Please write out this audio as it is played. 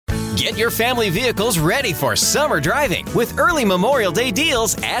Get your family vehicles ready for summer driving with early Memorial Day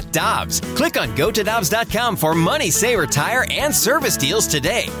deals at Dobbs. Click on GoToDobbs.com for money saver tire and service deals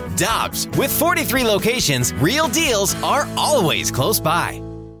today. Dobbs, with 43 locations, real deals are always close by.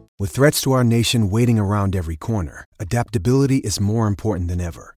 With threats to our nation waiting around every corner, adaptability is more important than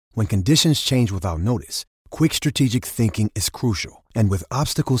ever. When conditions change without notice, quick strategic thinking is crucial. And with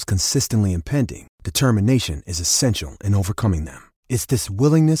obstacles consistently impending, determination is essential in overcoming them. It's this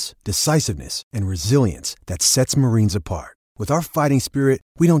willingness, decisiveness, and resilience that sets Marines apart. With our fighting spirit,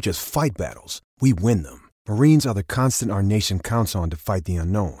 we don't just fight battles, we win them. Marines are the constant our nation counts on to fight the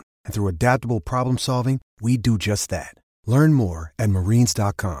unknown. And through adaptable problem solving, we do just that. Learn more at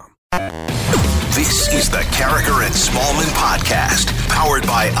marines.com. This is the Carricker and Smallman podcast, powered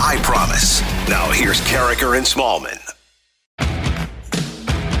by iPromise. Now here's Carricker and Smallman.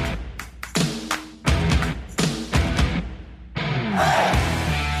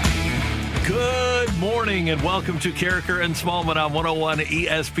 Good morning and welcome to Carricker and Smallman on 101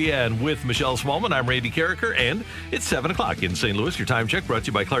 ESPN with Michelle Smallman. I'm Randy Carricker, and it's 7 o'clock in St. Louis. Your time check brought to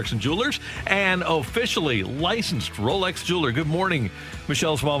you by Clarkson Jewelers and officially licensed Rolex jeweler. Good morning,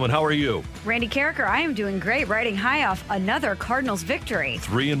 Michelle Smallman. How are you? Randy Carricker, I am doing great, riding high off another Cardinals victory.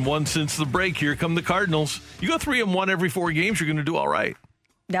 3-1 since the break. Here come the Cardinals. You go 3-1 every 4 games, you're going to do all right.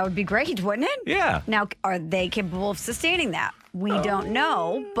 That would be great, wouldn't it? Yeah. Now, are they capable of sustaining that? We don't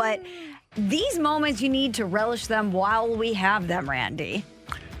know, but these moments, you need to relish them while we have them, Randy.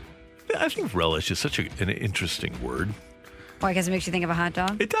 I think relish is such an interesting word. Well, I guess it makes you think of a hot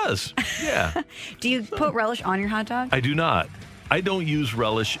dog? It does, yeah. Do you put relish on your hot dog? I do not. I don't use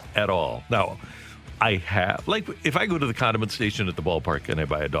relish at all. Now, I have, like, if I go to the condiment station at the ballpark and I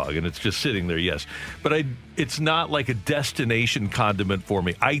buy a dog and it's just sitting there, yes. But it's not like a destination condiment for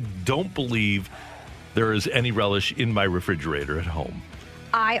me. I don't believe there is any relish in my refrigerator at home.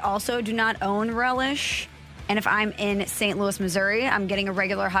 I also do not own relish. And if I'm in St. Louis, Missouri, I'm getting a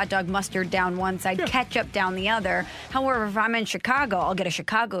regular hot dog, mustard down one side, ketchup down the other. However, if I'm in Chicago, I'll get a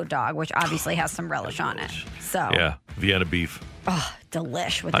Chicago dog, which obviously has some relish on it. So yeah, Vienna beef. Oh,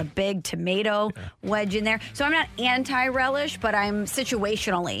 delish with a big tomato wedge in there. So I'm not anti-relish, but I'm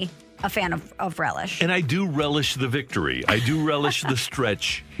situationally a fan of relish. And I do relish the victory. I do relish the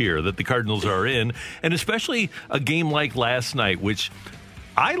stretch here that the Cardinals are in, and especially a game like last night, which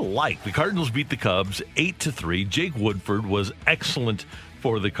I like. The Cardinals beat the Cubs 8-3. Jake Woodford was excellent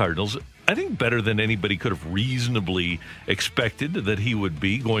for the Cardinals. I think better than anybody could have reasonably expected that he would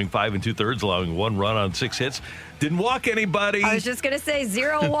be, going 5 2/3, allowing 1 run on 6 hits. Didn't walk anybody. I was just going to say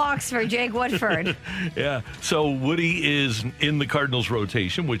 0 walks for Jake Woodford. Yeah. So Woody is in the Cardinals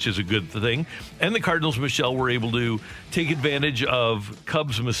rotation, which is a good thing. And the Cardinals, Michelle, were able to take advantage of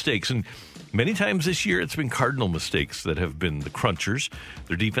Cubs' mistakes. And many times this year, it's been Cardinal mistakes that have been the crunchers.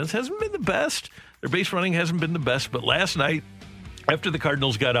 Their defense hasn't been the best. Their base running hasn't been the best. But last night, after the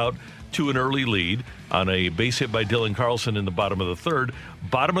Cardinals got out to an early lead on a base hit by Dylan Carlson in the bottom of the 3rd,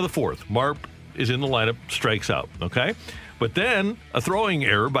 bottom of the 4th, Marp is in the lineup, strikes out, okay? But then a throwing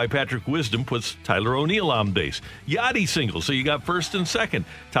error by Patrick Wisdom puts Tyler O'Neill on base. Yachty singles, so you got first and second.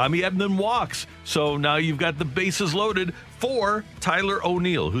 Tommy Edman walks, so now you've got the bases loaded for Tyler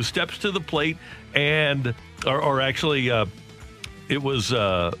O'Neill, who steps to the plate and, or actually, it was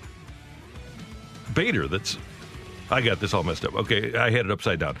Bader that's... I got this all messed up. Okay, I had it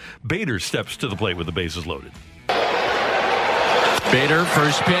upside down. Bader steps to the plate with the bases loaded. Bader,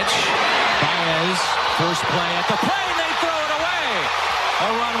 first pitch. Baez, first play at the plate, and they throw it away.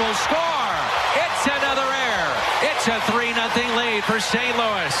 A run will score. It's another error. It's a 3-0 lead for St.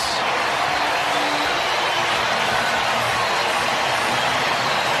 Louis.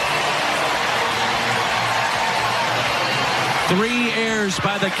 Three errors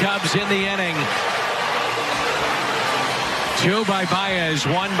by the Cubs in the inning. 2 by Baez,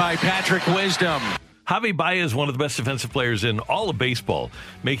 1 by Patrick Wisdom. Javi Baez, one of the best defensive players in all of baseball,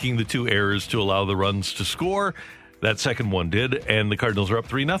 making the 2 errors to allow the runs to score. That second one did, and the Cardinals are up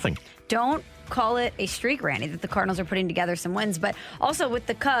 3-0. Don't call it a streak, Randy, that the Cardinals are putting together some wins. But also with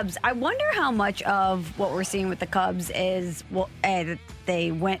the Cubs, I wonder how much of what we're seeing with the Cubs is, well, that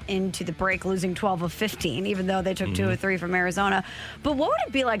they went into the break losing 12 of 15, even though they took 2 of 3 from Arizona. But what would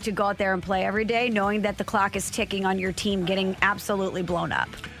it be like to go out there and play every day knowing that the clock is ticking on your team getting absolutely blown up?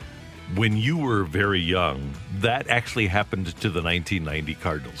 When you were very young, that actually happened to the 1990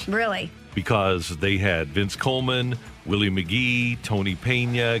 Cardinals. Really? Because they had Vince Coleman, Willie McGee, Tony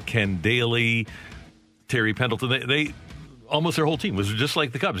Pena, Ken Daly, Terry Pendleton. They almost their whole team was just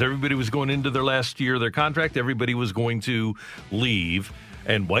like the Cubs. Everybody was going into their last year of their contract. Everybody was going to leave.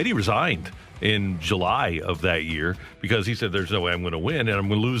 And Whitey resigned in July of that year because he said, there's no way I'm going to win and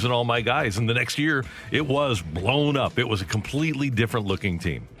I'm losing all my guys. And the next year, it was blown up. It was a completely different looking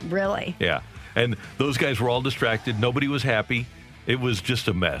team. Really? Yeah. And those guys were all distracted. Nobody was happy. It was just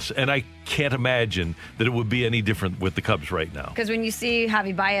a mess. And I can't imagine that it would be any different with the Cubs right now. Because when you see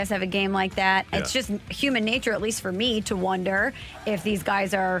Javi Baez have a game like that, it's just human nature, at least for me, to wonder if these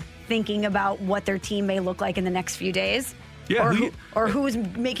guys are thinking about what their team may look like in the next few days. Yeah, or who's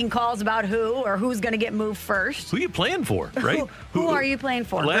making calls about who, or who's going to get moved first. Who are you playing for, right? Who are you playing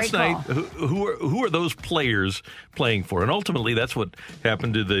for? Last night, who are those players playing for? And ultimately, that's what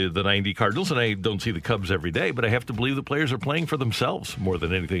happened to the 90 Cardinals. And I don't see the Cubs every day, but I have to believe the players are playing for themselves more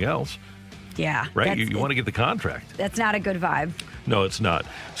than anything else. Yeah. Right? You want to get the contract. That's not a good vibe. No, it's not.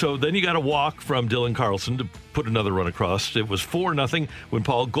 So then you got a walk from Dylan Carlson to put another run across. It was 4-0 when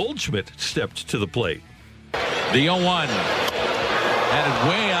Paul Goldschmidt stepped to the plate. The 0-1. And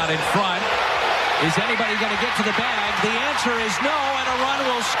way out in front. Is anybody going to get to the bag? The answer is no, and a run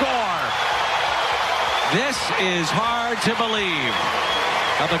will score. This is hard to believe.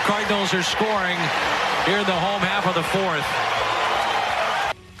 Now the Cardinals are scoring here in the home half of the fourth.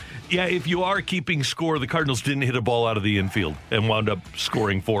 Yeah, if you are keeping score, the Cardinals didn't hit a ball out of the infield and wound up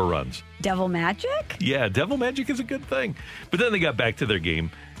scoring 4 runs. Devil magic? Yeah, devil magic is a good thing. But then they got back to their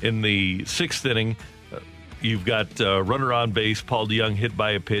game. In the 6th inning, you've got runner on base, Paul DeJong hit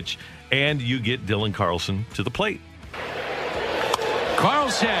by a pitch, and you get Dylan Carlson to the plate.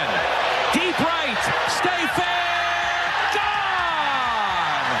 Carlson, deep right, stay fair,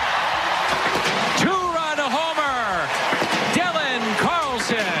 gone! 2-run homer, Dylan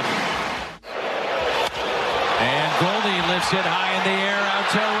Carlson. And Goldie lifts it high in the air out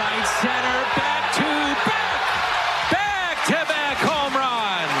to right center, back-to-back home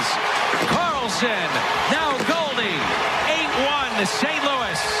runs. Carlson, now Goldie, 8-1 to St.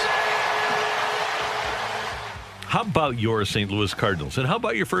 Louis. How about your St. Louis Cardinals? And how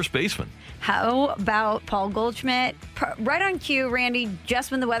about your first baseman? How about Paul Goldschmidt? Right on cue, Randy,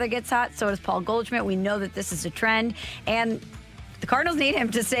 just when the weather gets hot, so does Paul Goldschmidt. We know that this is a trend, and the Cardinals need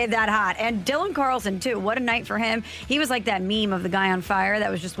him to stay that hot. And Dylan Carlson, too. What a night for him. He was like that meme of the guy on fire that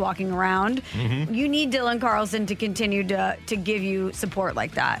was just walking around. Mm-hmm. You need Dylan Carlson to continue to give you support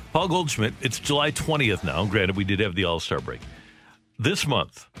like that. Paul Goldschmidt, it's July 20th now. Granted, we did have the All-Star break. This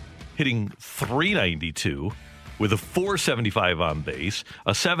month, hitting .392 with a .475 on base,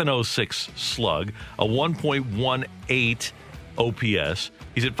 a .706 slug, a 1.18 OPS.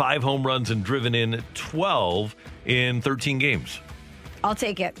 He's hit 5 home runs and driven in 12 in 13 games. I'll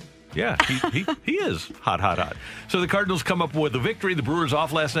take it. Yeah, he is hot. So the Cardinals come up with a victory. The Brewers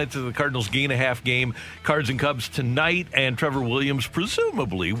off last night, so the Cardinals gain a half game. Cards and Cubs tonight, and Trevor Williams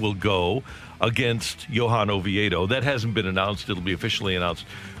presumably will go against Johan Oviedo. That hasn't been announced. It'll be officially announced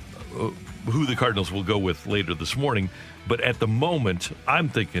who the Cardinals will go with later this morning. But at the moment, I'm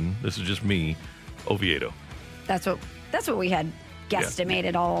thinking, this is just me, Oviedo. That's what we had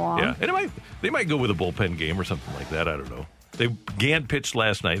guesstimated all along. Yeah, and they might go with a bullpen game or something like that. I don't know. Gant pitched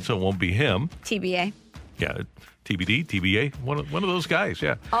last night, so it won't be him. TBA. Yeah, TBD, TBA, one of those guys,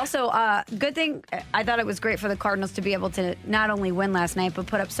 yeah. Also, good thing, I thought it was great for the Cardinals to be able to not only win last night, but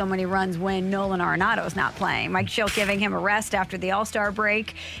put up so many runs when Nolan Arenado's not playing. Mike Schill giving him a rest after the All-Star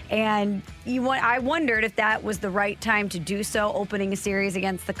break. And I wondered if that was the right time to do so, opening a series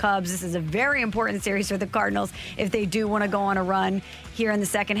against the Cubs. This is a very important series for the Cardinals if they do want to go on a run here in the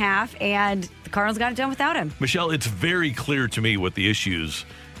second half. And the Cardinals got it done without him. Michelle, it's very clear to me what the issues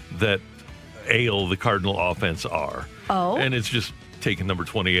that ail the Cardinal offense are. Oh. And it's just taking number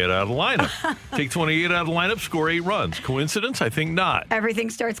 28 out of the lineup. Take 28 out of the lineup, score 8 runs. Coincidence? I think not.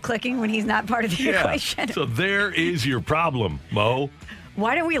 Everything starts clicking when he's not part of the equation. So there is your problem, Mo.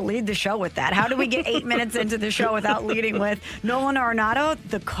 Why don't we lead the show with that? How do we get 8 minutes into the show without leading with Nolan Arenado,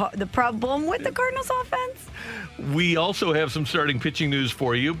 the problem with the Cardinals offense? We also have some starting pitching news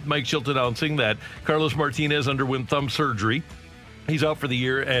for you. Mike Schilt announcing that Carlos Martinez underwent thumb surgery. He's out for the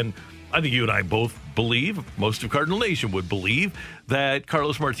year, and I think you and I both believe, most of Cardinal Nation would believe, that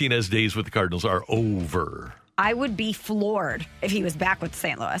Carlos Martinez's days with the Cardinals are over. I would be floored if he was back with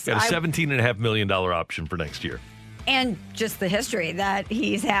St. Louis. Got a $17.5 million option for next year. And just the history that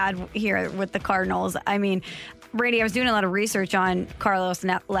he's had here with the Cardinals. I mean, Brady, I was doing a lot of research on Carlos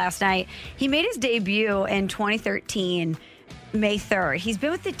last night. He made his debut in 2013, May 3rd. He's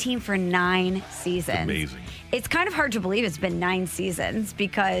been with the team for 9 seasons. Amazing. It's kind of hard to believe it's been 9 seasons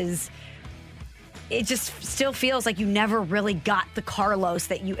because it just still feels like you never really got the Carlos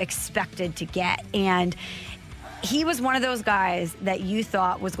that you expected to get. And he was one of those guys that you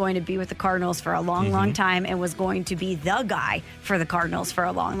thought was going to be with the Cardinals for a long, long time and was going to be the guy for the Cardinals for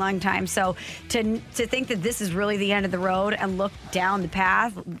a long, long time. So to think that this is really the end of the road and look down the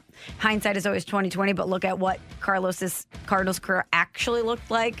path, hindsight is always 20/20, but look at what Carlos's Cardinals career actually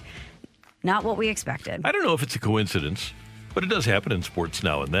looked like. Not what we expected. I don't know if it's a coincidence, but it does happen in sports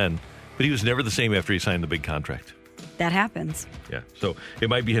now and then. But he was never the same after he signed the big contract. That happens. Yeah, so it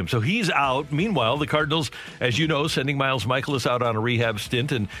might be him. So he's out. Meanwhile, the Cardinals, as you know, sending Miles Mikolas out on a rehab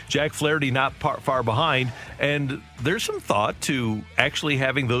stint and Jack Flaherty not far behind. And there's some thought to actually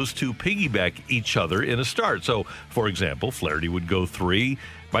having those two piggyback each other in a start. So, for example, Flaherty would go 3,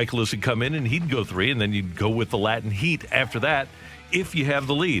 Mikolas would come in and he'd go 3, and then you'd go with the Latin Heat after that if you have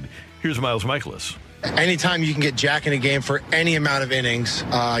the lead. Here's Miles Mikolas. Anytime you can get Jack in a game for any amount of innings,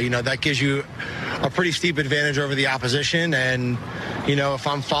 that gives you a pretty steep advantage over the opposition. And, if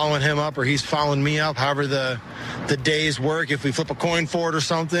I'm following him up or he's following me up, however the days work, if we flip a coin for it or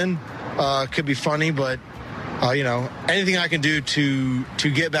something, could be funny. But, anything I can do to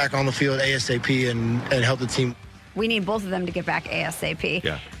get back on the field ASAP and help the team. We need both of them to get back ASAP.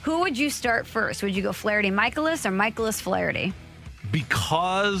 Yeah. Who would you start first? Would you go Flaherty Mikolas or Mikolas Flaherty?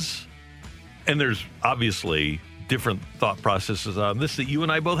 Because, and there's obviously different thought processes on this that you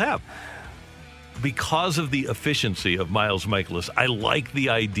and I both have. Because of the efficiency of Miles Mikolas, I like the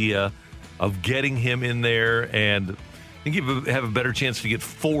idea of getting him in there, and I think you have a better chance to get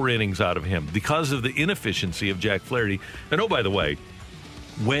 4 innings out of him because of the inefficiency of Jack Flaherty. And oh, by the way,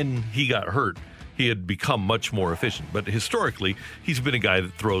 when he got hurt, he had become much more efficient. But historically, he's been a guy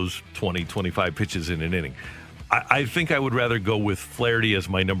that throws 20, 25 pitches in an inning. I think I would rather go with Flaherty as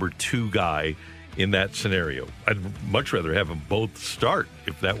my number 2 guy in that scenario. I'd much rather have them both start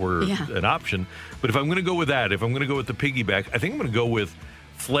if that were an option. But if I'm going to go with that, if I'm going to go with the piggyback, I think I'm going to go with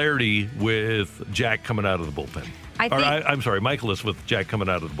Flaherty with Jack coming out of the bullpen. I'm sorry, Mikolas with Jack coming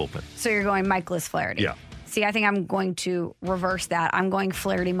out of the bullpen. So you're going Mikolas Flaherty. Yeah. See, I think I'm going to reverse that. I'm going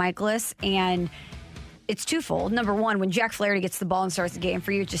Flaherty Mikolas, and it's twofold. Number one, when Jack Flaherty gets the ball and starts the game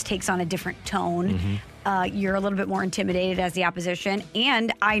for you, it just takes on a different tone. You're a little bit more intimidated as the opposition.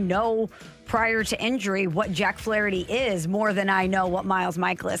 And I know prior to injury what Jack Flaherty is more than I know what Miles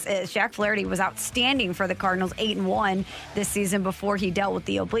Mikolas is. Jack Flaherty was outstanding for the Cardinals, 8-1 this season before he dealt with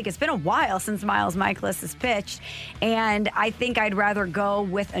the oblique. It's been a while since Miles Mikolas has pitched, and I think I'd rather go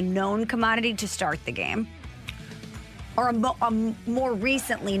with a known commodity to start the game. Or a more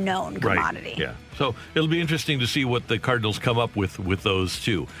recently known commodity. Right. Yeah. So it'll be interesting to see what the Cardinals come up with those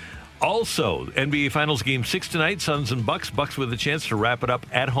two. Also, NBA Finals Game 6 tonight, Suns and Bucks. Bucks with a chance to wrap it up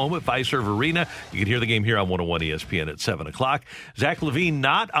at home at Fiserv Arena. You can hear the game here on 101 ESPN at 7 o'clock. Zach LaVine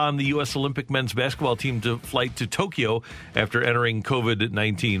not on the U.S. Olympic men's basketball team to flight to Tokyo after entering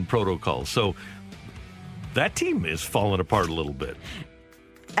COVID-19 protocols. So that team is falling apart a little bit.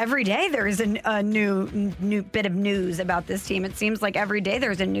 Every day there's a new bit of news about this team. It seems like every day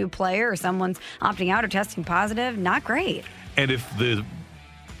there's a new player or someone's opting out or testing positive. Not great. And if the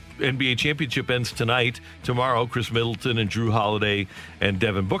NBA championship ends tonight, tomorrow Chris Middleton and Drew Holiday and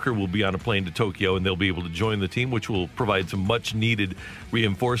Devin Booker will be on a plane to Tokyo, and they'll be able to join the team, which will provide some much-needed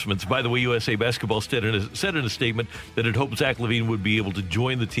reinforcements. By the way, USA Basketball said in a statement that it hoped Zach LaVine would be able to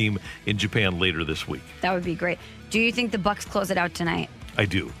join the team in Japan later this week. That would be great. Do you think the Bucks close it out tonight? I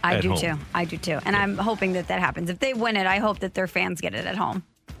do. I do too. And I'm hoping that happens. If they win it, I hope that their fans get it at home.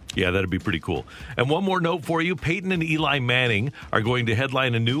 Yeah, that'd be pretty cool. And one more note for you. Peyton and Eli Manning are going to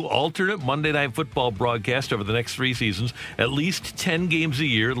headline a new alternate Monday Night Football broadcast over the next 3 seasons, at least 10 games a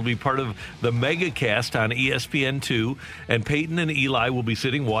year. It'll be part of the MegaCast on ESPN2. And Peyton and Eli will be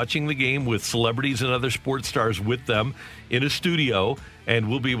sitting watching the game with celebrities and other sports stars with them in a studio. And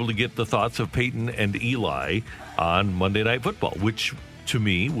we'll be able to get the thoughts of Peyton and Eli on Monday Night Football, which to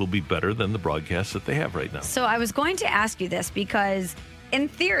me will be better than the broadcast that they have right now. So I was going to ask you this because in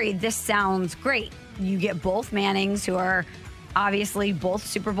theory, this sounds great. You get both Mannings, who are obviously both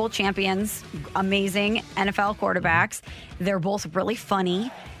Super Bowl champions, amazing NFL quarterbacks. They're both really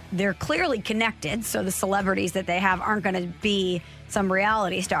funny. They're clearly connected, so the celebrities that they have aren't going to be some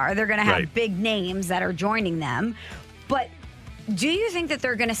reality star. They're going to have big names that are joining them. But do you think that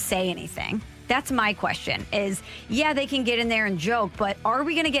they're going to say anything? That's my question is, yeah, they can get in there and joke, but are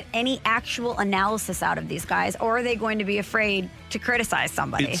we going to get any actual analysis out of these guys, or are they going to be afraid to criticize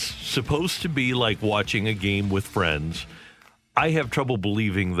somebody? It's supposed to be like watching a game with friends. I have trouble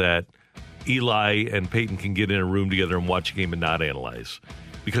believing that Eli and Peyton can get in a room together and watch a game and not analyze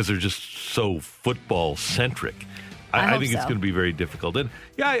because they're just so football-centric. I think it's going to be very difficult. And,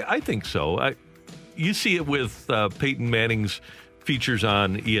 yeah, I think so. You see it with Peyton Manning's features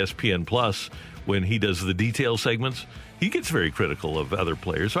on ESPN Plus, when he does the detail segments, he gets very critical of other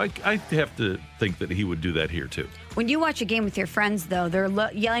players. So I have to think that he would do that here, too. When you watch a game with your friends, though, they're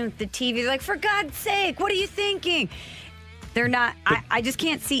yelling at the TV. They're like, for God's sake, what are you thinking? They're not. I just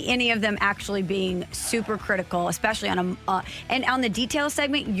can't see any of them actually being super critical, especially on and on the detail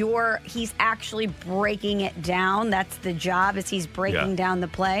segment. He's actually breaking it down. That's the job, is he's breaking down the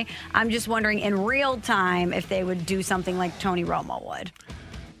play. I'm just wondering in real time if they would do something like Tony Romo would.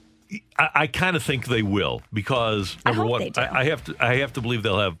 I kind of think they will, because number one, I have to believe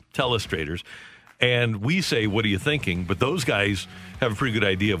they'll have telestrators, and we say, "What are you thinking?" But those guys have a pretty good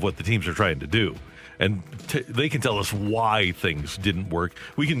idea of what the teams are trying to do. And they can tell us why things didn't work.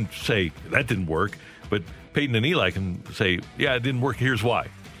 We can say, that didn't work. But Peyton and Eli can say, yeah, it didn't work. Here's why.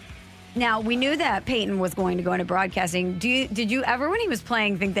 Now, we knew that Peyton was going to go into broadcasting. Did you ever, when he was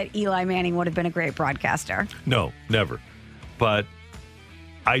playing, think that Eli Manning would have been a great broadcaster? No, never. But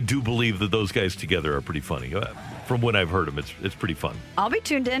I do believe that those guys together are pretty funny. From when I've heard them, it's pretty fun. I'll be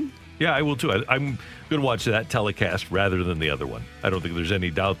tuned in. Yeah, I will too. I'm going to watch that telecast rather than the other one. I don't think there's any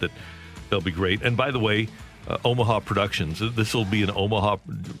doubt that they'll be great. And by the way, Omaha Productions, this will be an Omaha,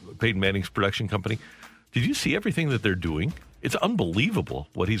 Peyton Manning's production company. Did you see everything that they're doing? It's unbelievable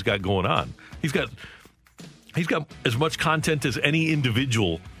what he's got going on. He's got as much content as any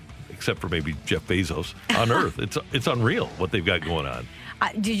individual, except for maybe Jeff Bezos, on Earth. It's unreal what they've got going on.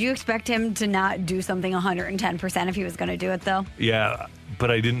 Did you expect him to not do something 110% if he was going to do it, though? Yeah,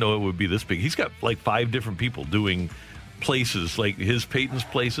 but I didn't know it would be this big. He's got like 5 different people doing places, like Peyton's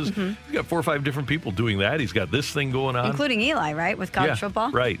places. Mm-hmm. He's got 4 or 5 different people doing that. He's got this thing going on. Including Eli, right? With college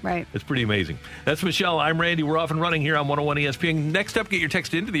football? Right. It's pretty amazing. That's Michelle. I'm Randy. We're off and running here on 101 ESPN. Next up, get your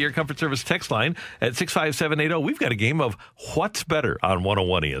text into the Air Comfort Service text line at 65780. We've got a game of What's Better on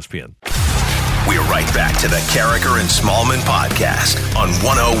 101 ESPN. We're right back to the Carragher and Smallman podcast on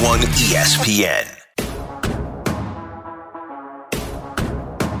 101 ESPN.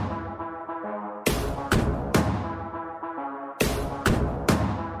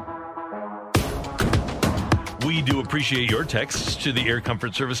 We do appreciate your texts to the Air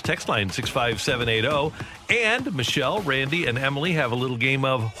Comfort Service text line 65780. And Michelle, Randy, and Emily have a little game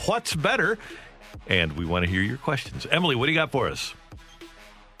of What's Better, and we want to hear your questions. Emily, what do you got for us?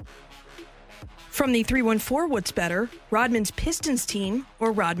 From the 314, what's better, Rodman's Pistons team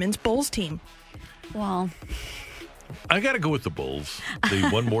or Rodman's Bulls team? Well, I got to go with the Bulls. They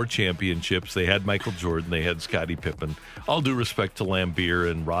won more championships. They had Michael Jordan. They had Scottie Pippen. All due respect to Lambeer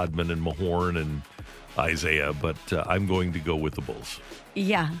and Rodman and Mahorn and Isaiah, but I'm going to go with the Bulls.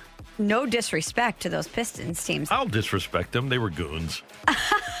 Yeah. No disrespect to those Pistons teams. I'll disrespect them. They were goons.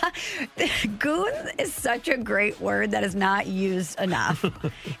 Goon is such a great word that is not used enough.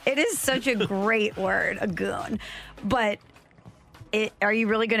 It is such a great word, a goon. But are you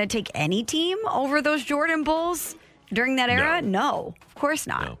really going to take any team over those Jordan Bulls during that era? No, of course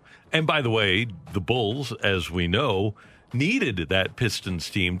not. No. And by the way, the Bulls, as we know, needed that Pistons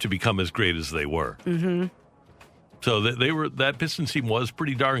team to become as great as they were. Mm-hmm. So that Pistons team was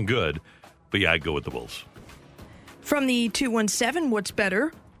pretty darn good. But yeah, I'd go with the Bulls. From the 217, what's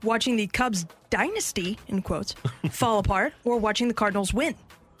better, watching the Cubs dynasty, in quotes, fall apart or watching the Cardinals win?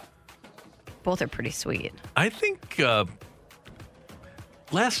 Both are pretty sweet. I think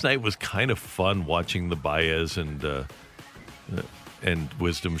last night was kind of fun watching the Baez and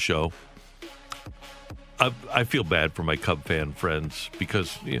Wisdom show. I feel bad for my Cub fan friends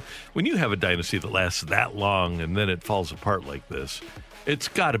because when you have a dynasty that lasts that long and then it falls apart like this, it's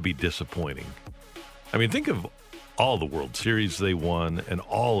got to be disappointing. I mean, think of all the World Series they won and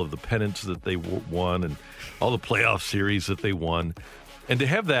all of the pennants that they won and all the playoff series that they won. And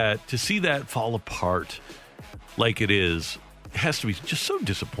to see that fall apart like it is, it has to be just so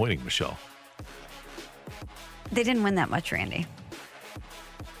disappointing, Michelle. They didn't win that much, Randy.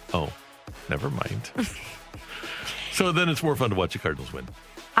 Oh, never mind. So then it's more fun to watch the Cardinals win.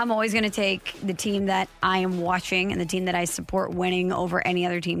 I'm always going to take the team that I am watching and the team that I support winning over any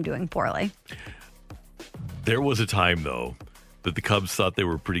other team doing poorly. There was a time, though, that the Cubs thought they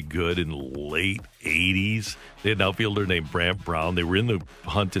were pretty good in the late 80s. They had an outfielder named Brant Brown. They were in the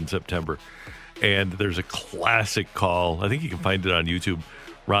hunt in September. And there's a classic call. I think you can find it on YouTube.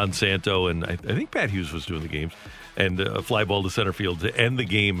 Ron Santo and I think Pat Hughes was doing the games. And a fly ball to center field to end the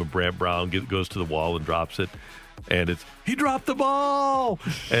game. And Brant Brown goes to the wall and drops it. And he dropped the ball.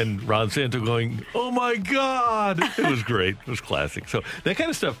 And Ron Santo going, oh, my God. It was great. It was classic. So that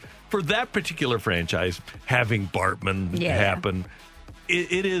kind of stuff, for that particular franchise, having Bartman happen,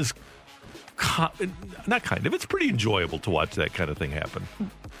 it is not kind of. It's pretty enjoyable to watch that kind of thing happen.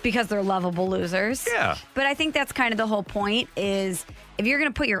 Because they're lovable losers. Yeah. But I think that's kind of the whole point is if you're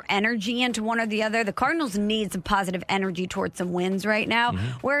going to put your energy into one or the other, the Cardinals need some positive energy towards some wins right now.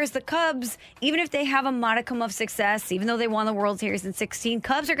 Mm-hmm. Whereas the Cubs, even if they have a modicum of success, even though they won the World Series in 2016,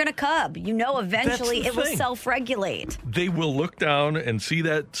 Cubs are going to Cub. You know, eventually it will self-regulate. They will look down and see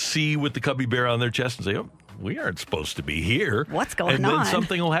that C with the Cubby Bear on their chest and say, oh, we aren't supposed to be here. What's going on? on? And then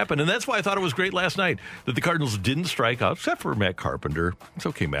something will happen. And that's why I thought it was great last night that the Cardinals didn't strike out, except for Matt Carpenter. It's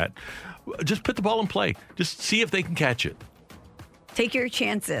okay, Matt. Just put the ball in play. Just see if they can catch it. Take your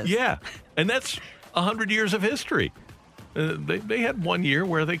chances. Yeah. And that's 100 years of history. They had 1 year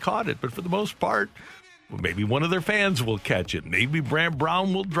where they caught it. But for the most part, maybe one of their fans will catch it. Maybe Brant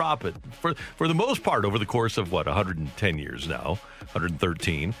Brown will drop it. For the most part, over the course of, 110 years now,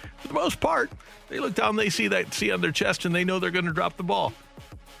 113, for the most part, they look down, they see that C on their chest, and they know they're going to drop the ball.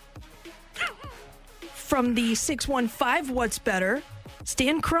 From the 615, what's better?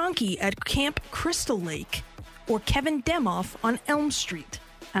 Stan Kroenke at Camp Crystal Lake or Kevin Demoff on Elm Street?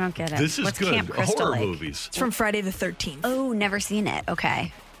 I don't get it. This is What's good. Camp Crystal Horror Lake? movies. It's from Friday the 13th. Oh, never seen it.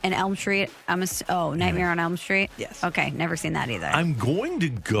 Okay. And Elm Street, Nightmare on Elm Street? Yes. Okay, never seen that either. I'm going to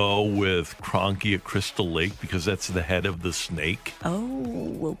go with Kroenke at Crystal Lake because that's the head of the snake.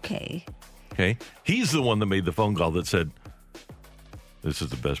 Oh, okay. Okay. He's the one that made the phone call that said, this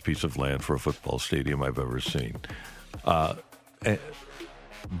is the best piece of land for a football stadium I've ever seen.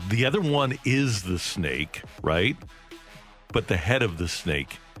 The other one is the snake, right? But the head of the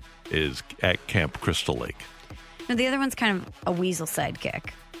snake is at Camp Crystal Lake. No, the other one's kind of a weasel sidekick,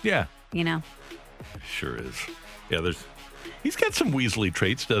 Yeah, you know? sure is. Yeah, he's got some Weasley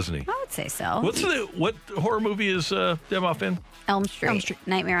traits, doesn't he? I would say so. What horror movie is Demoff in? Elm Street. Elm Street.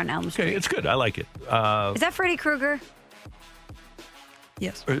 Nightmare on Elm Street. Okay, it's good. I like it. Is that Freddy Krueger?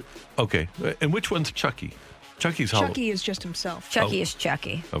 Yes. Okay, and which one's Chucky? Chucky's Halloween. Chucky is just himself. Chucky is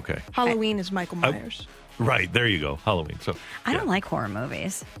Chucky. Okay. Halloween is Michael Myers. Right, there you go. Halloween. So I don't like horror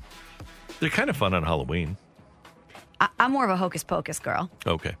movies. they're kind of fun on Halloween. I'm more of a Hocus Pocus girl.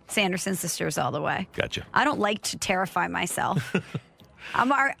 Okay, Sanderson sisters all the way. gotcha. I don't like to terrify myself.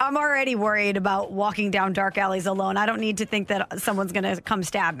 I'm already worried about walking down dark alleys alone. I don't need to think that someone's going to come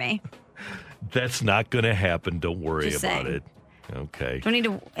stab me. That's not going to happen. Don't worry Just about saying. it. Okay. Don't need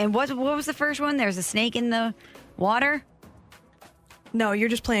to. And what was the first one? There's a snake in the water. No, you're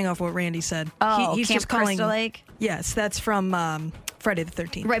just playing off what Randy said. Oh, he's Camp just calling. Crystal Lake. Yes, that's from Friday the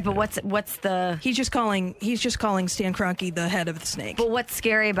 13th. Right, but what's the? He's just calling Stan Kroenke the head of the snake. But what's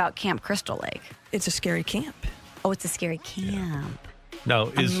scary about Camp Crystal Lake? It's a scary camp. Oh, it's a scary camp.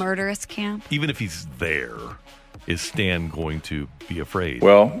 Now, A murderous camp. even if he's there, is Stan going to be afraid?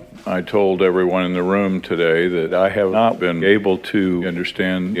 Well, I told everyone in the room today that I have not been able to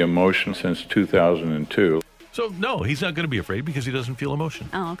understand the emotion since 2002. So, no, he's not going to be afraid because he doesn't feel emotion.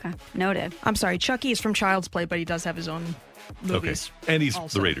 Oh, okay. Noted. I'm sorry, Chucky is from Child's Play, but he does have his own movies. Okay. And he's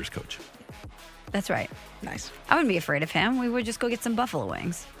also. the Raiders coach. That's right. Nice. I wouldn't be afraid of him. We would just go get some buffalo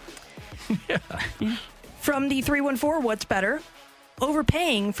wings. From the 314, what's better?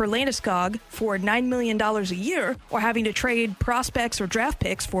 Overpaying for Landeskog for $9 million a year or having to trade prospects or draft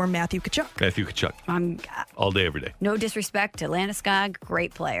picks for Matthew Tkachuk? Matthew Tkachuk. All day, every day. No disrespect to Landeskog,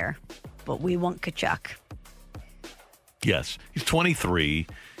 great player, but we want Tkachuk. Yes. He's 23.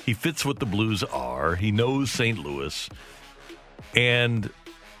 He fits what the Blues are. He knows St. Louis. And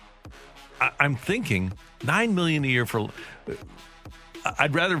I'm thinking $9 million a year for...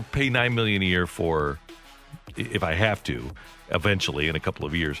 I'd rather pay $9 million a year for, if I have to, eventually in a couple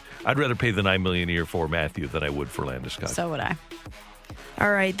of years, I'd rather pay the $9 million a year for Matthew than I would for Landeskog. So would I.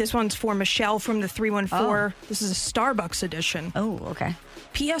 All right, this one's for Michelle from the 314. Oh. This is a Starbucks edition. Oh, okay.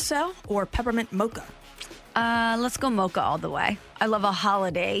 PSL or peppermint mocha? Let's go mocha all the way. I love a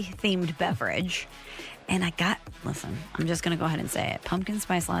holiday-themed beverage. And listen, I'm just going to go ahead and say it. Pumpkin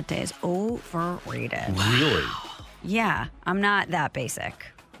spice latte is overrated. Really? Yeah, I'm not that basic.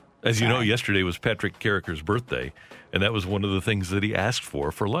 As you know, yesterday was Patrick Carricker's birthday, and that was one of the things that he asked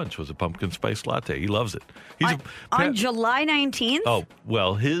for lunch was a pumpkin spice latte. He loves it. On July 19th? Oh,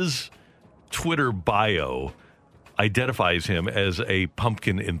 well, his Twitter bio identifies him as a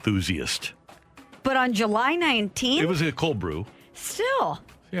pumpkin enthusiast. But on July 19th? It was a cold brew. Still.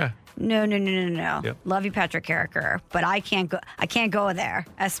 Yeah. No. Yep. Love you, Patrick Carricker, but I can't go there,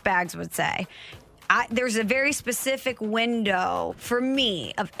 as Spags would say. There's a very specific window for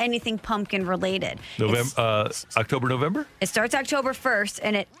me of anything pumpkin related. October, November? It starts October 1st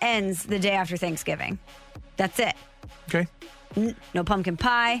and it ends the day after Thanksgiving. That's it. Okay. No pumpkin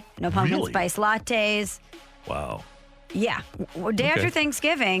pie, no pumpkin Really? spice lattes. Wow. Yeah. Day after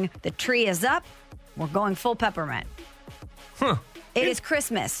Thanksgiving, the tree is up. We're going full peppermint. Huh. It is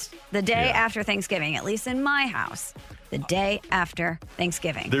Christmas, the day after Thanksgiving, at least in my house. The day after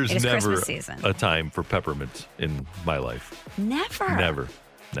Thanksgiving. There's it is never Christmas season. a time for peppermint in my life. Never? Never.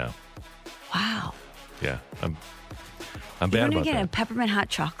 No. Wow. Yeah. I'm bad You about want to get that. a peppermint hot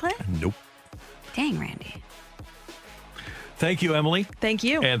chocolate? Nope. Dang, Randy. Thank you, Emily. Thank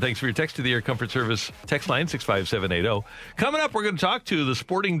you. And thanks for your text to the Air Comfort Service text line, 65780. Coming up, we're going to talk to the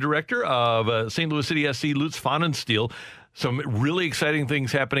sporting director of St. Louis City SC, Lutz Pfannenstiel. Some really exciting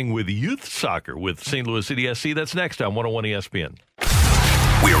things happening with youth soccer with St. Louis City SC. That's next on 101 ESPN.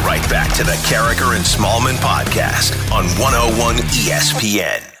 We're right back to the Carricker and Smallman podcast on 101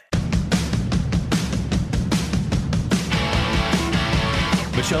 ESPN.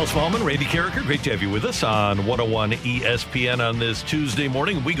 Michelle Smallman, Randy Carricker, great to have you with us on 101 ESPN on this Tuesday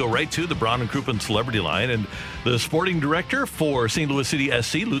morning. We go right to the Brown and Crouppen Celebrity Line, and the sporting director for St. Louis City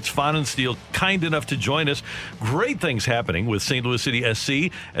SC, Lutz Pfannenstiel, kind enough to join us. Great things happening with St. Louis City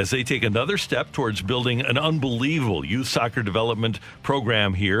SC as they take another step towards building an unbelievable youth soccer development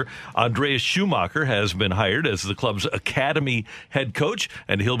program here. Andreas Schumacher has been hired as the club's academy head coach,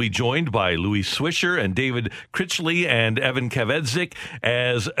 and he'll be joined by Louis Swisher and David Critchley and Evan Kavedzik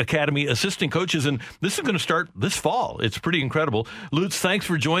as academy assistant coaches, and this is going to start this fall. It's pretty incredible. Lutz, thanks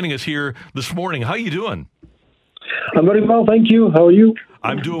for joining us here this morning. How you doing? I'm very well, thank you. How are you?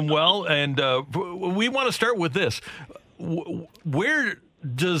 I'm doing well, and we want to start with this. Where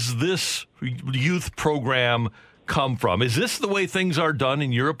does this youth program come from? Is this the way things are done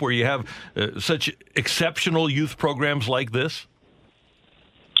in Europe, where you have such exceptional youth programs like this?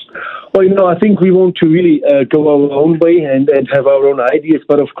 Well, I think we want to really go our own way and have our own ideas.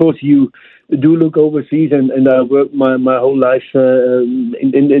 But of course, you do look overseas, and I worked my whole life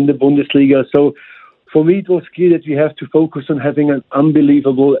in the Bundesliga. So for me, it was clear that we have to focus on having an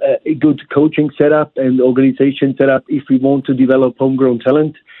unbelievable, good coaching setup and organization setup if we want to develop homegrown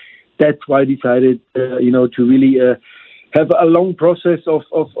talent. That's why I decided, to really have a long process of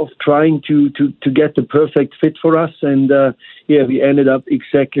trying to get the perfect fit for us. And we ended up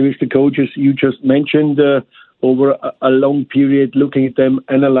exactly with the coaches you just mentioned over a long period, looking at them,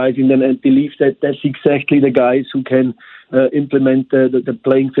 analyzing them, and believe that that's exactly the guys who can implement the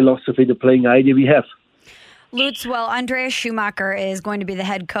playing philosophy, the playing idea we have. Lutz, well, Andreas Schumacher is going to be the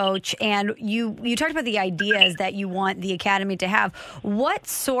head coach, and you talked about the ideas that you want the academy to have. What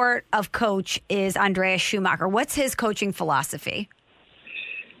sort of coach is Andreas Schumacher? What's his coaching philosophy?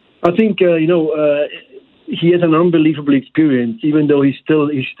 I think he has an unbelievable experience, even though he's still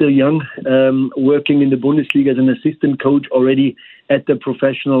young, working in the Bundesliga as an assistant coach already at the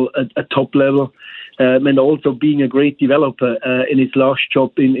professional at top level, and also being a great developer in his last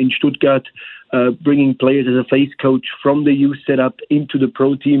job in Stuttgart. Bringing players as a face coach from the youth setup into the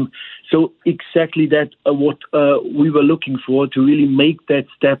pro team. So exactly that what we were looking for, to really make that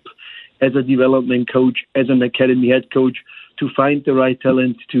step as a development coach, as an academy head coach, to find the right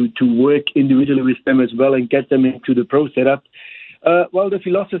talent, to work individually with them as well and get them into the pro setup. Well, the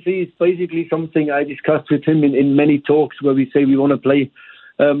philosophy is basically something I discussed with him in many talks, where we say we want to play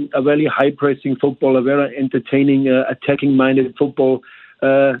a very high-pressing football, a very entertaining, attacking-minded football,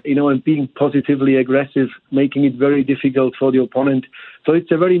 and being positively aggressive, making it very difficult for the opponent. So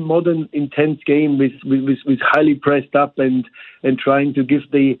it's a very modern, intense game with highly pressed up and trying to give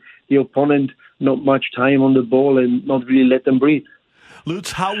the opponent not much time on the ball and not really let them breathe.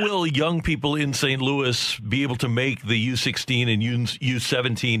 Lutz, how will young people in St. Louis be able to make the U16 and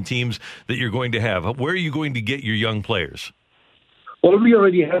U17 teams that you're going to have? Where are you going to get your young players? Well, we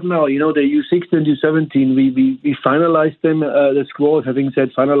already have now, the U16 and U17, we finalized them, the squad, having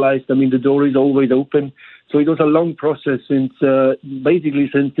said finalized, the door is always open. So it was a long process since the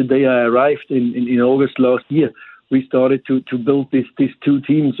day I arrived in August last year. We started to build these two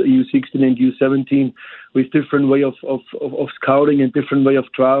teams, U16 and U17, with different way of scouting and different way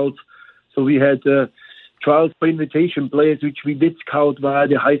of trials. So we had trials for invitation players, which we did scout via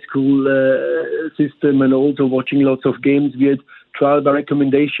the high school system and also watching lots of games. We had trial by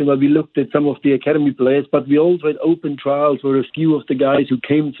recommendation where we looked at some of the academy players, but we also had open trials where a few of the guys who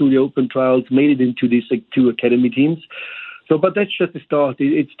came through the open trials made it into these two academy teams. So, but that's just the start.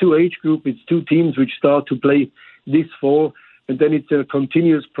 It's two age group, it's two teams which start to play this fall, and then it's a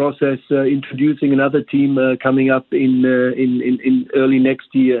continuous process, introducing another team coming up in early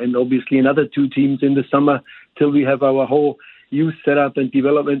next year, and obviously another two teams in the summer till we have our whole youth setup and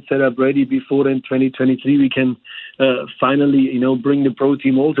development setup ready. Before then, 2023, we can finally, bring the pro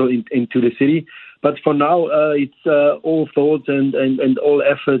team also into the city. But for now, it's all thoughts and all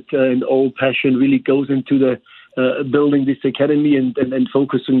effort and all passion really goes into building this academy and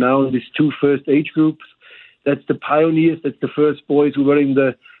focusing now on these 2 first age groups. That's the pioneers. That's the first boys who were in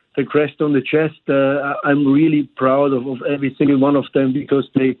the crest on the chest. I'm really proud of every single one of them because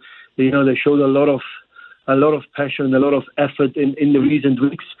they showed a lot of passion, a lot of effort in the recent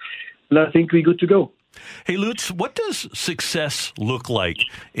weeks, and I think we're good to go. Hey, Lutz, what does success look like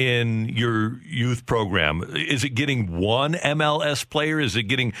in your youth program? Is it getting one MLS player? Is it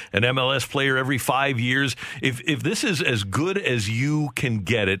getting an MLS player every 5 years? If this is as good as you can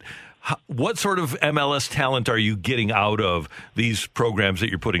get it, what sort of MLS talent are you getting out of these programs that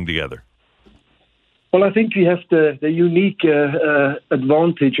you're putting together? Well, I think we have the unique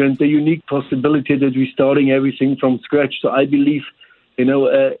advantage and the unique possibility that we're starting everything from scratch. So I believe,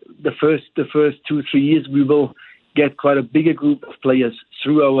 the first 2-3 years we will get quite a bigger group of players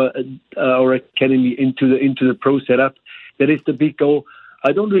through our academy into the pro setup. That is the big goal.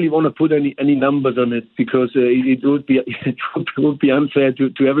 I don't really want to put any numbers on it because it would be unfair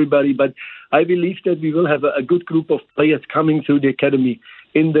to everybody. But I believe that we will have a good group of players coming through the academy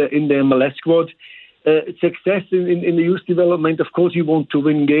in the MLS squad. Success in the youth development, of course, you want to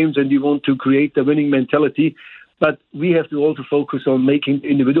win games and you want to create a winning mentality. But we have to also focus on making the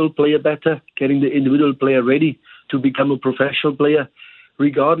individual player better, getting the individual player ready to become a professional player,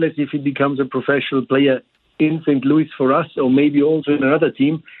 regardless if he becomes a professional player in St. Louis for us or maybe also in another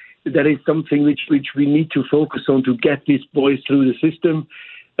team. That is something which we need to focus on to get these boys through the system.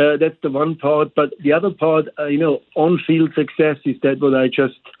 That's the one part. But the other part, on-field success is that what I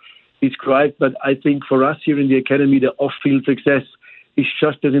just described. But I think for us here in the academy, the off-field success is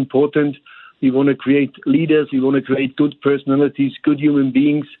just as important. We want to create leaders. We want to create good personalities, good human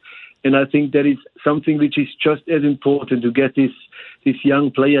beings. And I think that is something which is just as important to get these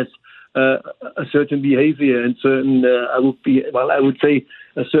young players a certain behavior and certain, I would say,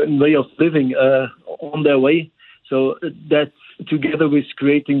 a certain way of living on their way. So that's together with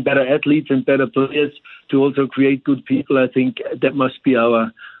creating better athletes and better players to also create good people. I think that must be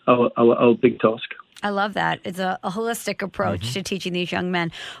our big task. I love that. It's a holistic approach to teaching these young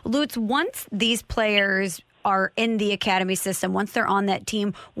men. Lutz, once these players are in the academy system, once they're on that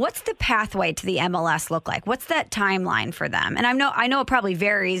team, what's the pathway to the MLS look like? What's that timeline for them? And I know it probably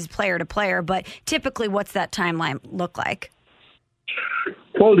varies player to player, but typically what's that timeline look like?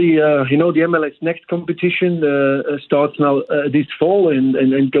 Well, the MLS Next competition starts now this fall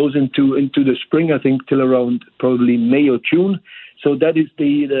and goes into the spring, I think, till around probably May or June. So that is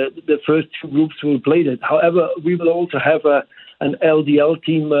the first 2 groups will play that. However, we will also have an LDL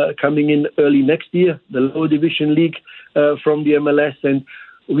team coming in early next year, the lower division league from the MLS. And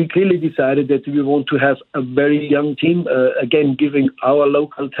we clearly decided that we want to have a very young team, again, giving our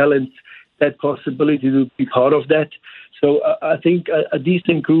local talents that possibility to be part of that. So I think a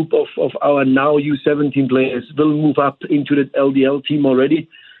decent group of our now U17 players will move up into the LDL team already.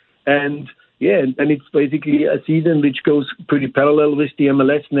 And it's basically a season which goes pretty parallel with the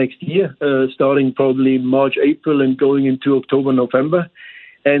MLS next year, starting probably March, April, and going into October, November.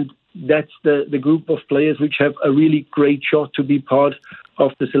 And that's the group of players which have a really great shot to be part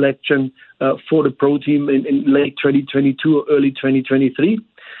of the selection for the pro team in late 2022 or early 2023.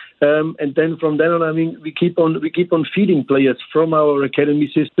 And then from then on, we keep on feeding players from our academy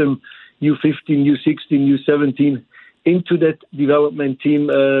system, U15, U16, U17, into that development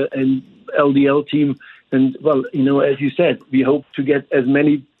team and LDL team. And, as you said, we hope to get as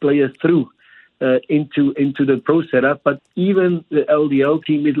many players through into the pro setup. But even the LDL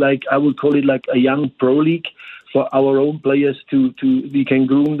team is I would call it like a young pro league for our own players we can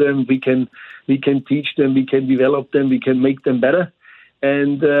groom them, we can teach them, we can develop them, we can make them better.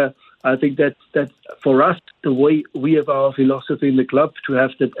 And I think that's for us the way we have our philosophy in the club to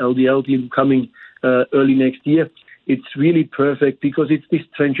have that LDL team coming early next year. It's really perfect because it's this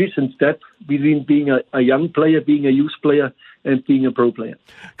transition step between being a young player, being a youth player, and being a pro player.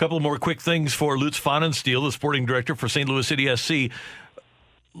 A couple more quick things for Lutz Pfannenstiel, the sporting director for St. Louis City SC.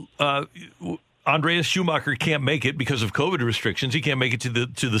 Andreas Schumacher can't make it because of COVID restrictions. He can't make it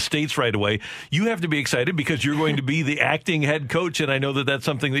to the States right away. You have to be excited because you're going to be the acting head coach, and I know that that's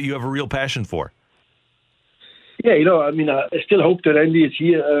something that you have a real passion for. Yeah, I still hope that Andy is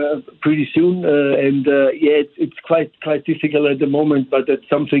here pretty soon. It's quite difficult at the moment, but that's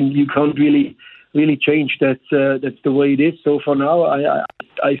something you can't really change. That's the way it is. So for now,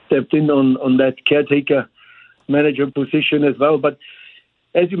 I stepped in on that caretaker manager position as well. But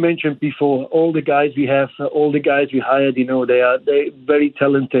as you mentioned before, all the guys we have, all the guys we hired, they're very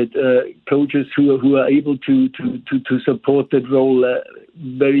talented coaches who are able to support that role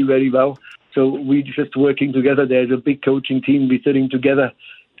very, very well. So we're just working together. There's a big coaching team. We're sitting together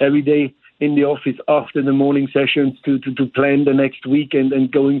every day in the office after the morning sessions to plan the next week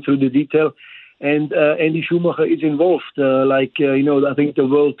and going through the detail. And Andy Schumacher is involved. I think the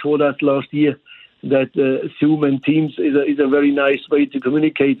world told us last year that Zoom and Teams is a very nice way to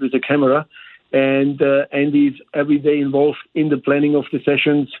communicate with the camera. And Andy's every day involved in the planning of the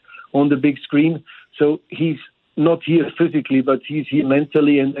sessions on the big screen. So he's not here physically, but he's here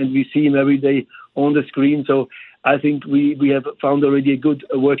mentally, and we see him every day on the screen. So I think we have found already a good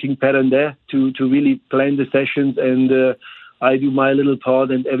working pattern there to really plan the sessions, and I do my little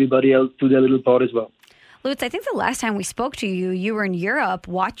part and everybody else do their little part as well. Lutz, I think the last time we spoke to you, you were in Europe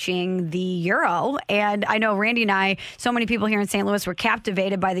watching the Euro. And I know Randy and I, so many people here in St. Louis were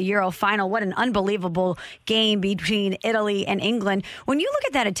captivated by the Euro final. What an unbelievable game between Italy and England. When you look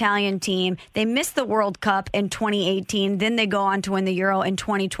at that Italian team, they missed the World Cup in 2018. Then they go on to win the Euro in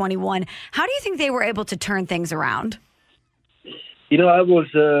 2021. How do you think they were able to turn things around? I was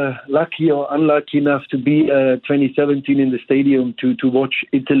lucky or unlucky enough to be 2017 in the stadium to watch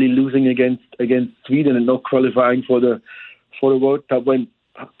Italy losing against Sweden and not qualifying for the World Cup when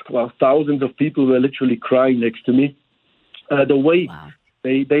thousands of people were literally crying next to me. The way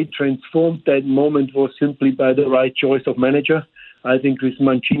they transformed that moment was simply by the right choice of manager. I think with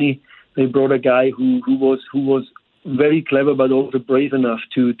Mancini, they brought a guy who was very clever but also brave enough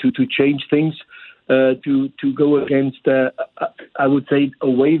to change things. To go against, I would say, a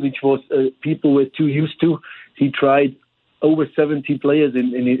way which was people were too used to. He tried over 70 players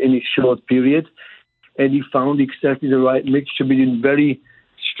in his short period, and he found exactly the right mixture between very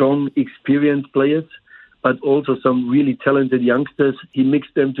strong, experienced players, but also some really talented youngsters. He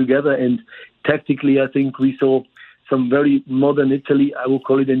mixed them together, and tactically, I think we saw some very modern Italy. I would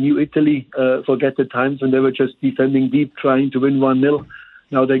call it a new Italy. Forget the times when they were just defending deep, trying to win 1-0.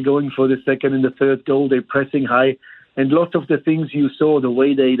 Now they're going for the second and the third goal. They're pressing high. And lots of the things you saw, the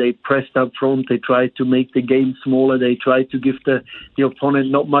way they pressed up front, they tried to make the game smaller. They tried to give the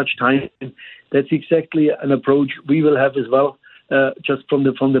opponent not much time. That's exactly an approach we will have as well, just from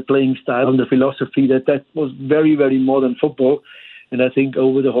the playing style and the philosophy. That was very, very modern football. And I think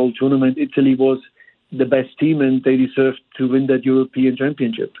over the whole tournament, Italy was the best team, and they deserved to win that European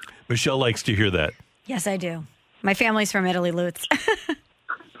Championship. Michelle likes to hear that. Yes, I do. My family's from Italy, Lutz.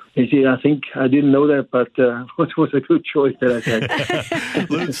 You see, I think I didn't know that, but it was a good choice that I had.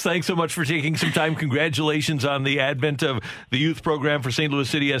 Lutz, thanks so much for taking some time. Congratulations on the advent of the youth program for St. Louis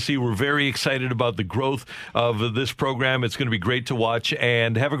City SC. We're very excited about the growth of this program. It's going to be great to watch,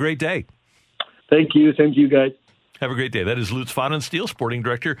 and have a great day. Thank you. Thank you, guys. Have a great day. That is Lutz Pfannenstiel, sporting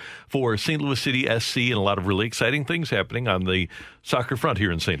director for St. Louis City SC, and a lot of really exciting things happening on the soccer front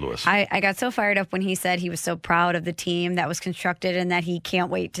here in St. Louis. I got so fired up when he said he was so proud of the team that was constructed and that he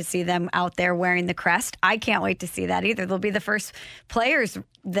can't wait to see them out there wearing the crest. I can't wait to see that either. They'll be the first players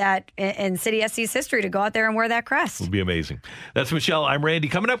that in City SC's history to go out there and wear that crest. It'll be amazing. That's Michelle. I'm Randy.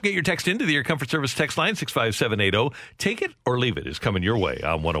 Coming up, get your text into the Air Comfort Service text line, 65780. Take it or leave it is coming your way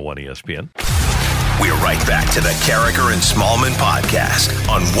on 101 ESPN. We're right back to the Carricker and Smallman podcast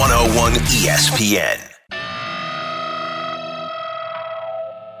on 101 ESPN.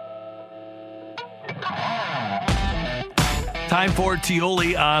 Time for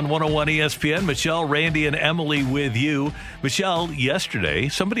Tioli on 101 ESPN. Michelle, Randy, and Emily with you. Michelle, yesterday,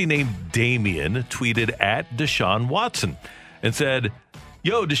 somebody named Damien tweeted at Deshaun Watson and said,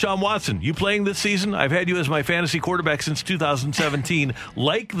 "Yo, Deshaun Watson, you playing this season? I've had you as my fantasy quarterback since 2017.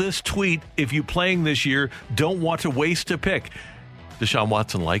 Like this tweet if you playing this year. Don't want to waste a pick." Deshaun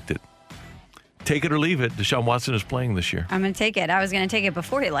Watson liked it. Take it or leave it. Deshaun Watson is playing this year. I'm going to take it. I was going to take it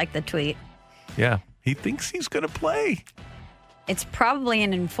before he liked the tweet. Yeah, he thinks he's going to play. It's probably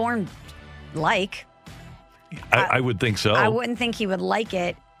an informed like. I would think so. I wouldn't think he would like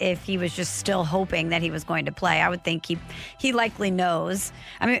it if he was just still hoping that he was going to play. I would think he likely knows.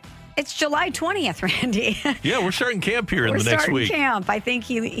 I mean, it's July 20th, Randy. Yeah, we're starting camp here in the next week. We're starting camp. I think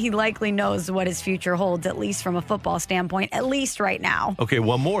he likely knows what his future holds, at least from a football standpoint, at least right now. Okay,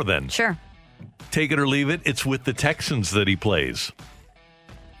 one more then. Sure. Take it or leave it. It's with the Texans that he plays.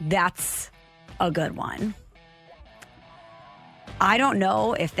 That's a good one. I don't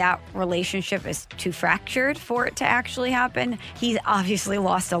know if that relationship is too fractured for it to actually happen. He's obviously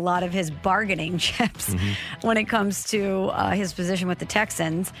lost a lot of his bargaining chips when it comes to his position with the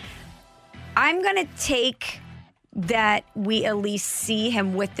Texans. I'm going to take that we at least see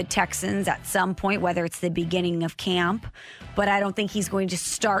him with the Texans at some point, whether it's the beginning of camp, but I don't think he's going to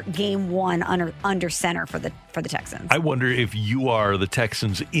start game one under center for the Texans. I wonder if you are the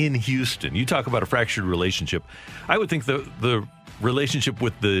Texans in Houston. You talk about a fractured relationship. I would think the relationship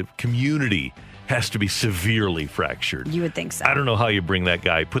with the community has to be severely fractured. You would think so. I don't know how you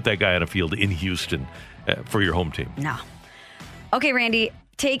put that guy on a field in Houston for your home team. No. Okay, Randy,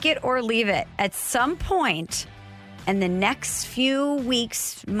 take it or leave it. At some point in the next few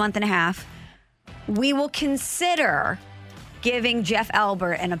weeks, month and a half, we will consider giving Jeff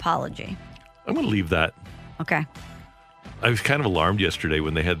Albert an apology. I'm going to leave that. Okay. I was kind of alarmed yesterday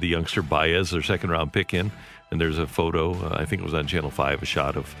when they had the youngster Baez, their second-round pick in, and there's a photo, I think it was on Channel 5, a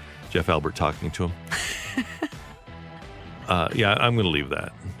shot of Jeff Albert talking to him. Yeah, I'm going to leave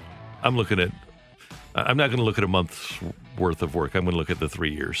that. I'm not going to look at a month's worth of work. I'm going to look at the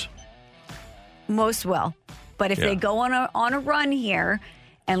 3 years. Most will. But if they go on a run here,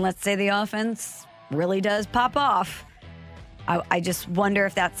 and let's say the offense really does pop off, I just wonder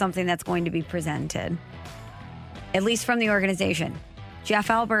if that's something that's going to be presented, at least from the organization. Jeff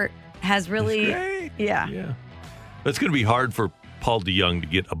Albert has really, yeah. It's going to be hard for Paul DeJong to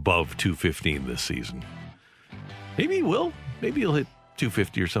get above 215 this season. Maybe he will. Maybe he'll hit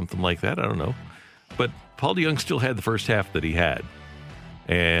 250 or something like that. I don't know. But Paul DeJong still had the first half that he had,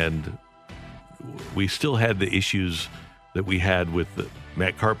 and we still had the issues that we had with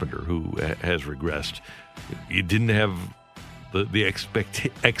Matt Carpenter, who has regressed. You didn't have the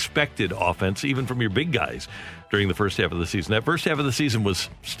expected offense, even from your big guys, during the first half of the season. That first half of the season was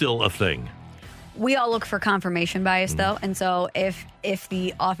still a thing. We all look for confirmation bias, though, and so if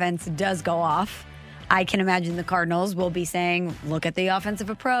the offense does go off, I can imagine the Cardinals will be saying, look at the offensive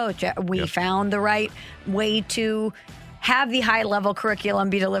approach. We found the right way to have the high-level curriculum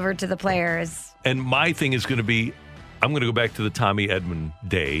be delivered to the players. And my thing is going to be, I'm going to go back to the Tommy Edman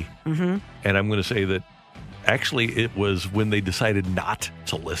day, and I'm going to say that actually it was when they decided not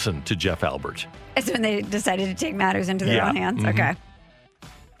to listen to Jeff Albert. It's when they decided to take matters into their own hands? Okay.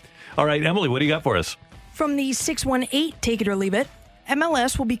 All right, Emily, what do you got for us? From the 618, take it or leave it,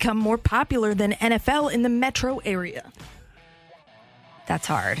 MLS will become more popular than NFL in the metro area. That's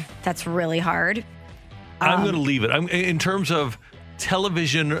hard. That's really hard. I'm going to leave it. In terms of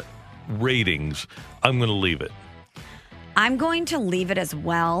television ratings, I'm going to leave it. I'm going to leave it as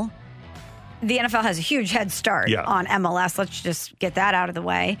well. The NFL has a huge head start on MLS. Let's just get that out of the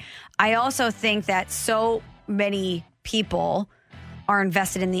way. I also think that so many people are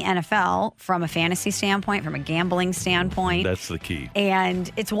invested in the NFL from a fantasy standpoint, from a gambling standpoint. That's the key. And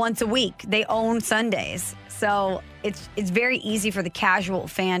it's once a week. They own Sundays. So it's very easy for the casual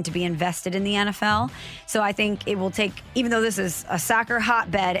fan to be invested in the NFL. So I think it will take, even though this is a soccer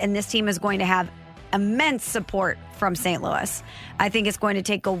hotbed and this team is going to have immense support from St. Louis, I think it's going to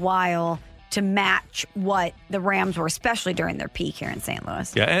take a while to match what the Rams were, especially during their peak here in St.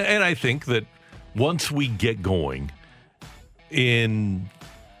 Louis. Yeah, and I think that once we get going in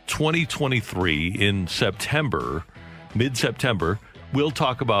 2023, in September, mid-September, we'll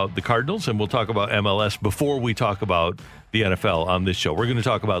talk about the Cardinals and we'll talk about MLS before we talk about the NFL on this show. We're going to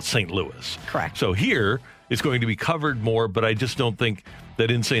talk about St. Louis. Correct. So here, it's going to be covered more, but I just don't think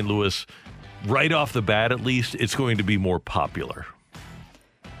that in St. Louis, right off the bat at least, it's going to be more popular.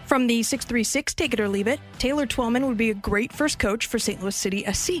 From the 636, take it or leave it, Taylor Twellman would be a great first coach for St. Louis City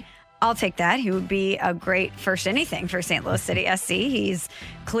SC. I'll take that. He would be a great first anything for St. Louis City SC. He's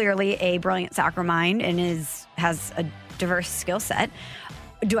clearly a brilliant soccer mind and has a diverse skill set.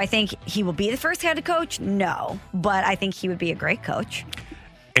 Do I think he will be the first head coach? No, but I think he would be a great coach.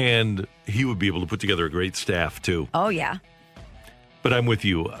 And he would be able to put together a great staff, too. Oh, yeah. But I'm with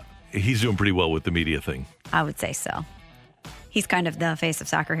you. He's doing pretty well with the media thing. I would say so. He's kind of the face of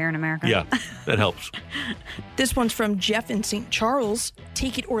soccer here in America. Yeah, that helps. This one's from Jeff in St. Charles.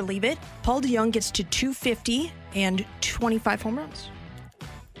 Take it or leave it. Paul DeJong gets to 250 and 25 home runs.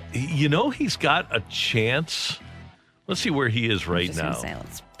 You know, he's got a chance. Let's see where he is right now.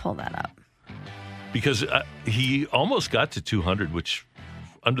 Let's pull that up. Because he almost got to 200, which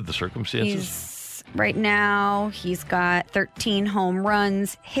under the circumstances. Right now, he's got 13 home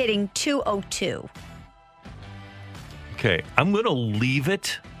runs, hitting .202. Okay, I'm going to leave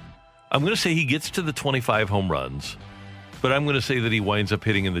it. I'm going to say he gets to the 25 home runs, but I'm going to say that he winds up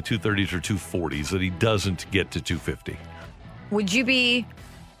hitting in the 230s or 240s, that he doesn't get to 250. Would you be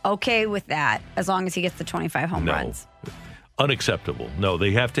okay with that as long as he gets the 25 home runs? Unacceptable. No, they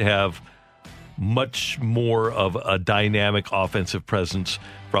have to have much more of a dynamic offensive presence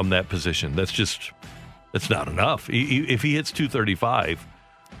from that position. That's not enough. If he hits 235,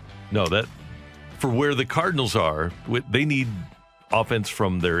 that for where the Cardinals are, they need offense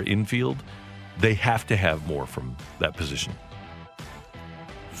from their infield. They have to have more from that position.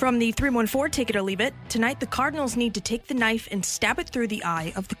 From the 314, take it or leave it. Tonight, the Cardinals need to take the knife and stab it through the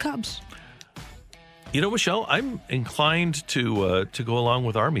eye of the Cubs. You know, Michelle, I'm inclined to go along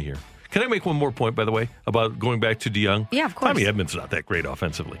with Army here. Can I make one more point, by the way, about going back to DeYoung? Yeah, of course. Tommy Edmonds is not that great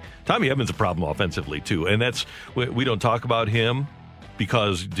offensively. Tommy Edmonds is a problem offensively, too. And that's, we don't talk about him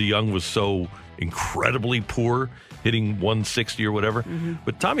because DeYoung was so incredibly poor, hitting 160 or whatever. Mm-hmm.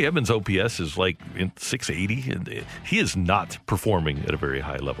 But Tommy Edmonds' OPS is like in 680, and he is not performing at a very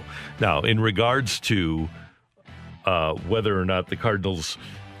high level. Now, in regards to whether or not the Cardinals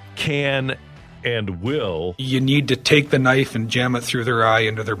can and will. You need to take the knife and jam it through their eye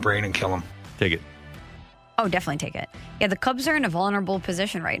into their brain and kill them. Take it. Oh, definitely take it. Yeah, the Cubs are in a vulnerable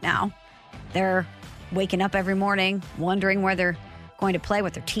position right now. They're waking up every morning, wondering where they're going to play,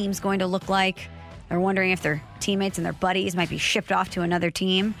 what their team's going to look like. They're wondering if their teammates and their buddies might be shipped off to another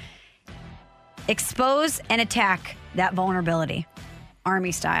team. Expose and attack that vulnerability,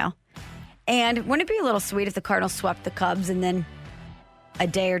 Army style. And wouldn't it be a little sweet if the Cardinals swept the Cubs and then a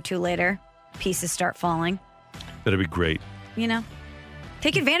day or two later, pieces start falling? That'd be great. You know?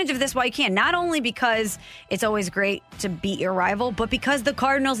 Take advantage of this while you can. Not only because it's always great to beat your rival, but because the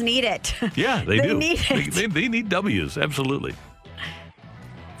Cardinals need it. Yeah, they do. Need it. They need W's, absolutely.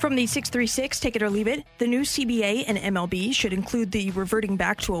 From the 636, take it or leave it, the new CBA and MLB should include the reverting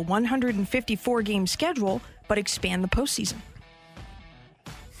back to a 154-game schedule, but expand the postseason.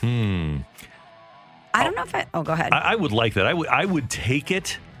 I don't know if Oh, go ahead. I would like that. I would take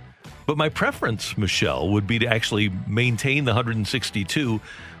it, but my preference, Michelle, would be to actually maintain the 162,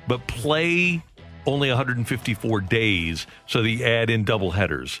 but play only 154 days so that you add in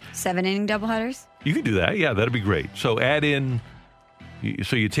doubleheaders. 7-inning doubleheaders? You could do that. Yeah, that'd be great. So add in,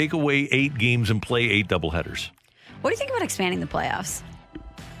 so you take away 8 games and play 8 doubleheaders. What do you think about expanding the playoffs?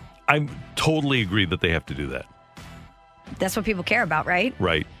 I totally agree that they have to do that. That's what people care about, right?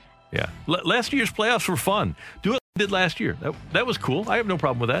 Right. Yeah. Last year's playoffs were fun. Do what they did last year. That was cool. I have no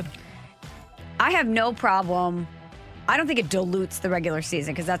problem with that. I have no problem. I don't think it dilutes the regular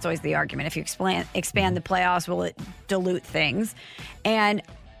season because that's always the argument. If you expand the playoffs, will it dilute things? And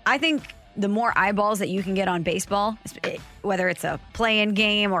I think the more eyeballs that you can get on baseball, whether it's a play-in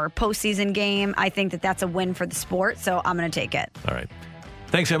game or a postseason game, I think that that's a win for the sport. So I'm going to take it. All right.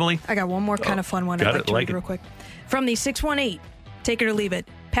 Thanks, Emily. I got one more kind of fun one Got I'd like it. to Like read it. real quick. From the 618, take it or leave it.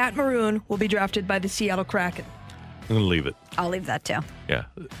 Pat Maroon will be drafted by the Seattle Kraken. I'm going to leave it. I'll leave that too. Yeah.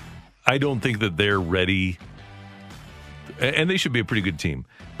 I don't think that they're ready, and they should be a pretty good team,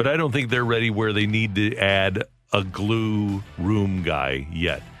 but I don't think they're ready where they need to add a glue room guy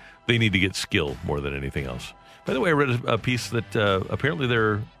yet. They need to get skill more than anything else. By the way, I read a piece that apparently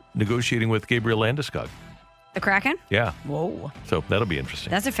they're negotiating with Gabriel Landeskog. The Kraken? Yeah. Whoa. So that'll be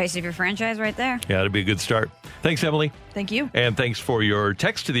interesting. That's the face of your franchise right there. Yeah, that'll be a good start. Thanks, Emily. Thank you. And thanks for your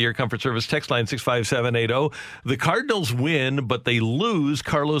text to the Air Comfort Service text line 65780. The Cardinals win, but they lose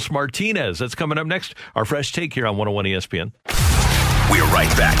Carlos Martinez. That's coming up next. Our fresh take here on 101 ESPN. We're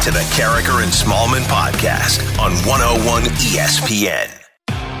right back to the Carricker and Smallman podcast on 101 ESPN.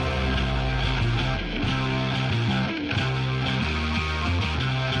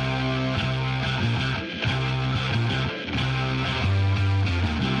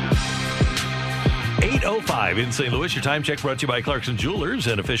 In St. Louis, your time check brought to you by Clarkson Jewelers,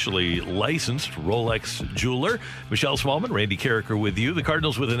 an officially licensed Rolex jeweler. Michelle Smallman, Randy Carricker with you. The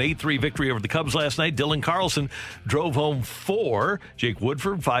Cardinals with an 8-3 victory over the Cubs last night. Dylan Carlson drove home 4. Jake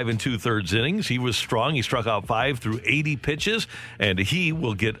Woodford, 5 2/3 innings. He was strong. He struck out 5 through 80 pitches, and he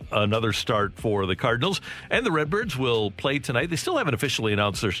will get another start for the Cardinals. And the Redbirds will play tonight. They still haven't officially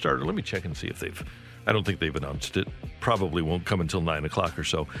announced their starter. Let me check and see if I don't think they've announced it. Probably won't come until 9 o'clock or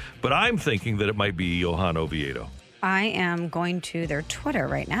so. But I'm thinking that it might be Johan Oviedo. I am going to their Twitter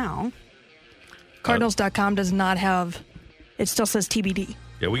right now. Cardinals.com does not have, it still says TBD.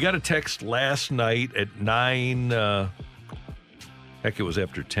 Yeah, we got a text last night at 9, heck, it was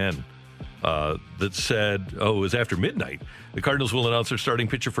after 10, that said, it was after midnight. The Cardinals will announce their starting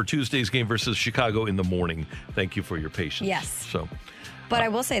pitcher for Tuesday's game versus Chicago in the morning. Thank you for your patience. Yes. So, But I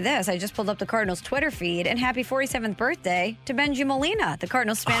will say this. I just pulled up the Cardinals Twitter feed, and happy 47th birthday to Benji Molina, the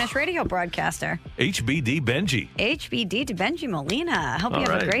Cardinals Spanish radio broadcaster. HBD Benji. HBD to Benji Molina. Hope you All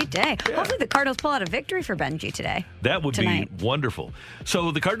have right. a great day. Yeah. Hopefully the Cardinals pull out a victory for Benji today. That would Tonight. be wonderful.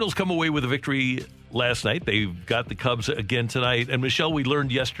 So the Cardinals come away with a victory last night. They've got the Cubs again tonight. And Michelle, we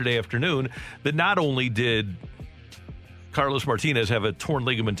learned yesterday afternoon that not only did Carlos Martinez have a torn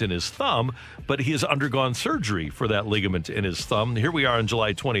ligament in his thumb, but he has undergone surgery for that ligament in his thumb. Here we are on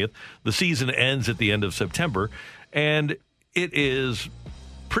July 20th. The season ends at the end of September, and it is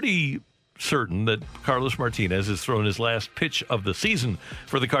pretty certain that Carlos Martinez has thrown his last pitch of the season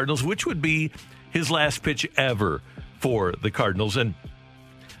for the Cardinals, which would be his last pitch ever for the Cardinals. And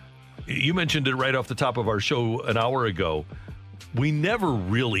you mentioned it right off the top of our show an hour ago. we never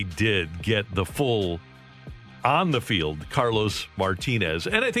really did get the full on the field Carlos Martinez.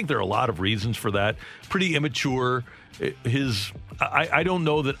 And I think there are a lot of reasons for that. Pretty immature. I don't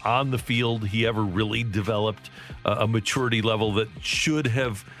know that on the field he ever really developed a maturity level that should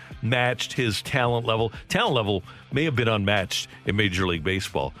have matched his talent level. Talent level may have been unmatched in Major League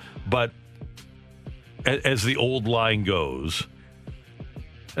Baseball. But as the old line goes,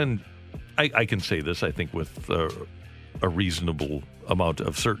 and I can say this, I think, with a reasonable amount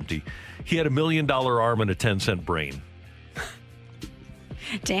of certainty, he had $1 million arm and a 10-cent brain.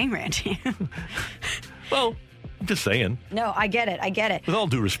 Dang, Randy. Well, I'm just saying. No, I get it. With all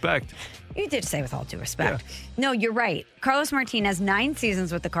due respect. You did say with all due respect. Yeah. No, you're right. Carlos Martinez, 9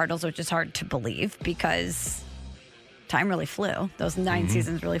 seasons with the Cardinals, which is hard to believe because time really flew. Those 9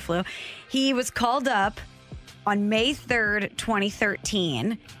 seasons really flew. He was called up on May 3rd,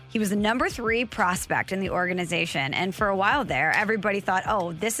 2013. He was the number 3 prospect in the organization. And for a while there, everybody thought,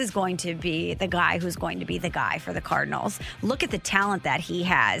 oh, this is going to be the guy who's going to be the guy for the Cardinals. Look at the talent that he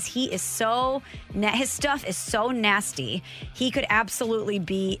has. He is his stuff is so nasty. He could absolutely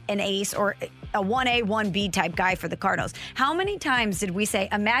be an ace or a 1A, 1B type guy for the Cardinals. How many times did we say,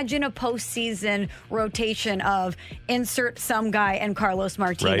 imagine a postseason rotation of insert some guy and Carlos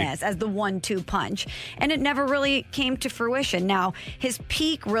Martinez as the 1-2 punch? And it never really came to fruition. Now, his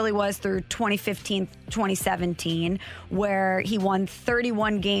peak really was through 2015, 2017, where he won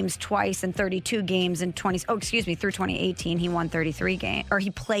 31 games twice and 32 games in through 2018, he won 33 games, or he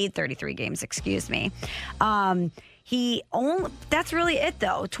played 33 games, that's really it,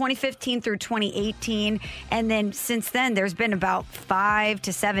 though. 2015 through 2018. And then since then, there's been about 5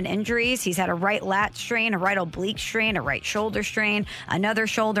 to 7 injuries. He's had a right lat strain, a right oblique strain, a right shoulder strain, another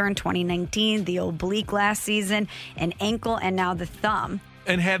shoulder in 2019, the oblique last season, an ankle, and now the thumb.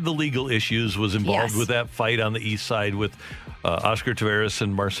 And had the legal issues, was involved with that fight on the east side with Oscar Taveras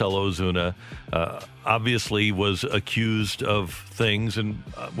and Marcelo Ozuna. Obviously was accused of things and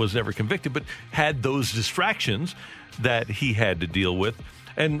was never convicted, but had those distractions that he had to deal with.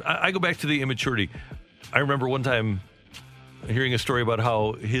 And I go back to the immaturity. I remember one time hearing a story about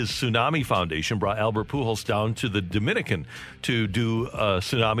how his Tsunami Foundation brought Albert Pujols down to the Dominican to do a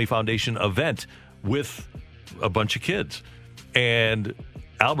Tsunami Foundation event with a bunch of kids. And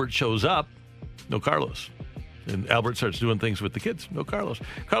Albert shows up, no Carlos. And Albert starts doing things with the kids, no Carlos.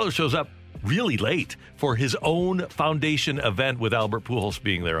 Carlos shows up really late for his own foundation event with Albert Pujols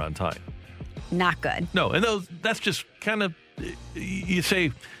being there on time. Not good. No, and that's just kind of, you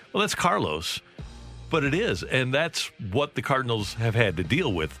say, well, that's Carlos. But it is, and that's what the Cardinals have had to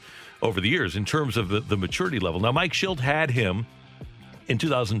deal with over the years in terms of the maturity level. Now, Mike Shildt had him in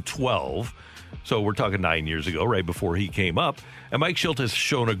 2012, so we're talking 9 years ago, right before he came up. And Mike Shildt has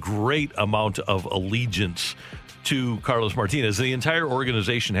shown a great amount of allegiance to Carlos Martinez. The entire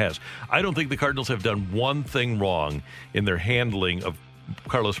organization has. I don't think the Cardinals have done one thing wrong in their handling of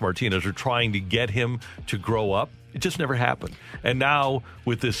Carlos Martinez or trying to get him to grow up. It just never happened. And now,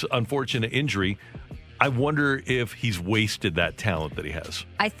 with this unfortunate injury, I wonder if he's wasted that talent that he has.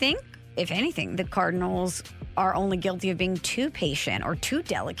 I think, if anything, the Cardinals are only guilty of being too patient or too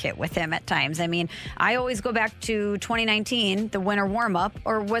delicate with him at times. I mean, I always go back to 2019, the winter warm-up,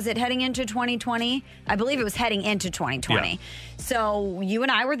 or was it heading into 2020? I believe it was heading into 2020. Yeah. So you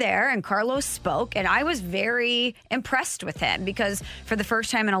and I were there, and Carlos spoke, and I was very impressed with him because for the first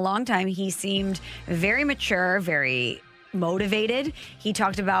time in a long time, he seemed very mature, very motivated. He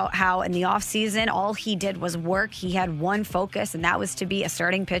talked about how in the offseason, all he did was work. He had one focus, and that was to be a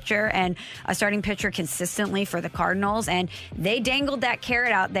starting pitcher and a starting pitcher consistently for the Cardinals. And they dangled that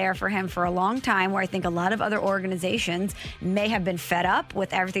carrot out there for him for a long time, where I think a lot of other organizations may have been fed up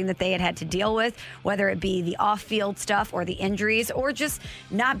with everything that they had to deal with, whether it be the off-field stuff or the injuries or just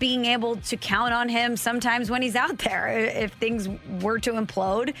not being able to count on him sometimes when he's out there. If things were to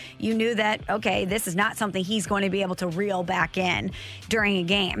implode, you knew that, okay, this is not something he's going to be able to reel back in during a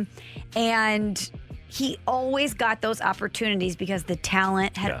game. And he always got those opportunities because the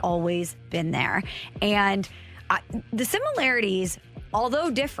talent had always been there. And the similarities,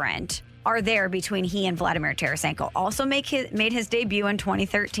 although different, are there between he and Vladimir Tarasenko. Also made his debut in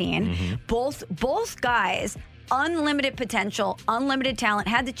 2013. Mm-hmm. Both guys, unlimited potential, unlimited talent,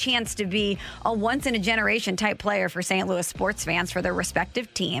 had the chance to be a once-in-a-generation type player for St. Louis sports fans for their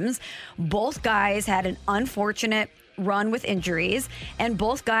respective teams. Both guys had an unfortunate run with injuries, and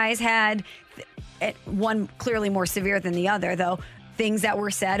both guys had, one clearly more severe than the other, though, things that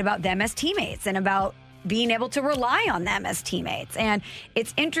were said about them as teammates and about being able to rely on them as teammates. And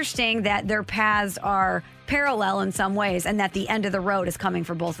it's interesting that their paths are parallel in some ways and that the end of the road is coming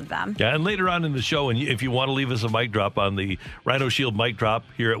for both of them. Yeah, and later on in the show, and if you want to leave us a mic drop on the Rhino Shield mic drop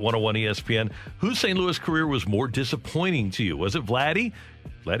here at 101 ESPN, whose St. Louis career was more disappointing to you? Was it Vladdy?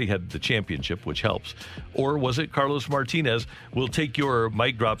 Vladdy had the championship, which helps. Or was it Carlos Martinez? We'll take your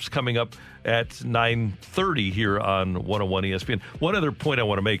mic drops coming up at 9:30 here on 101 ESPN. One other point I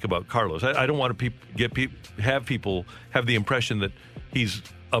want to make about Carlos. I don't want to have people have the impression that he's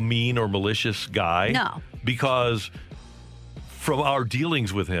a mean or malicious guy. No. Because from our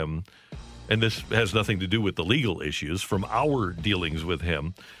dealings with him, and this has nothing to do with the legal issues, from our dealings with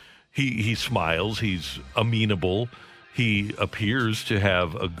him, he smiles, he's amenable, he appears to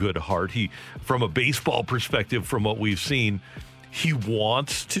have a good heart. From a baseball perspective, from what we've seen, he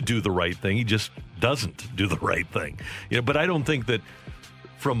wants to do the right thing. He just doesn't do the right thing. But I don't think that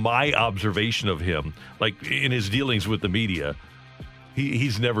from my observation of him, like in his dealings with the media,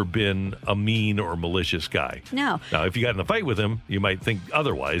 he's never been a mean or malicious guy. No. Now, if you got in a fight with him, you might think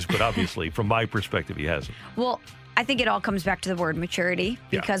otherwise, but obviously, from my perspective, he hasn't. Well, I think it all comes back to the word maturity,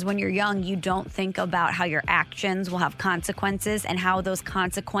 because when you're young, you don't think about how your actions will have consequences and how those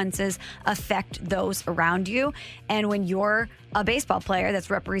consequences affect those around you. And when you're a baseball player that's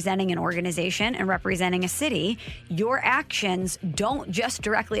representing an organization and representing a city, your actions don't just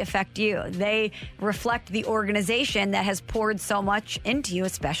directly affect you. They reflect the organization that has poured so much into you,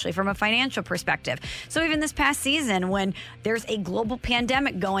 especially from a financial perspective. So even this past season, when there's a global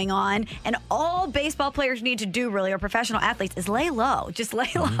pandemic going on and all baseball players need to do really, or professional athletes, is lay low. Just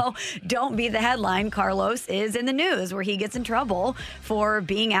lay low. Don't be the headline. Carlos is in the news where he gets in trouble for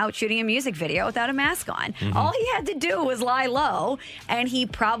being out shooting a music video without a mask on. All he had to do was lie low. And he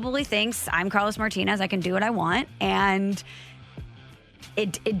probably thinks, I'm Carlos Martinez, I can do what I want. And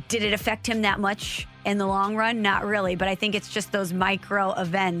did it affect him that much in the long run? Not really. But I think it's just those micro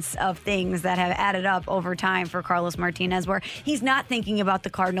events of things that have added up over time for Carlos Martinez, where he's not thinking about the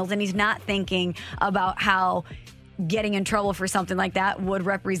Cardinals and he's not thinking about how getting in trouble for something like that would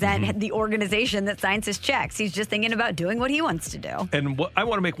represent the organization that signs his checks. He's just thinking about doing what he wants to do. And I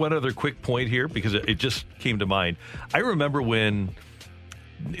want to make one other quick point here, because it just came to mind. I remember when,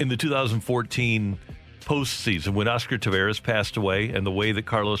 in the 2014 postseason, when Oscar Taveras passed away, and the way that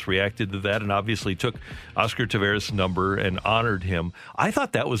Carlos reacted to that, and obviously took Oscar Taveras' number and honored him, I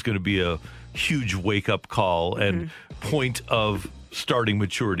thought that was going to be a huge wake-up call and point of starting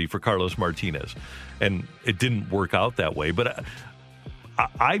maturity for Carlos Martinez. And it didn't work out that way. But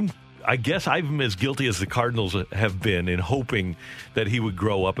I guess I'm as guilty as the Cardinals have been in hoping that he would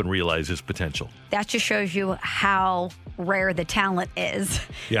grow up and realize his potential. That just shows you how rare the talent is,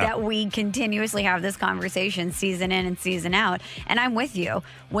 that we continuously have this conversation season in and season out. And I'm with you.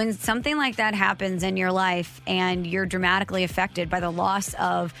 When something like that happens in your life and you're dramatically affected by the loss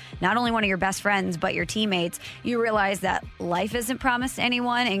of not only one of your best friends, but your teammates, you realize that life isn't promised to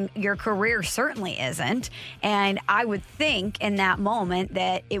anyone and your career certainly isn't. And I would think in that moment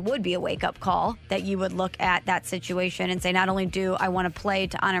that it would be a wake-up call, that you would look at that situation and say, not only do I want to play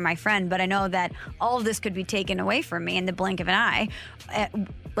to honor my friend, but I know that all of this could be taken away from me in the blink of an eye.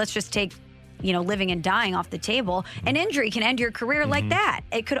 Let's just take, living and dying off the table. An injury can end your career like that.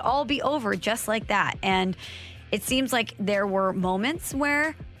 It could all be over just like that. And it seems like there were moments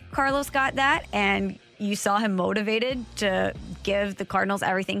where Carlos got that, and you saw him motivated to give the Cardinals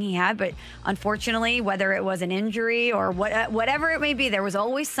everything he had. But unfortunately, whether it was an injury or whatever it may be, there was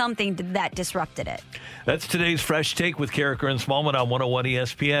always something that disrupted it. That's today's Fresh Take with Carricker and Smallman on 101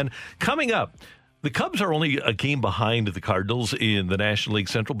 ESPN. Coming up, the Cubs are only a game behind the Cardinals in the National League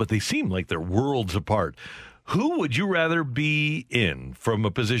Central, but they seem like they're worlds apart. Who would you rather be in from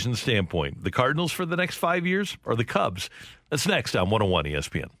a position standpoint? The Cardinals for the next 5 years or the Cubs? That's next on 101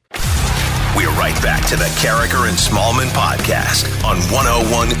 ESPN. We're right back to the Carricker and Smallman podcast on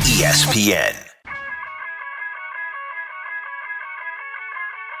 101 ESPN.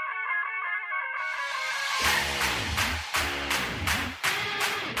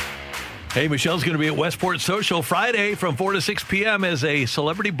 Hey, Michelle's going to be at Westport Social Friday from 4 to 6 p.m. as a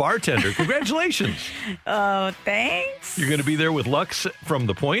celebrity bartender. Congratulations. Oh, thanks. You're going to be there with Lux from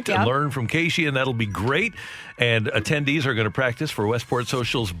The Point and learn from Casey, and that'll be great. And attendees are going to practice for Westport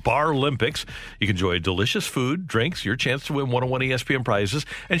Social's Bar Olympics. You can enjoy delicious food, drinks, your chance to win 101 ESPN prizes,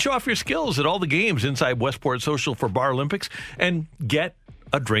 and show off your skills at all the games inside Westport Social for Bar Olympics, and get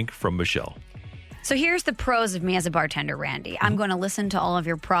a drink from Michelle. So here's the pros of me as a bartender, Randy. I'm going to listen to all of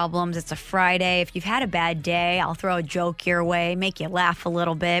your problems. It's a Friday. If you've had a bad day, I'll throw a joke your way, make you laugh a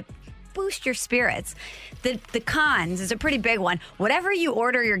little bit. boost your spirits. The cons is a pretty big one. Whatever you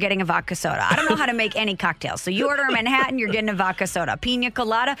order, you're getting a vodka soda. I don't know how to make any cocktails. So you order a Manhattan, you're getting a vodka soda. Pina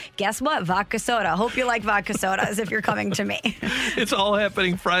colada, guess what? Vodka soda. Hope you like vodka sodas if you're coming to me. It's all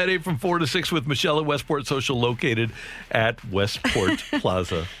happening Friday from 4 to 6 with Michelle at Westport Social, located at Westport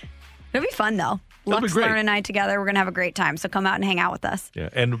Plaza. It'll be fun, though. It'll be Lux, great. Lauren, and I together, we're going to have a great time. So come out and hang out with us. Yeah,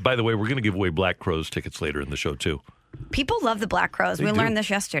 and by the way, we're going to give away Black Crowes tickets later in the show, too. People love the Black Crowes. They We do. learned this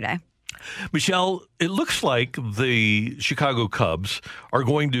yesterday. Michelle, it looks like the Chicago Cubs are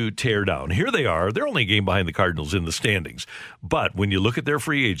going to tear down. Here they are. They're only a game behind the Cardinals in the standings. But when you look at their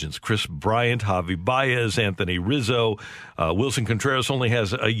free agents, Chris Bryant, Javi Baez, Anthony Rizzo, Wilson Contreras only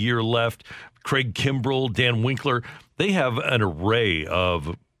has a year left, Craig Kimbrell, Dan Winkler, they have an array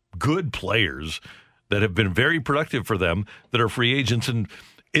of good players that have been very productive for them that are free agents. And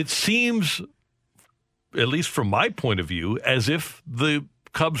it seems, at least from my point of view, as if the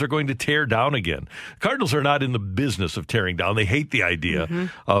Cubs are going to tear down again. Cardinals are not in the business of tearing down. They hate the idea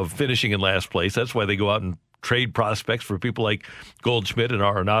of finishing in last place. That's why they go out and trade prospects for people like Goldschmidt and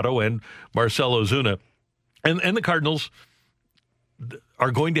Arenado and Marcell Ozuna. And the Cardinals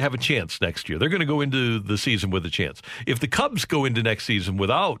are going to have a chance next year. They're going to go into the season with a chance. If the Cubs go into next season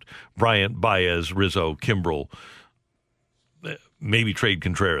without Bryant, Baez, Rizzo, Kimbrell, maybe trade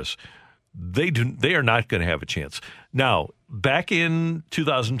Contreras, they are not going to have a chance. Now, back in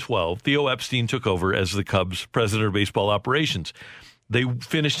 2012, Theo Epstein took over as the Cubs president of baseball operations. They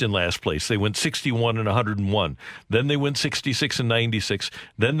finished in last place. They went 61 and 101. Then they went 66 and 96.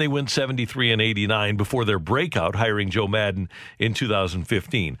 Then they went 73 and 89 before their breakout, hiring Joe Madden in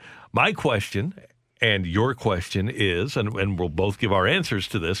 2015. My question and your question is, and we'll both give our answers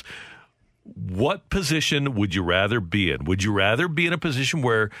to this, what position would you rather be in? Would you rather be in a position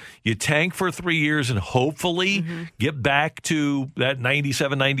where you tank for 3 years and hopefully get back to that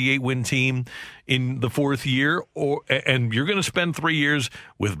 97, 98 win team in the fourth year, and you're going to spend 3 years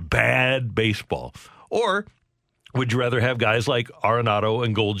with bad baseball? Or would you rather have guys like Arenado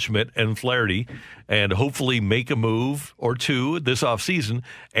and Goldschmidt and Flaherty and hopefully make a move or two this offseason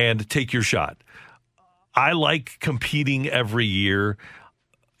and take your shot? I like competing every year.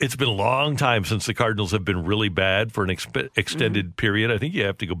 It's been a long time since the Cardinals have been really bad for an extended period. I think you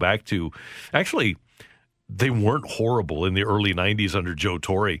have to go back to, actually, they weren't horrible in the early 90s under Joe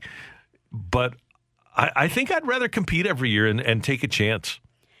Torre. But I think I'd rather compete every year and take a chance.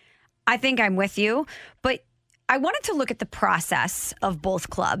 I think I'm with you, but I wanted to look at the process of both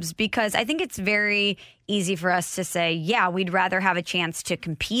clubs because I think it's very easy for us to say, yeah, we'd rather have a chance to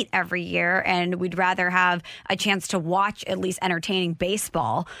compete every year and we'd rather have a chance to watch at least entertaining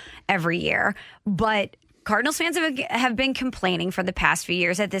baseball every year. But Cardinals fans have been complaining for the past few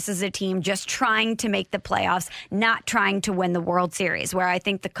years that this is a team just trying to make the playoffs, not trying to win the World Series, where I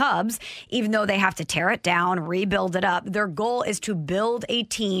think the Cubs, even though they have to tear it down, rebuild it up, their goal is to build a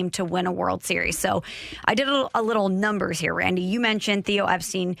team to win a World Series. So I did a little numbers here, Randy. You mentioned Theo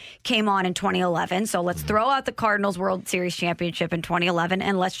Epstein came on in 2011. So let's throw out the Cardinals World Series championship in 2011,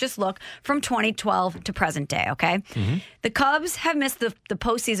 and let's just look from 2012 to present day, okay? The Cubs have missed the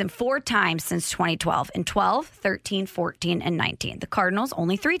postseason 4 times since 2012, in 12, 13, 14, and 19. The Cardinals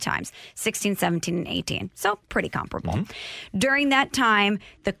only 3 times, 16, 17, and 18. So pretty comparable. During that time,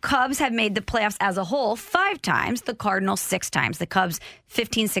 the Cubs have made the playoffs as a whole 5 times, the Cardinals 6 times. The Cubs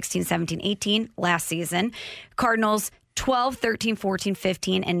 15, 16, 17, 18 last season. Cardinals 12, 13, 14,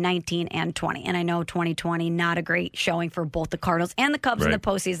 15, and 19, and 20. And I know 2020, not a great showing for both the Cardinals and the Cubs in the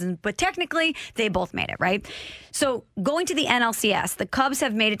postseason, but technically they both made it, right? So going to the NLCS, the Cubs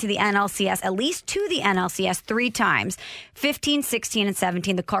have made it to the NLCS, at least to the NLCS 3 times, 15, 16, and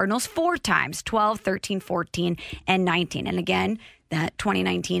 17. The Cardinals 4 times, 12, 13, 14, and 19. And again, that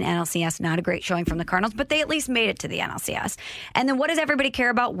 2019 NLCS, not a great showing from the Cardinals, but they at least made it to the NLCS. And then what does everybody care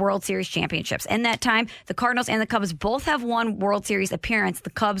about? World Series championships. In that time, the Cardinals and the Cubs both have won World Series appearance, the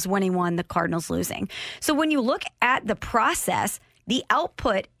Cubs winning 1, the Cardinals losing. So when you look at the process, the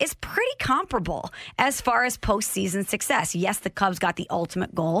output is pretty comparable as far as postseason success. Yes, the Cubs got the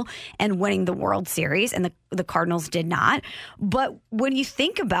ultimate goal and winning the World Series, and the Cardinals did not. But when you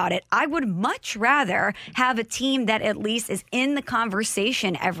think about it, I would much rather have a team that at least is in the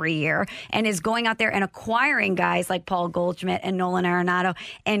conversation every year and is going out there and acquiring guys like Paul Goldschmidt and Nolan Arenado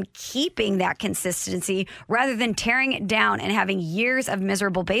and keeping that consistency rather than tearing it down and having years of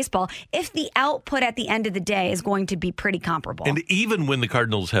miserable baseball if the output at the end of the day is going to be pretty comparable. And even when the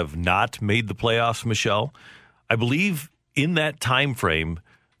Cardinals have not made the playoffs, Michelle, I believe in that time frame,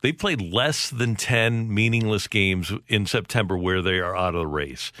 they played less than 10 meaningless games in September where they are out of the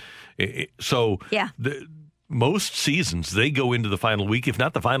race. So most seasons, they go into the final week, if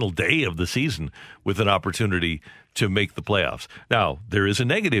not the final day of the season, with an opportunity to make the playoffs. Now, there is a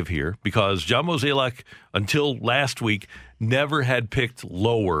negative here because John Mozeliak, until last week, never had picked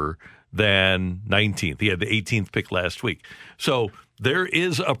lower than 19th. He had the 18th pick last week. So there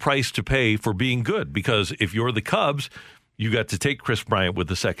is a price to pay for being good, because if you're the Cubs, you got to take Chris Bryant with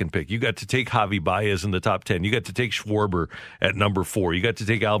the second pick. You got to take Javi Baez in the top 10. You got to take Schwarber at number 4. You got to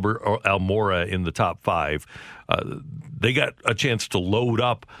take Albert Almora in the top 5. They got a chance to load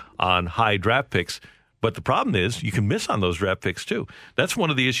up on high draft picks. But the problem is you can miss on those draft picks too. That's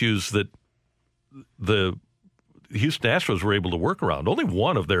one of the issues that the Houston Astros were able to work around. Only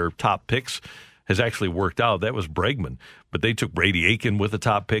one of their top picks has actually worked out. That was Bregman. But they took Brady Aiken with the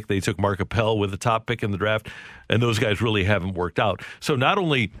top pick. They took Mark Appel with the top pick in the draft. And those guys really haven't worked out. So not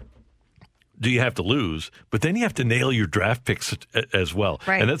only do you have to lose, but then you have to nail your draft picks as well.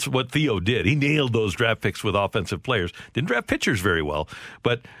 Right. And that's what Theo did. He nailed those draft picks with offensive players. Didn't draft pitchers very well,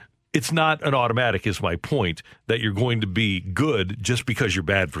 but it's not an automatic, is my point, that you're going to be good just because you're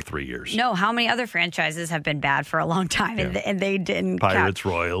bad for 3 years. No, how many other franchises have been bad for a long time and they didn't Pirates,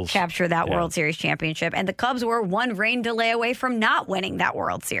 Royals capture that World Series championship? And the Cubs were one rain delay away from not winning that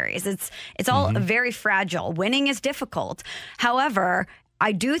World Series. It's all very fragile. Winning is difficult. However,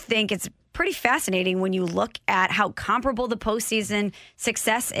 I do think it's pretty fascinating when you look at how comparable the postseason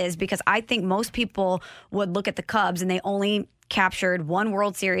success is, because I think most people would look at the Cubs and they only captured one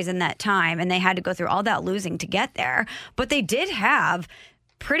World Series in that time, and they had to go through all that losing to get there. But they did have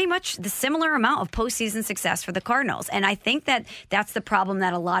pretty much the similar amount of postseason success for the Cardinals. And I think that that's the problem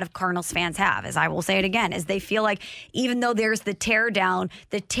that a lot of Cardinals fans have, as I will say it again, is they feel like even though there's the teardown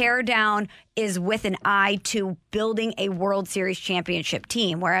is with an eye to building a World Series championship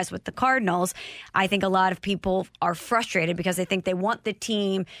team. Whereas with the Cardinals, I think a lot of people are frustrated because they think they want the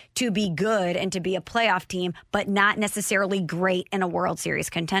team to be good and to be a playoff team, but not necessarily great in a World Series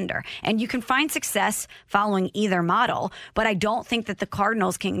contender. And you can find success following either model, but I don't think that the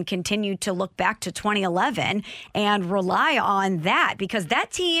Cardinals can continue to look back to 2011 and rely on that, because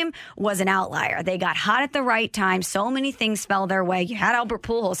that team was an outlier. They got hot at the right time. So many things fell their way. You had Albert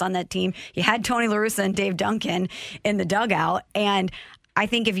Pujols on that team. You had Tony La Russa and Dave Duncan in the dugout. And I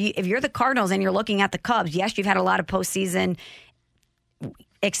think if you're the Cardinals and you're looking at the Cubs, yes, you've had a lot of postseason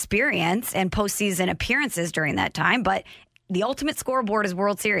experience and postseason appearances during that time, but the ultimate scoreboard is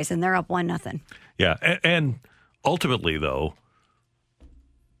World Series, and they're up 1-0. Yeah, and ultimately, though,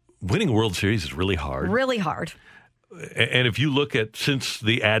 winning a World Series is really hard. Really hard. And if you look at since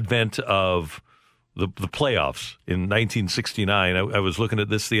the advent of the playoffs in 1969, I was looking at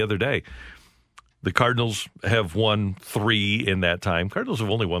this the other day. The Cardinals have won 3 in that time. Cardinals have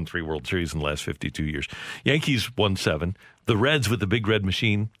only won 3 World Series in the last 52 years. Yankees won 7. The Reds with the Big Red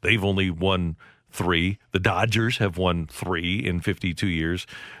Machine, they've only won 3. The Dodgers have won 3 in 52 years.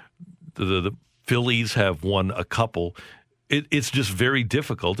 The Phillies have won a couple. It's just very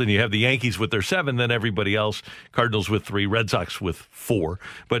difficult. And you have the Yankees with their 7, then everybody else, Cardinals with 3, Red Sox with 4.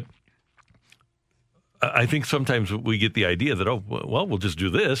 But I think sometimes we get the idea that, we'll just do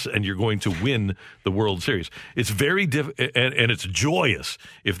this and you're going to win the World Series. It's very and it's joyous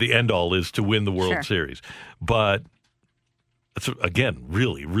if the end all is to win the World Series. But it's, again,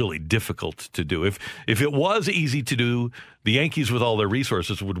 really, really difficult to do. If it was easy to do, the Yankees with all their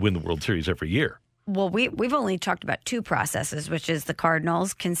resources would win the World Series every year. Well, we've only talked about 2 processes, which is the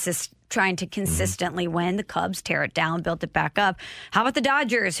Cardinals trying to consistently win. The Cubs tear it down, build it back up. How about the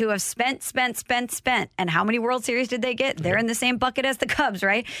Dodgers, who have spent? And how many World Series did they get? They're in the same bucket as the Cubs,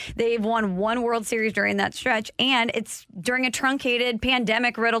 right? They've won 1 World Series during that stretch, and it's during a truncated,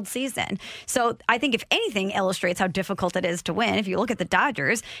 pandemic-riddled season. So I think if anything illustrates how difficult it is to win, if you look at the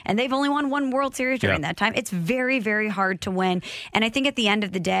Dodgers, and they've only won 1 World Series during that time, it's very, very hard to win. And I think at the end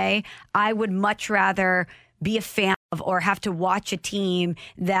of the day, I would much rather be a fan of or have to watch a team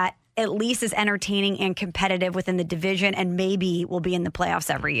that at least is entertaining and competitive within the division and maybe will be in the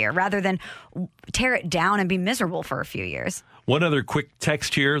playoffs every year, rather than tear it down and be miserable for a few years. One other quick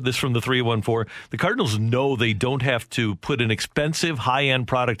text here, this from the 314. The Cardinals know they don't have to put an expensive, high-end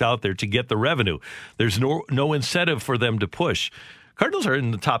product out there to get the revenue. There's no incentive for them to push. Cardinals are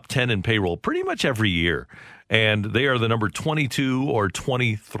in the top 10 in payroll pretty much every year, and they are the number 22 or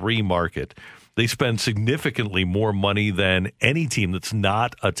 23 market. They spend significantly more money than any team that's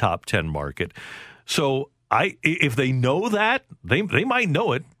not a top 10 market. So if they know that, they might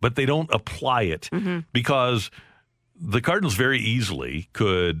know it, but they don't apply it because the Cardinals very easily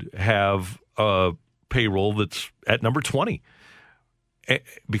could have a payroll that's at number 20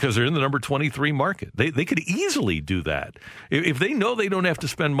 because they're in the number 23 market. They could easily do that. If they know they don't have to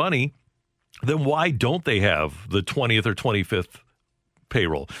spend money, then why don't they have the 20th or 25th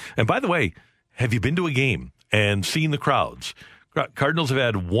payroll? And by the way, have you been to a game and seen the crowds? Cardinals have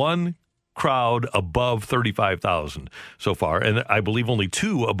had one crowd above 35,000 so far, and I believe only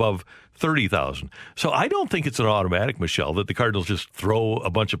 2 above 30,000. So I don't think it's an automatic, Michelle, that the Cardinals just throw a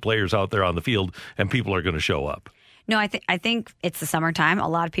bunch of players out there on the field and people are going to show up. No, I think it's the summertime. A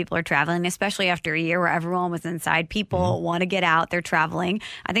lot of people are traveling, especially after a year where everyone was inside. People want to get out. They're traveling.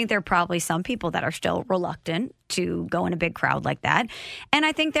 I think there are probably some people that are still reluctant to go in a big crowd like that. And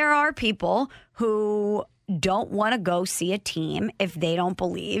I think there are people who don't want to go see a team if they don't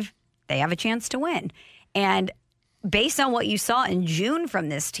believe they have a chance to win. And based on what you saw in June from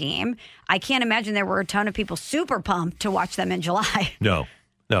this team, I can't imagine there were a ton of people super pumped to watch them in July. No.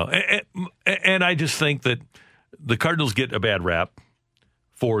 And I just think that the Cardinals get a bad rap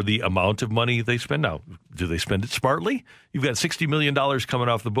for the amount of money they spend. Now, do they spend it smartly? You've got $60 million coming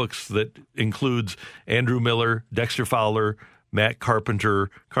off the books that includes Andrew Miller, Dexter Fowler, Matt Carpenter,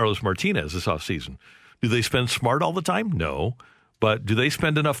 Carlos Martinez this offseason. Do they spend smart all the time? No. But do they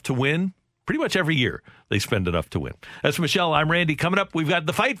spend enough to win? Pretty much every year they spend enough to win. That's Michelle. I'm Randy. Coming up, we've got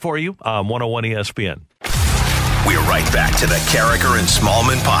The Fight for you on 101 ESPN. We're right back to the Carricker and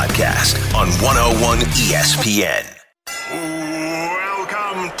Smallman podcast on 101 ESPN.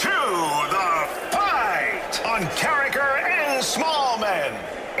 Welcome to The Fight on Carricker and Smallman.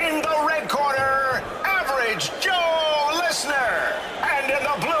 In the red corner, Average Joe Listener. And in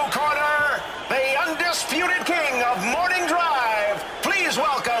the blue corner, the undisputed king of morning drive. Please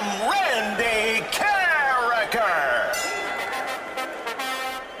welcome Randy Carricker.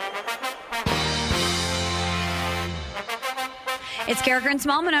 It's Carricker and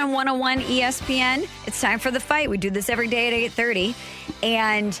Smallman on 101 ESPN. It's time for The Fight. We do this every day at 8:30.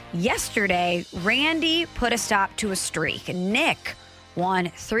 And yesterday, Randy put a stop to a streak. Nick won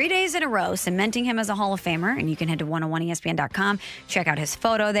 3 days in a row, cementing him as a Hall of Famer. And you can head to 101ESPN.com. Check out his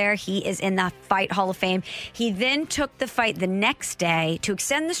photo there. He is in the Fight Hall of Fame. He then took the fight the next day to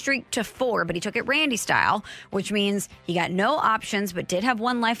extend the streak to 4, but he took it Randy style, which means he got no options, but did have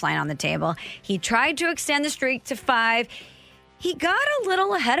one lifeline on the table. He tried to extend the streak to 5. He got a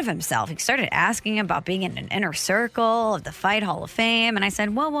little ahead of himself. He started asking about being in an inner circle of the Fight Hall of Fame. And I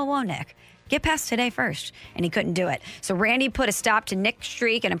said, whoa, Nick. Get past today first. And he couldn't do it. So Randy put a stop to Nick's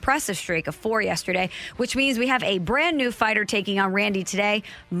streak, an impressive streak of 4 yesterday, which means we have a brand new fighter taking on Randy today.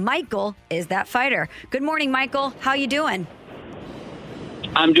 Michael is that fighter. Good morning, Michael. How you doing?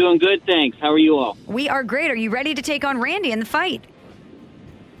 I'm doing good, thanks. How are you all? We are great. Are you ready to take on Randy in the fight?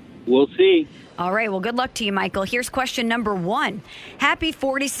 We'll see. All right, well, good luck to you, Michael. Here's question number 1. Happy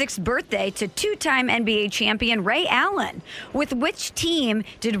 46th birthday to 2-time NBA champion Ray Allen. With which team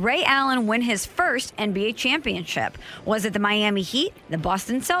did Ray Allen win his first NBA championship? Was it the Miami Heat, the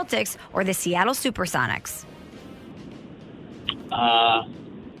Boston Celtics, or the Seattle Supersonics? Boston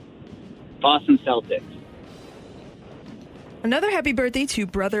Celtics. Another happy birthday to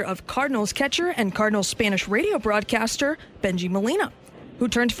brother of Cardinals catcher and Cardinals Spanish radio broadcaster Benji Molina, who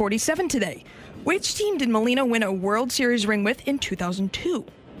turned 47 today. Which team did Molina win a World Series ring with in 2002?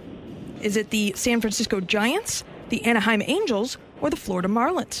 Is it the San Francisco Giants, the Anaheim Angels, or the Florida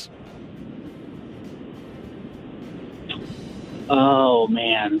Marlins? Oh,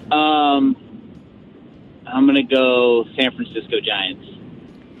 man. I'm going to go San Francisco Giants.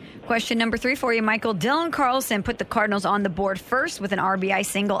 Question number 3 for you, Michael. Dylan Carlson put the Cardinals on the board first with an RBI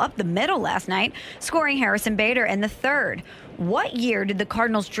single up the middle last night, scoring Harrison Bader in the 3rd. What year did the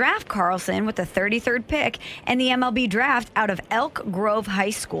Cardinals draft Carlson with the 33rd pick and the MLB draft out of Elk Grove High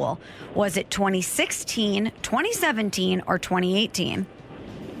School? Was it 2016, 2017, or 2018?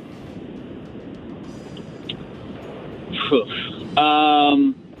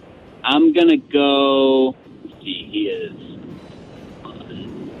 I'm going to go, let's see, he is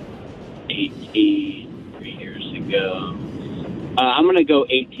 18, 3 years ago. I'm going to go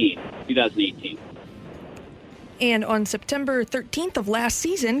 2018. And on September 13th of last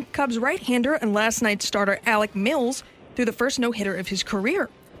season, Cubs right-hander and last night's starter Alec Mills threw the first no-hitter of his career.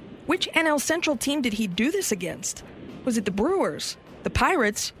 Which NL Central team did he do this against? Was it the Brewers, the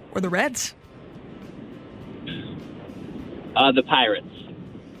Pirates, or the Reds? The Pirates.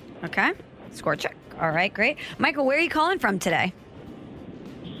 Okay. Score check. All right, great. Michael, where are you calling from today?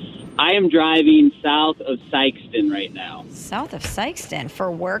 I am driving south of Sikeston right now. South of Sikeston.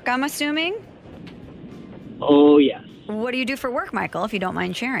 For work, I'm assuming? Oh, yes. What do you do for work, Michael, if you don't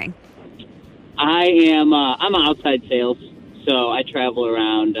mind sharing? I'm outside sales, so I travel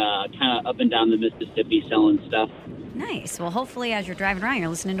around kind of up and down the Mississippi selling stuff. Nice. Well, hopefully as you're driving around, you're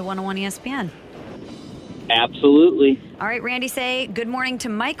listening to 101 ESPN. Absolutely. All right, Randy, say good morning to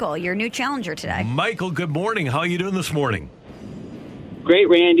Michael, your new challenger today. Michael, good morning. How are you doing this morning? Great,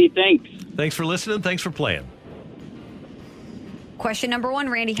 Randy. Thanks. Thanks for listening. Thanks for playing. Question number 1,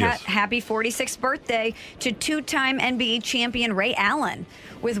 Randy. Yes. Happy 46th birthday to two-time NBA champion Ray Allen.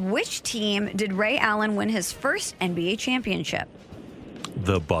 With which team did Ray Allen win his first NBA championship?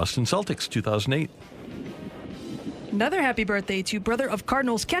 The Boston Celtics, 2008. Another happy birthday to brother of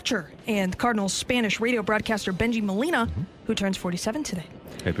Cardinals catcher and Cardinals Spanish radio broadcaster Benji Molina, who turns 47 today.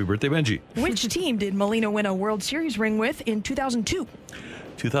 Happy birthday, Benji. Which team did Molina win a World Series ring with in 2002?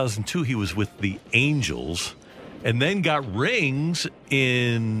 2002, he was with the Angels and then got rings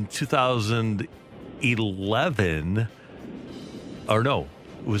in 2011. Or no,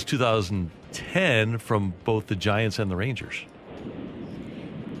 it was 2010 from both the Giants and the Rangers.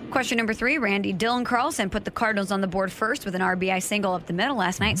 Question number 3, Randy. Dylan Carlson put the Cardinals on the board first with an RBI single up the middle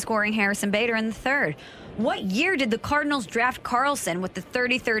last night, scoring Harrison Bader in the third. What year did the Cardinals draft Carlson with the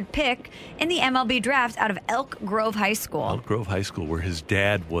 33rd pick in the MLB draft out of Elk Grove High School? Elk Grove High School, where his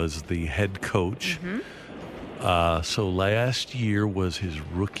dad was the head coach. So last year was his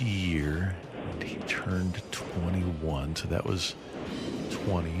rookie year, and he turned 21. So that was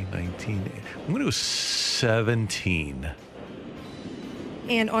 2019. I'm going to go 17.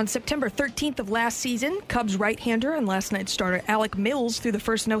 And on September 13th of last season, Cubs right-hander and last night's starter Alec Mills threw the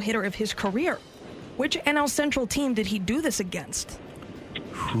first no-hitter of his career. Which NL Central team did he do this against?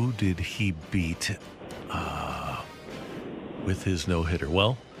 Who did he beat with his no-hitter?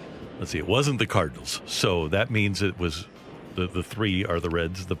 Well, let's see. It wasn't the Cardinals. So that means it was the three are the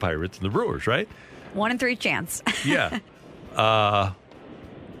Reds, the Pirates, and the Brewers, right? 1 in 3 chance. Yeah. And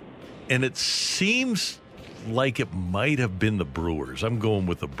it seems like it might have been the Brewers. I'm going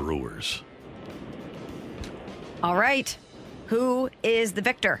with the Brewers. All right. Who is the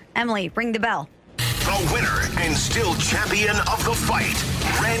victor? Emily, ring the bell. The winner and still champion of the fight,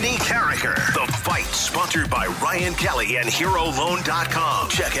 Randy Carricker. The Fight, sponsored by Ryan Kelly and HeroLoan.com.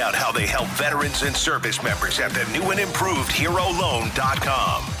 Check out how they help veterans and service members at the new and improved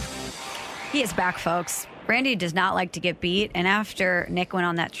HeroLoan.com. He is back, folks. Randy does not like to get beat, and after Nick went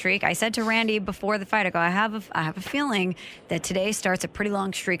on that streak, I said to Randy before the fight, I go, I have a feeling that today starts a pretty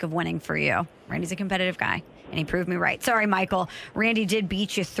long streak of winning for you. Randy's a competitive guy, and he proved me right. Sorry, Michael. Randy did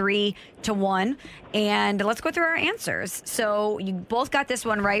beat you 3-1, and let's go through our answers. So you both got this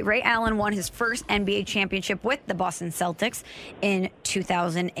one right. Ray Allen won his first NBA championship with the Boston Celtics in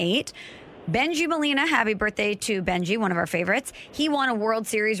 2008. Benji Molina, happy birthday to Benji, one of our favorites. He won a World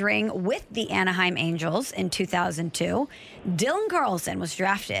Series ring with the Anaheim Angels in 2002. Dylan Carlson was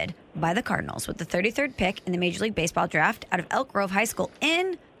drafted by the Cardinals with the 33rd pick in the Major League Baseball draft out of Elk Grove High School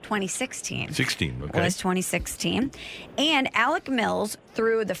in 2016. 16, okay. It was 2016. And Alec Mills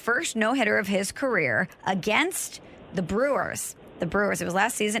threw the first no-hitter of his career against the Brewers. It was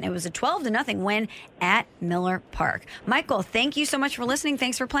last season. It was a 12-0 win at Miller Park. Michael, thank you so much for listening.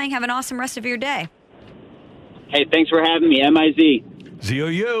 Thanks for playing. Have an awesome rest of your day. Hey, thanks for having me. MIZ.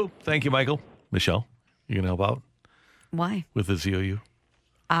 ZOU. Thank you, Michael. Michelle, you going to help out? Why? With the ZOU?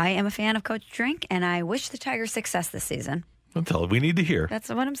 I am a fan of Coach Drink, and I wish the Tigers success this season. That's all we need to hear. That's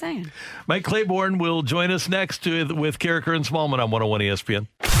what I'm saying. Mike Claiborne will join us next with Carricker and Smallman on 101 ESPN.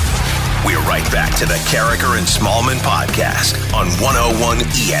 We're right back to the Carricker and Smallman podcast on 101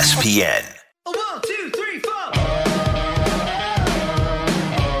 ESPN. 1, 2, 3, 4.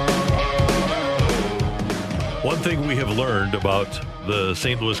 One thing we have learned about the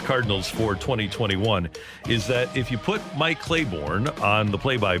St. Louis Cardinals for 2021 is that if you put Mike Claiborne on the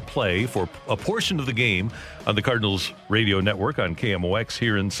play-by-play for a portion of the game on the Cardinals radio network on KMOX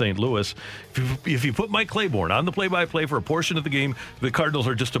here in St. Louis, if you put Mike Claiborne on the play-by-play for a portion of the game, the Cardinals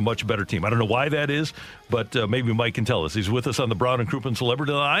are just a much better team. I don't know why that is, but maybe Mike can tell us. He's with us on the Brown and Crouppen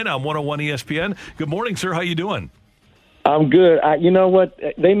Celebrity Line on 101 ESPN. Good morning, sir. How you doing? I'm good. You know what?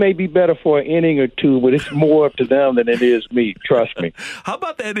 They may be better for an inning or two, but it's more up to them than it is me. Trust me. How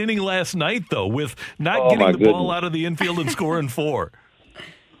about that inning last night, though, with not getting the ball out of the infield and scoring 4?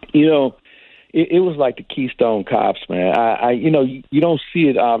 You know, it was like the Keystone Cops, man. You don't see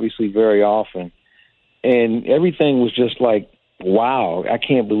it obviously very often, and everything was just like, wow, I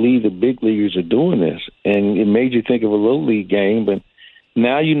can't believe the big leaguers are doing this, and it made you think of a little league game. But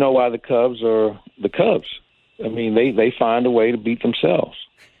now you know why the Cubs are the Cubs. I mean, they find a way to beat themselves.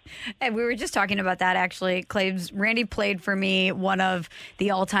 And we were just talking about that, actually. Randy played for me one of the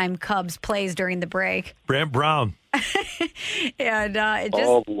all-time Cubs plays during the break. Brant Brown. And it just,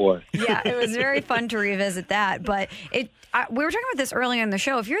 oh boy, yeah, it was very fun to revisit that. But we were talking about this earlier in the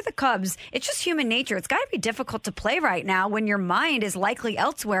show. If you're the Cubs, it's just human nature. It's got to be difficult to play right now when your mind is likely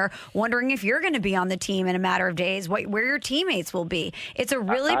elsewhere, wondering if you're going to be on the team in a matter of days, where your teammates will be. It's a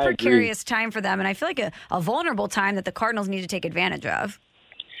really precarious time for them, and I feel like a vulnerable time that the Cardinals need to take advantage of.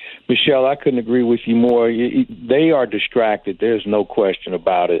 Michelle, I couldn't agree with you more. They are distracted. There's no question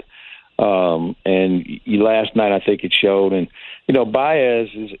about it. And last night, I think it showed. And, Baez,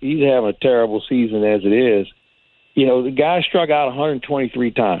 he's having a terrible season as it is. The guy struck out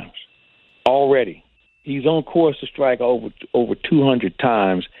 123 times already. He's on course to strike over 200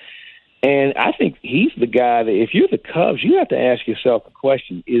 times. And I think he's the guy that, if you're the Cubs, you have to ask yourself a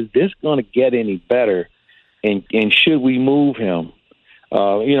question. Is this going to get any better? And should we move him?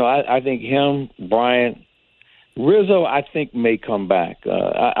 I think him, Bryant, Rizzo, I think may come back.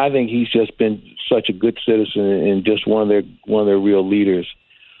 I think he's just been such a good citizen and just one of their real leaders.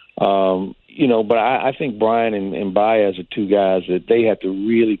 But I think Bryant and Baez are two guys that they have to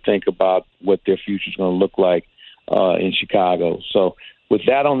really think about what their future is going to look like in Chicago. So with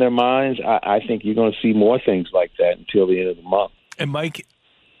that on their minds, I think you're going to see more things like that until the end of the month. And Mike,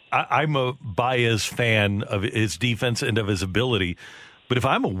 I'm a Baez fan of his defense and of his ability. But if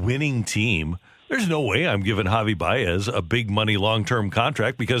I'm a winning team, there's no way I'm giving Javi Baez a big money long-term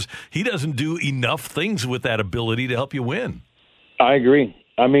contract because he doesn't do enough things with that ability to help you win. I agree.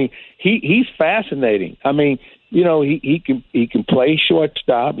 I mean, he's fascinating. I mean, he can play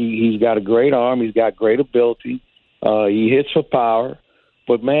shortstop. He's got a great arm. He's got great ability. He hits for power.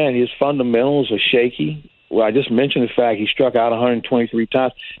 But, man, his fundamentals are shaky. Well, I just mentioned the fact he struck out 123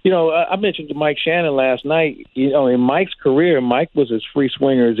 times. I mentioned to Mike Shannon last night, in Mike's career, Mike was as free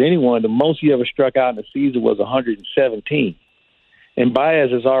swinger as anyone. The most he ever struck out in a season was 117. And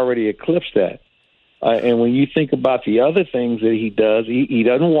Baez has already eclipsed that. And when you think about the other things that he does, he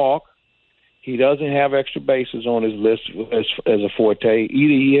doesn't walk. He doesn't have extra bases on his list as a forte.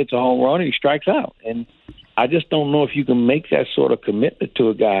 Either he hits a home run or he strikes out. And I just don't know if you can make that sort of commitment to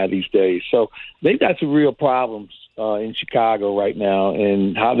a guy these days. So they've got some real problems in Chicago right now,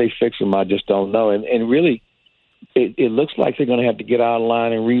 and how they fix them, I just don't know. And really, it looks like they're going to have to get out of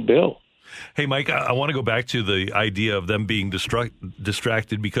line and rebuild. Hey, Mike, I want to go back to the idea of them being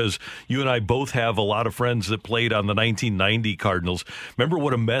distracted because you and I both have a lot of friends that played on the 1990 Cardinals. Remember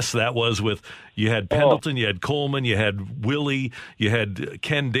what a mess that was with you had Pendleton, you had Coleman, you had Willie, you had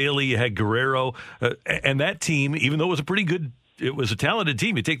Ken Daly, you had Guerrero. And that team, even though it was a talented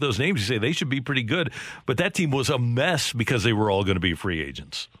team, you take those names, you say they should be pretty good. But that team was a mess because they were all going to be free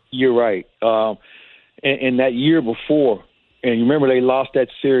agents. You're right. And that year before, and you remember they lost that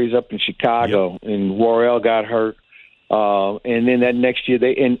series up in Chicago, and Worrell got hurt. And then that next year,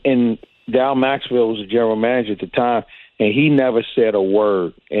 and Dal Maxwell was the general manager at the time, and he never said a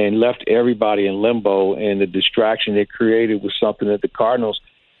word and left everybody in limbo. And the distraction it created was something that the Cardinals,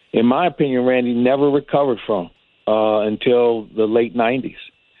 in my opinion, Randy, never recovered from until the late 90s.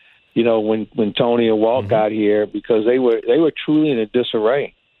 When Tony and Walt got here, because they were truly in a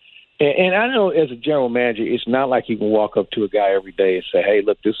disarray. And I know as a general manager, it's not like you can walk up to a guy every day and say, hey,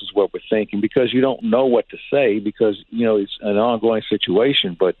 look, this is what we're thinking, because you don't know what to say because, it's an ongoing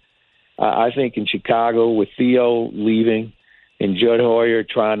situation. But I think in Chicago with Theo leaving and Judd Hoyer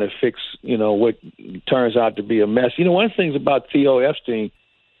trying to fix, what turns out to be a mess. One of the things about Theo Epstein,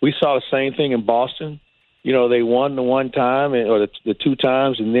 we saw the same thing in Boston. They won the one time or the two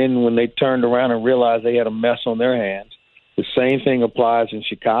times, and then when they turned around and realized they had a mess on their hands, the same thing applies in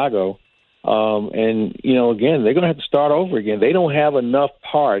Chicago. And, again, they're going to have to start over again. They don't have enough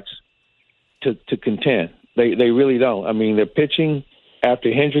parts to contend. They really don't. I mean, their pitching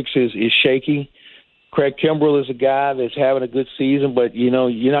after Hendricks is shaky. Craig Kimbrell is a guy that's having a good season, but, you're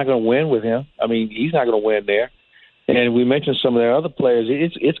not going to win with him. I mean, he's not going to win there. And we mentioned some of their other players.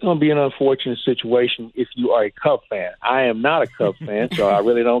 It's going to be an unfortunate situation if you are a Cub fan. I am not a Cub fan, so I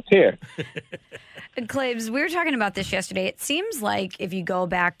really don't care. Claves, we were talking about this yesterday. It seems like if you go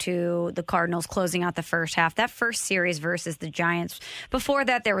back to the Cardinals closing out the first half, that first series versus the Giants, before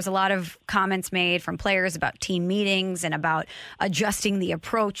that there was a lot of comments made from players about team meetings and about adjusting the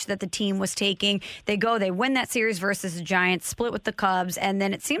approach that the team was taking. They win that series versus the Giants, split with the Cubs, and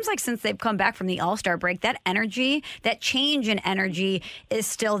then it seems like since they've come back from the All-Star break, that energy, that change in energy is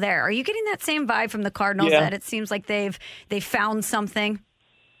still there. Are you getting that same vibe from the Cardinals that it seems like they've found something?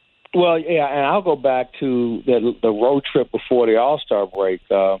 Well, yeah, and I'll go back to the road trip before the All-Star break.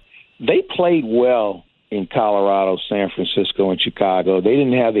 They played well in Colorado, San Francisco, and Chicago. They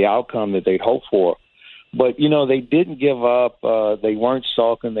didn't have the outcome that they'd hoped for. But, they didn't give up. They weren't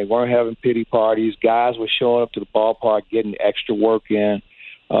sulking. They weren't having pity parties. Guys were showing up to the ballpark, getting extra work in.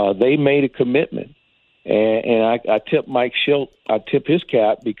 They made a commitment. And I tip Mike Schilt. I tip his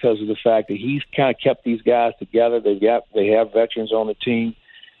cap because of the fact that he's kind of kept these guys together. They have veterans on the team.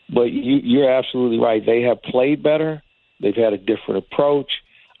 But you're absolutely right. They have played better. They've had a different approach.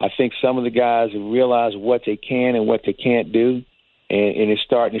 I think some of the guys have realized what they can and what they can't do. And it's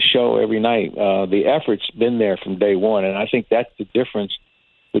starting to show every night. The effort's been there from day one, and I think that's the difference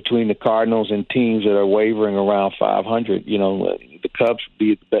between the Cardinals and teams that are wavering around 500. The Cubs would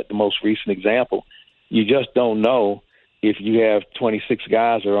be the most recent example. You just don't know if you have 26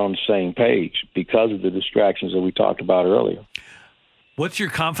 guys that are on the same page because of the distractions that we talked about earlier. What's your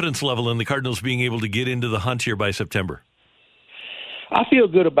confidence level in the Cardinals being able to get into the hunt here by September? I feel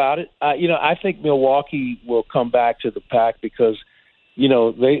good about it. I think Milwaukee will come back to the pack because –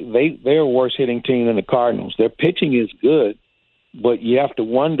 they're a worse hitting team than the Cardinals. Their pitching is good, but you have to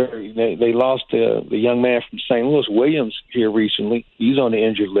wonder. They lost the young man from St. Louis, Williams, here recently. He's on the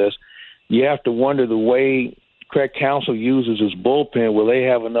injured list. You have to wonder the way Craig Counsell uses his bullpen, will they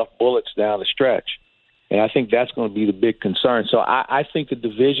have enough bullets down the stretch? And I think that's going to be the big concern. So I think the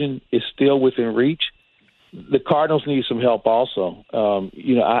division is still within reach. The Cardinals need some help also.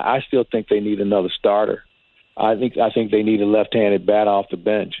 I still think they need another starter. I think they need a left-handed bat off the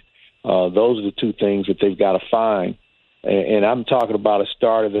bench. Those are the two things that they've got to find. And I'm talking about a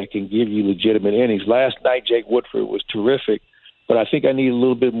starter that can give you legitimate innings. Last night, Jake Woodford was terrific, but I think I need a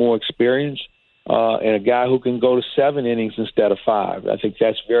little bit more experience and a guy who can go to 7 innings instead of 5. I think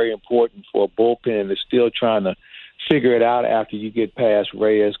that's very important for a bullpen that's still trying to figure it out after you get past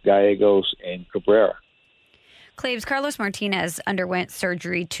Reyes, Gallegos, and Cabrera. Claves, Carlos Martinez underwent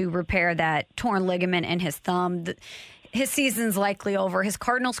surgery to repair that torn ligament in his thumb. His season's likely over. His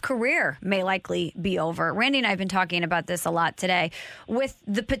Cardinals career may likely be over. Randy and I have been talking about this a lot today. With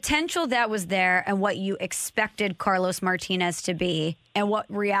the potential that was there and what you expected Carlos Martinez to be and what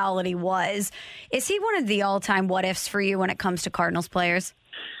reality was, is he one of the all-time what-ifs for you when it comes to Cardinals players?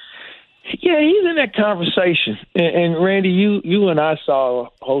 Yeah, he's in that conversation. And Randy, you and I saw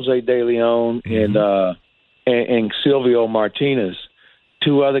Jose De Leon and Silvio Martinez,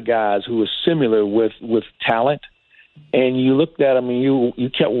 2 other guys who were similar with talent. And you looked at them and you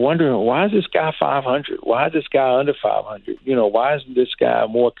kept wondering, why is this guy 500? Why is this guy under 500? Why isn't this guy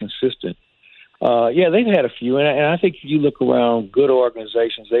more consistent? They've had a few. And I think if you look around good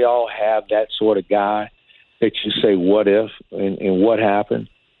organizations, they all have that sort of guy that you say, what if and what happened?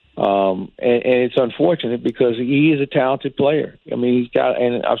 And it's unfortunate because he is a talented player. I mean, he's got,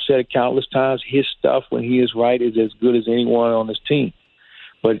 and I've said it countless times, his stuff when he is right is as good as anyone on this team.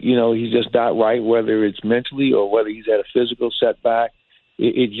 But, he's just not right, whether it's mentally or whether he's had a physical setback.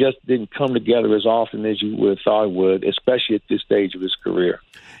 It just didn't come together as often as you would have thought it would, especially at this stage of his career.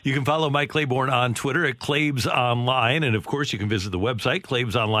 You can follow Mike Claiborne on Twitter at Claibs Online. And, of course, you can visit the website,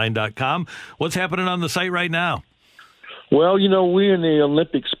 claibsonline.com. What's happening on the site right now? Well, we're in the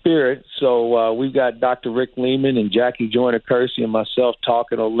Olympic spirit, so we've got Dr. Rick Lehman and Jackie Joyner-Kersee and myself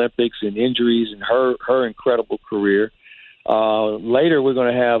talking Olympics and injuries and her incredible career. Later, we're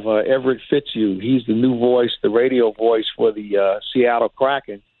going to have Everett Fitzhugh. He's the new voice, the radio voice for the Seattle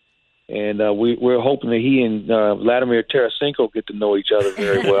Kraken. And we're hoping that he and Vladimir Tarasenko get to know each other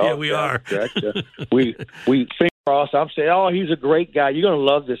very well. Yeah, we are. We finger crossed. I'm saying, he's a great guy. You're going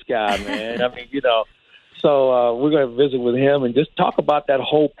to love this guy, man. I mean, So we're going to visit with him and just talk about that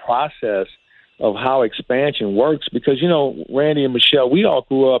whole process of how expansion works. Because, Randy and Michelle, we all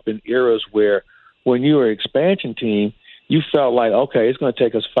grew up in eras where when you were an expansion team, you felt like, okay, it's going to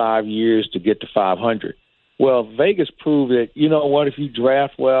take us 5 years to get to 500. Well, Vegas proved that, if you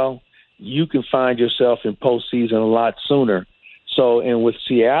draft well, you can find yourself in postseason a lot sooner. So, and with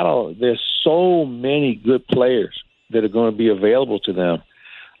Seattle, there's so many good players that are going to be available to them.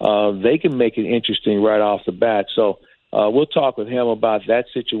 They can make it interesting right off the bat. So we'll talk with him about that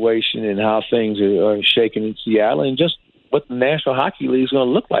situation and how things are shaking in Seattle and just what the National Hockey League is going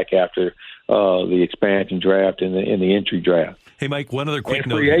to look like after the expansion draft and the entry draft. Hey, Mike, one other quick and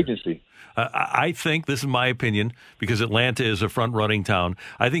note. Free agency. I think, this is my opinion, because Atlanta is a front-running town,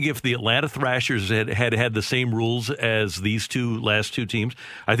 I think if the Atlanta Thrashers had the same rules as these last two teams,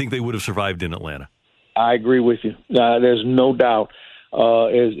 I think they would have survived in Atlanta. I agree with you. There's no doubt.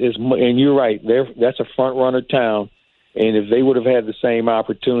 And you're right. That's a front-runner town. And if they would have had the same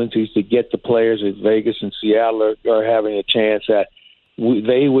opportunities to get the players that Vegas and Seattle are having a chance at,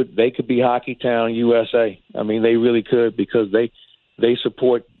 they could be Hockey Town USA. I mean, they really could, because they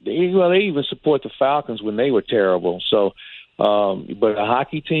support. Well, they even support the Falcons when they were terrible. So But a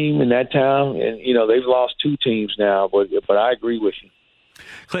hockey team in that town, and they've lost 2 teams now. But I agree with you.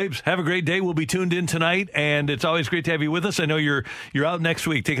 Claibs, have a great day. We'll be tuned in tonight, and it's always great to have you with us. I know you're out next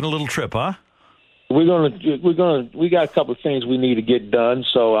week taking a little trip, huh? We got a couple of things we need to get done,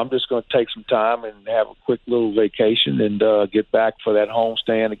 so I'm just going to take some time and have a quick little vacation and get back for that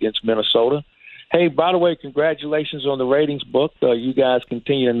homestand against Minnesota. Hey, by the way, congratulations on the ratings book. You guys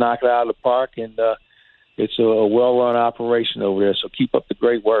continue to knock it out of the park, and it's a well-run operation over there, so keep up the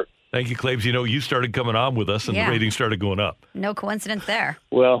great work. Thank you, Claibs. You started coming on with us, and the ratings started going up. No coincidence there.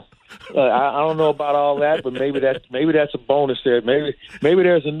 Well, I don't know about all that, but maybe that's a bonus there. Maybe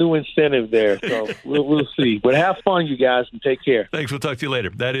there's a new incentive there. So we'll see. But have fun, you guys, and take care. Thanks. We'll talk to you later.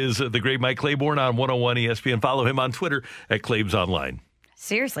 That is the great Mike Claiborne on 101 ESPN. Follow him on Twitter at Claibs Online.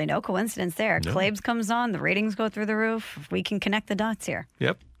 Seriously, no coincidence there. No. Claibs comes on, the ratings go through the roof. We can connect the dots here.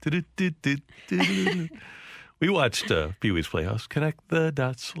 Yep. We watched Pee-wee's Playhouse. Connect the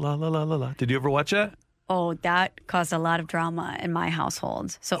dots. La, la, la, la, la. Did you ever watch that? Oh, that caused a lot of drama in my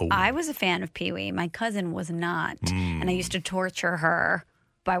household. So I was a fan of Pee-wee. My cousin was not. And I used to torture her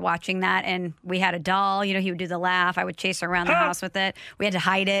by watching that. And we had a doll. He would do the laugh. I would chase her around the house with it. We had to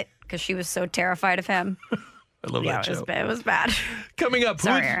hide it because she was so terrified of him. I love that show. It was bad. Coming up,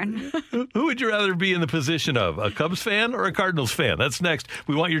 Sorry, Aaron. Who would you rather be in the position of, a Cubs fan or a Cardinals fan? That's next.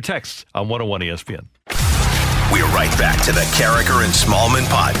 We want your texts on 101 ESPN. We're right back to the Carricker and Smallman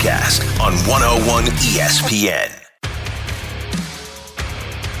podcast on 101 ESPN.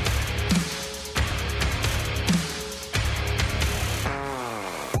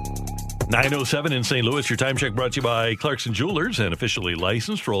 9:07 in St. Louis. Your time check brought to you by Clarkson Jewelers, an officially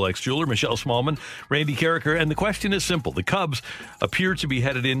licensed Rolex jeweler. Michelle Smallman, Randy Carricker. And the question is simple. The Cubs appear to be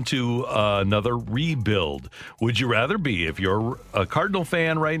headed into another rebuild. Would you rather be, if you're a Cardinal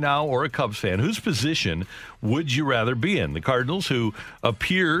fan right now or a Cubs fan, whose position would you rather be in? The Cardinals, who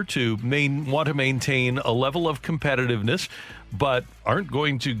appear to want to maintain a level of competitiveness, but aren't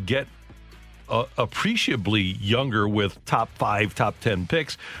going to get appreciably younger with top 5, top 10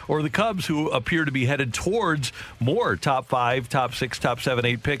 picks, or the Cubs, who appear to be headed towards more top 5, top 6, top 7,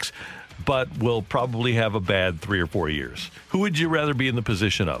 8 picks, but will probably have a bad 3 or 4 years. Who would you rather be in the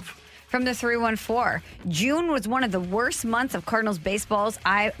position of? From the 314, June was one of the worst months of Cardinals baseball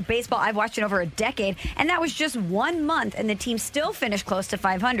I've watched in over a decade, and that was just 1 month, and the team still finished close to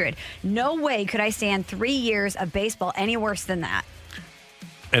 500. No way could I stand 3 years of baseball any worse than that.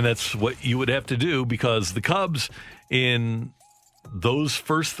 And that's what you would have to do, because the Cubs in those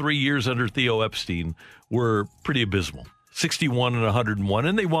first 3 years under Theo Epstein were pretty abysmal. 61 and 101,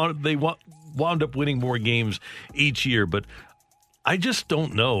 and they wound up winning more games each year. But I just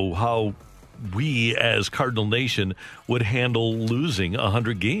don't know how we as Cardinal Nation would handle losing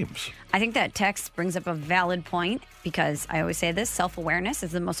 100 games. I think that text brings up a valid point, because I always say this, self-awareness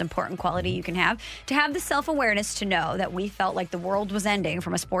is the most important quality you can have. To have the self-awareness to know that we felt like the world was ending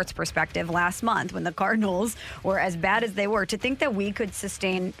from a sports perspective last month when the Cardinals were as bad as they were, to think that we could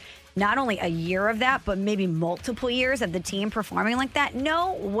sustain not only a year of that, but maybe multiple years of the team performing like that.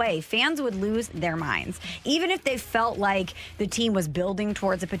 No way. Fans would lose their minds. Even if they felt like the team was building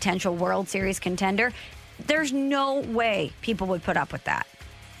towards a potential World Series contender, there's no way people would put up with that.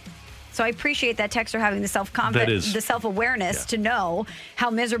 So I appreciate that texter having the self-confidence, the self-awareness to know how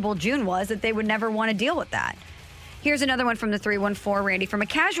miserable June was, that they would never want to deal with that. Here's another one from the 314, Randy. From a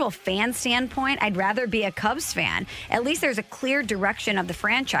casual fan standpoint, I'd rather be a Cubs fan. At least there's a clear direction of the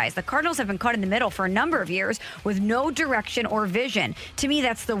franchise. The Cardinals have been caught in the middle for a number of years with no direction or vision. To me,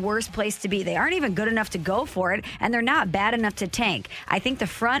 that's the worst place to be. They aren't even good enough to go for it, and they're not bad enough to tank. I think the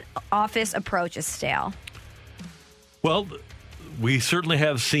front office approach is stale. Well, we certainly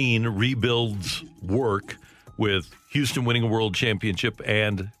have seen rebuilds work, with Houston winning a world championship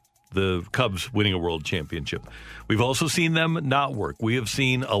and the Cubs winning a world championship. We've also seen them not work. We have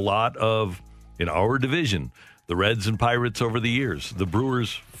seen a lot of, in our division, the Reds and Pirates over the years. The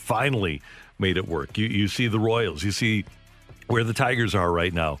Brewers finally made it work. You see the Royals. You see where the Tigers are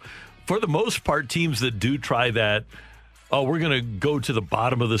right now. For the most part, teams that do try that, we're going to go to the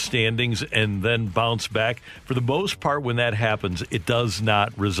bottom of the standings and then bounce back. For the most part, when that happens, it does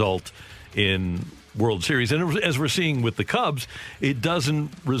not result in World Series. And as we're seeing with the Cubs, it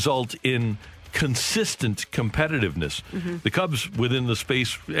doesn't result in consistent competitiveness. Mm-hmm. The Cubs within the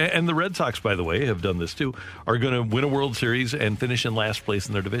space, and the Red Sox, by the way, have done this too, are going to win a World Series and finish in last place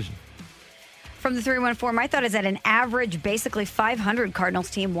in their division. From the 314, my thought is that an average, basically 500 Cardinals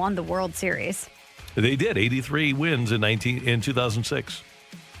team won the World Series. They did. 83 wins in 2006.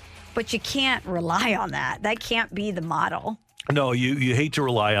 But you can't rely on that. That can't be the model. No, you hate to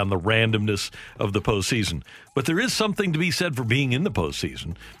rely on the randomness of the postseason. But there is something to be said for being in the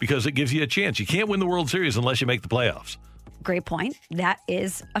postseason because it gives you a chance. You can't win the World Series unless you make the playoffs. Great point. That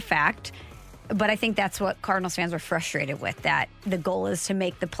is a fact. But I think that's what Cardinals fans are frustrated with, that the goal is to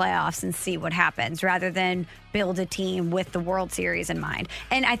make the playoffs and see what happens rather than build a team with the World Series in mind.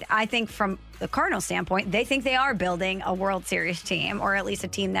 And I think from the Cardinals standpoint, they think they are building a World Series team, or at least a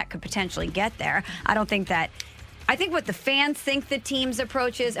team that could potentially get there. I think what the fans think the team's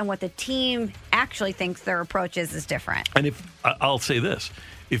approach is and what the team actually thinks their approach is different. And I'll say this,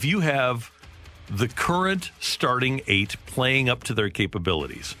 if you have the current starting 8 playing up to their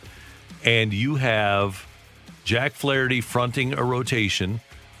capabilities, and you have Jack Flaherty fronting a rotation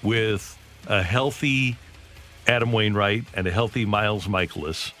with a healthy Adam Wainwright and a healthy Miles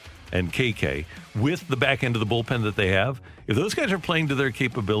Michaelis and KK, with the back end of the bullpen that they have, if those guys are playing to their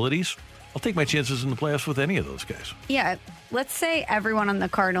capabilities, I'll take my chances in the playoffs with any of those guys. Yeah, let's say everyone on the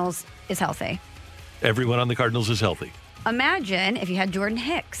Cardinals is healthy. Everyone on the Cardinals is healthy. Imagine if you had Jordan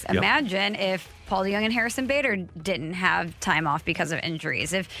Hicks. Imagine if Paul DeJong and Harrison Bader didn't have time off because of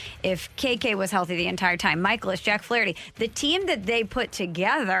injuries. If KK was healthy the entire time, Michaelis, Jack Flaherty, the team that they put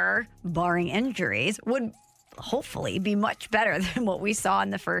together, barring injuries, would hopefully be much better than what we saw in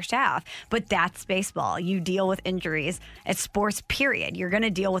the first half. But that's baseball. You deal with injuries. It's sports, period. You're going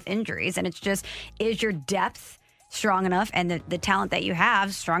to deal with injuries. And it's just, is your depth strong enough and the talent that you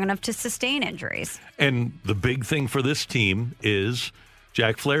have strong enough to sustain injuries? And the big thing for this team is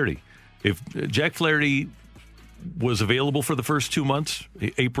Jack Flaherty. If Jack Flaherty was available for the first 2 months,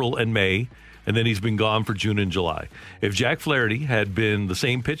 April and May, and then he's been gone for June and July. If Jack Flaherty had been the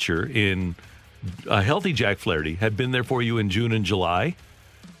same pitcher in a healthy Jack Flaherty had been there for you in June and July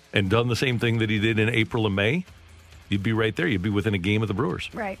and done the same thing that he did in April and May, you'd be right there. You'd be within a game of the Brewers.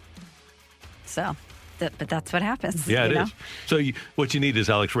 Right. So, but that's what happens. Yeah, it is. So what you need is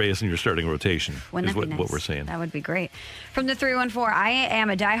Alex Reyes in your starting rotation. Wouldn't is that be nice? What we're saying. That would be great. From the 314, I am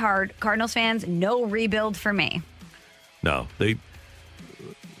a diehard Cardinals fans. No rebuild for me. No,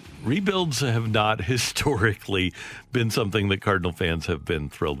 rebuilds have not historically been something that Cardinal fans have been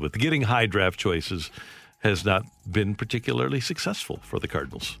thrilled with. Getting high draft choices has not been particularly successful for the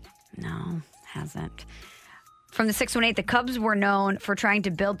Cardinals. No, hasn't. From the 618, the Cubs were known for trying to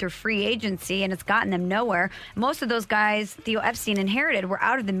build through free agency, and it's gotten them nowhere. Most of those guys Theo Epstein inherited were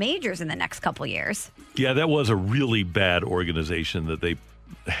out of the majors in the next couple years. Yeah, that was a really bad organization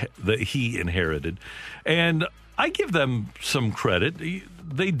that he inherited. And I give them some credit.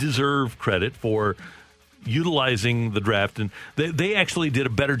 They deserve credit for utilizing the draft. And they actually did a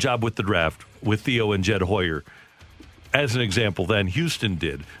better job with the draft with Theo and Jed Hoyer, as an example, than Houston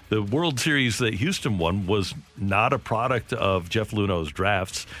did. The World Series that Houston won was not a product of Jeff Luhnow's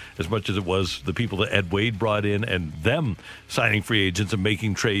drafts as much as it was the people that Ed Wade brought in and them signing free agents and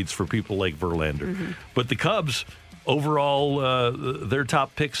making trades for people like Verlander. Mm-hmm. But the Cubs, overall, their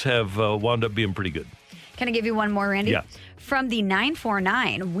top picks have wound up being pretty good. Can I give you one more, Randy? Yeah. From the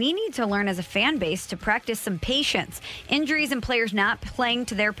 949, we need to learn as a fan base to practice some patience. Injuries and players not playing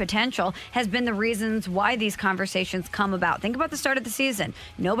to their potential has been the reasons why these conversations come about. Think about the start of the season.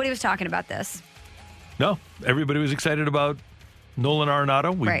 Nobody was talking about this. No, everybody was excited about Nolan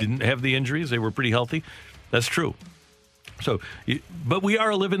Arenado. We didn't have the injuries. They were pretty healthy. That's true. So, but we are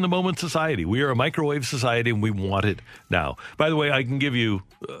a live-in-the-moment society. We are a microwave society, and we want it now. By the way, I can give you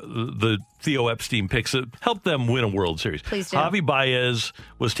the Theo Epstein picks that helped them win a World Series. Please do. Javi Baez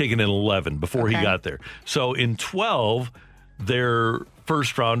was taken in 11 before he got there. So in 12, their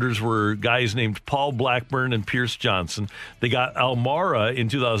first-rounders were guys named Paul Blackburn and Pierce Johnson. They got Almara in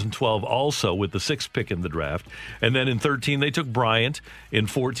 2012 also with the 6th pick in the draft. And then in 13, they took Bryant. In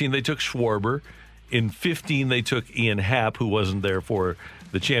 14, they took Schwarber. In 15, they took Ian Happ, who wasn't there for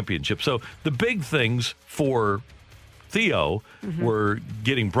the championship. So the big things for Theo were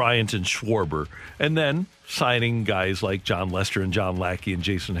getting Bryant and Schwarber, and then signing guys like John Lester and John Lackey and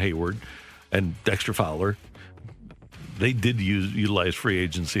Jason Hayward and Dexter Fowler. They did utilize free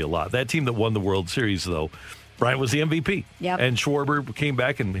agency a lot. That team that won the World Series, though, Bryant was the MVP. Yep. And Schwarber came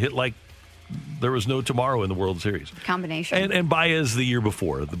back and hit like there was no tomorrow in the World Series. Combination. And Baez the year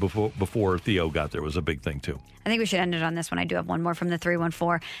before, before Theo got there, was a big thing, too. I think we should end it on this one. I do have one more from the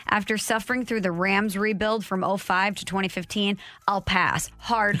 314. After suffering through the Rams rebuild from 2005 to 2015, I'll pass.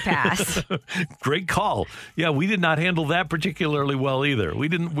 Hard pass. Great call. Yeah, we did not handle that particularly well either.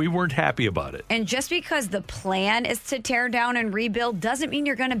 We weren't happy about it. And just because the plan is to tear down and rebuild doesn't mean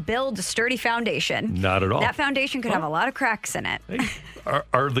you're going to build a sturdy foundation. Not at all. That foundation could have a lot of cracks in it. Hey,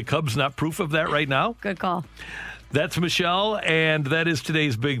 are the Cubs not proof of that right now? Good call. That's Michelle, and that is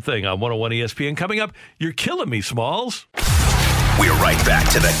today's big thing on 101 ESPN. Coming up, you're killing me, Smalls. We're right back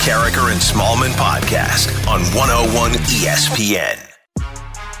to the Carricker and Smallman podcast on 101 ESPN.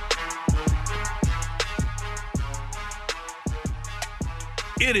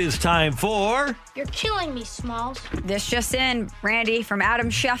 It is time for... You're killing me, Smalls. This just in, Randy, from Adam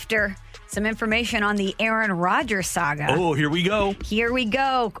Schefter. Some information on the Aaron Rodgers saga. Oh, here we go. Here we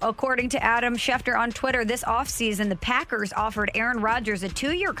go. According to Adam Schefter on Twitter, this offseason, the Packers offered Aaron Rodgers a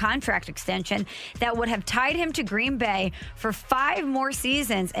 2-year contract extension that would have tied him to Green Bay for 5 more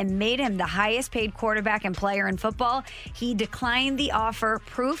seasons and made him the highest paid quarterback and player in football. He declined the offer.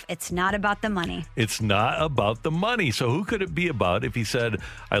 Proof it's not about the money. It's not about the money. So who could it be about if he said,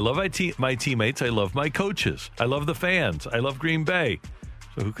 I love my teammates, I love my coaches, I love the fans, I love Green Bay?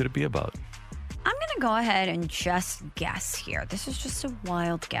 So who could it be about? I'm going to go ahead and just guess here. This is just a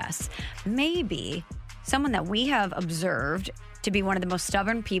wild guess. Maybe someone that we have observed to be one of the most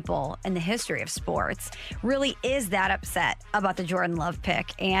stubborn people in the history of sports really is that upset about the Jordan Love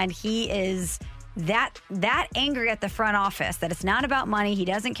pick. And he is that angry at the front office that it's not about money. He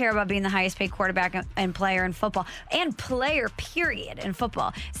doesn't care about being the highest paid quarterback and player in football, and player period in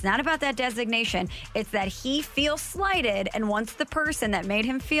football. It's not about that designation. It's that he feels slighted and wants the person that made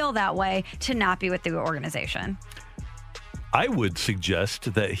him feel that way to not be with the organization. I would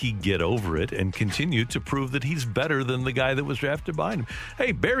suggest that he get over it and continue to prove that he's better than the guy that was drafted behind him.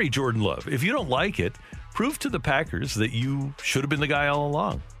 Hey, bury Jordan Love. If you don't like it, prove to the Packers that you should have been the guy all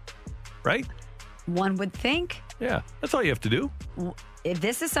along, right? One would think. Yeah, that's all you have to do. If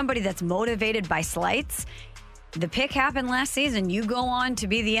this is somebody that's motivated by slights, the pick happened last season. You go on to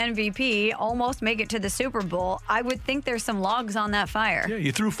be the MVP, almost make it to the Super Bowl. I would think there's some logs on that fire. Yeah,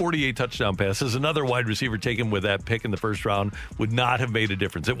 you threw 48 touchdown passes. Another wide receiver taken with that pick in the first round would not have made a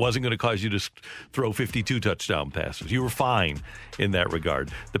difference. It wasn't going to cause you to throw 52 touchdown passes. You were fine in that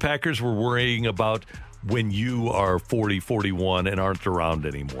regard. The Packers were worrying about when you are 40, 41 and aren't around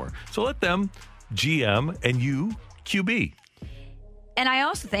anymore. So let them GM and you QB. And I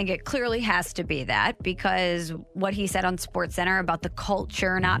also think it clearly has to be that, because what he said on SportsCenter about the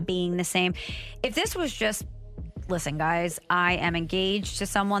culture not being the same. If this was just, listen, guys, I am engaged to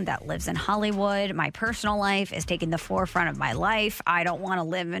someone that lives in Hollywood. My personal life is taking the forefront of my life. I don't want to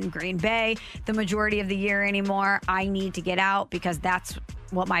live in Green Bay the majority of the year anymore. I need to get out because that's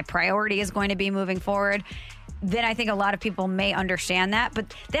what my priority is going to be moving forward. Then I think a lot of people may understand that,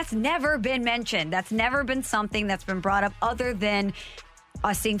 but that's never been mentioned. That's never been something that's been brought up other than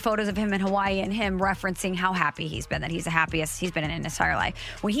us seeing photos of him in Hawaii and him referencing how happy he's been, that he's the happiest he's been in his entire life.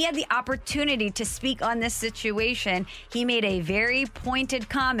 When he had the opportunity to speak on this situation, he made a very pointed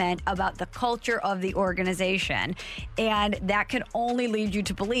comment about the culture of the organization. And that can only lead you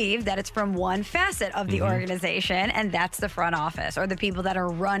to believe that it's from one facet of the organization, and that's the front office or the people that are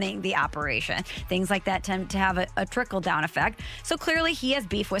running the operation. Things like that tend to have a trickle-down effect. So clearly he has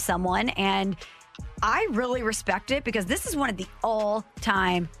beef with someone, and I really respect it because this is one of the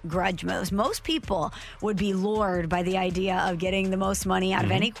all-time grudge moves. Most people would be lured by the idea of getting the most money out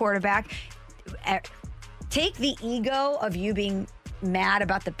of any quarterback. Take the ego of you being mad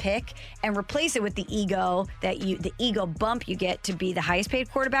about the pick and replace it with the ego bump you get to be the highest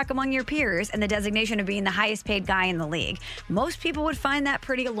paid quarterback among your peers and the designation of being the highest paid guy in the league. Most people would find that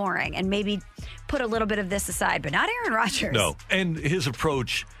pretty alluring and maybe put a little bit of this aside, but not Aaron Rodgers. No, and his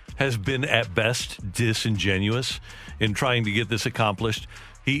approach has been at best disingenuous in trying to get this accomplished.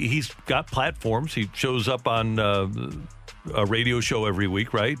 He's got platforms. He shows up on a radio show every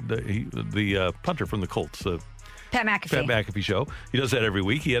week, right? The punter from the Colts, Pat McAfee show. He does that every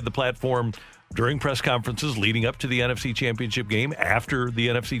week. He had the platform during press conferences leading up to the NFC Championship game, after the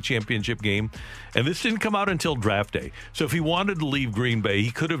NFC Championship game. And this didn't come out until draft day. So if he wanted to leave Green Bay,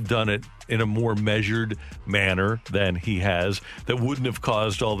 he could have done it in a more measured manner than he has that wouldn't have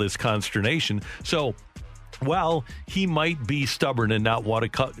caused all this consternation. So while he might be stubborn and not want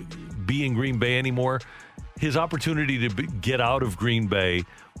to be in Green Bay anymore, his opportunity to get out of Green Bay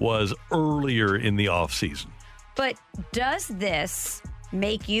was earlier in the offseason. But does this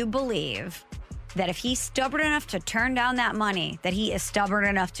make you believe that if he's stubborn enough to turn down that money, that he is stubborn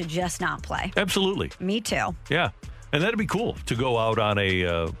enough to just not play? Absolutely. Me too. Yeah. And that'd be cool to go out on a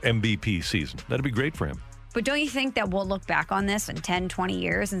MVP season. That'd be great for him. But don't you think that we'll look back on this in 10, 20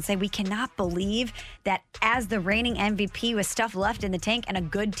 years and say we cannot believe that as the reigning MVP with stuff left in the tank and a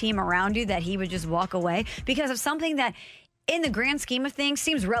good team around you that he would just walk away because of something that in the grand scheme of things,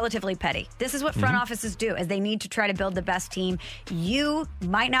 seems relatively petty. This is what front offices do, is they need to try to build the best team. You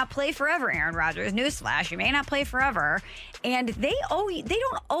might not play forever, Aaron Rodgers. Newsflash, you may not play forever. And they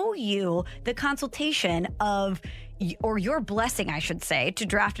don't owe you the consultation of, or your blessing, I should say, to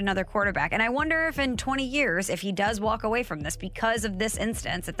draft another quarterback. And I wonder if in 20 years, if he does walk away from this because of this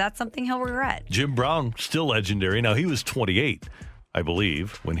instance, if that's something he'll regret. Jim Brown, still legendary. Now, he was 28, I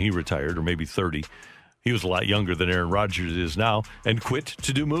believe, when he retired, or maybe 30. He was a lot younger than Aaron Rodgers is now, and quit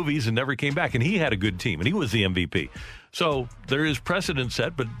to do movies and never came back. And he had a good team, and he was the MVP. So there is precedent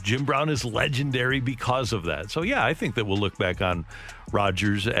set, but Jim Brown is legendary because of that. So, yeah, I think that we'll look back on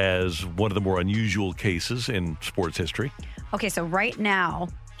Rodgers as one of the more unusual cases in sports history. Okay, so right now,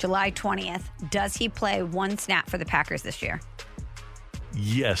 July 20th, does he play one snap for the Packers this year?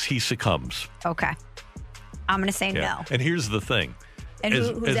 Yes, he succumbs. Okay. I'm going to say no. And here's the thing. And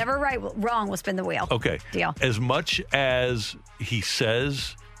who's ever wrong will spin the wheel. Okay. Deal. As much as he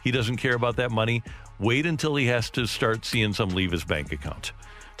says he doesn't care about that money, wait until he has to start seeing some leave his bank account,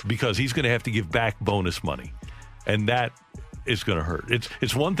 because he's going to have to give back bonus money, and that is going to hurt.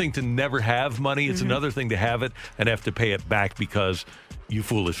 It's one thing to never have money. It's another thing to have it and have to pay it back because you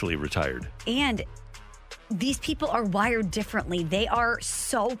foolishly retired. And these people are wired differently. They are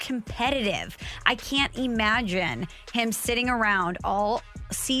so competitive. I can't imagine him sitting around all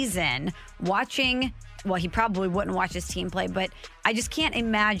season watching. Well, he probably wouldn't watch his team play, but I just can't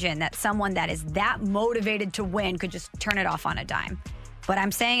imagine that someone that is that motivated to win could just turn it off on a dime. But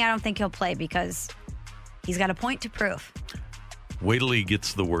I'm saying I don't think he'll play because he's got a point to prove. Wait till he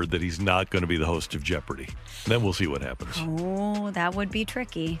gets the word that he's not going to be the host of Jeopardy. Then we'll see what happens. Oh, that would be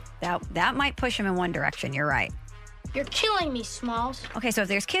tricky. That might push him in one direction. You're right. You're killing me, Smalls. Okay, so if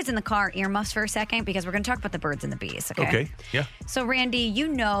there's kids in the car, earmuffs for a second, because we're going to talk about the birds and the bees, okay? Okay, yeah. So, Randy, you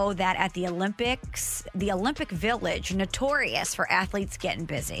know that at the Olympics, the Olympic Village, notorious for athletes getting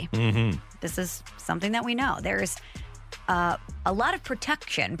busy. Mm-hmm. This is something that we know. There's a lot of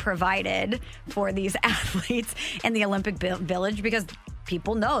protection provided for these athletes in the Olympic Village because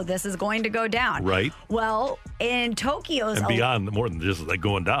people know this is going to go down. Right. Well, in Tokyo's... And beyond, more than just like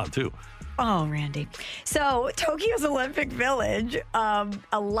going down, too. Oh, Randy. So, Tokyo's Olympic Village,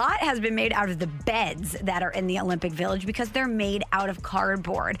 a lot has been made out of the beds that are in the Olympic Village because they're made out of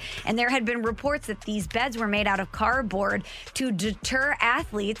cardboard. And there had been reports that these beds were made out of cardboard to deter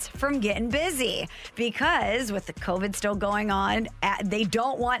athletes from getting busy because with the COVID still going on, they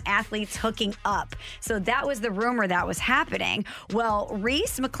don't want athletes hooking up. So that was the rumor that was happening. Well,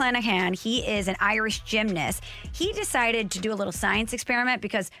 Rhys McClanahan, he is an Irish gymnast. He decided to do a little science experiment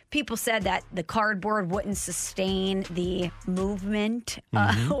because people said that the cardboard wouldn't sustain the movement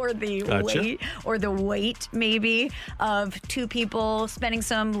or the weight maybe of two people spending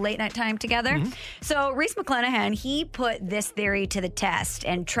some late night time together. So Rhys McClanahan, he put this theory to the test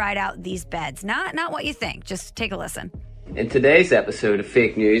and tried out these beds. Not what you think. Just take a listen. In today's episode of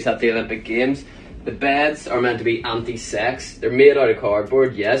Fake News at the Olympic Games, the beds are meant to be anti-sex. They're made out of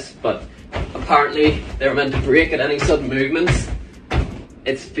cardboard, yes, but apparently they're meant to break at any sudden movements.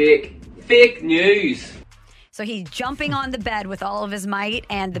 It's fake. Fake news. So he's jumping on the bed with all of his might,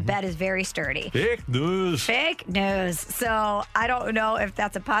 and the bed is very sturdy. Fake news. Fake news. So I don't know if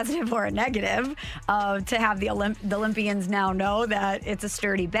that's a positive or a negative to have the Olympians now know that it's a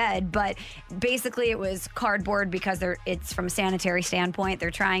sturdy bed. But basically it was cardboard because it's from a sanitary standpoint.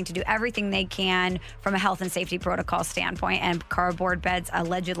 They're trying to do everything they can from a health and safety protocol standpoint, and cardboard beds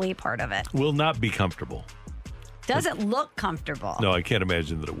allegedly part of it. Will not be comfortable. Doesn't look comfortable. No, I can't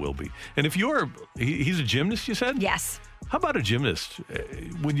imagine that it will be. And if he's a gymnast, you said? Yes. How about a gymnast?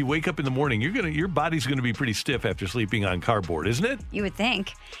 When you wake up in the morning, your body's going to be pretty stiff after sleeping on cardboard, isn't it? You would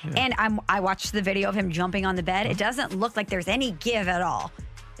think. Yeah. And I watched the video of him jumping on the bed. It doesn't look like there's any give at all.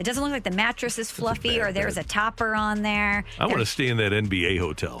 It doesn't look like the mattress is fluffy or there's a topper on there. I want to stay in that NBA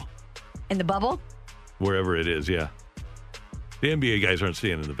hotel. In the bubble? Wherever it is, yeah. The NBA guys aren't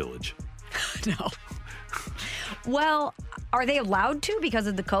staying in the Village. No. Well, are they allowed to because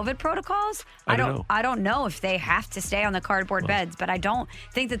of the COVID protocols? I don't know. I don't know if they have to stay on the cardboard beds, but I don't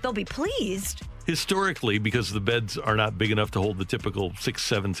think that they'll be pleased. Historically, because the beds are not big enough to hold the typical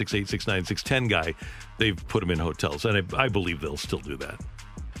 6'7", 6'8", 6'9", 6'10" guy, they've put them in hotels, and I believe they'll still do that.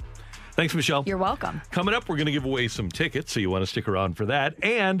 Thanks, Michelle. You're welcome. Coming up, we're going to give away some tickets, so you want to stick around for that.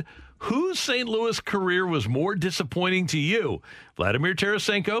 And whose St. Louis career was more disappointing to you? Vladimir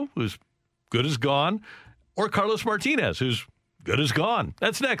Tarasenko, who's good as gone, or Carlos Martinez, who's good as gone?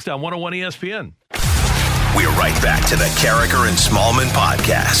 That's next on 101 ESPN. We're right back to the Carricker and Smallman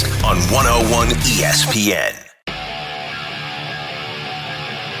podcast on 101 ESPN.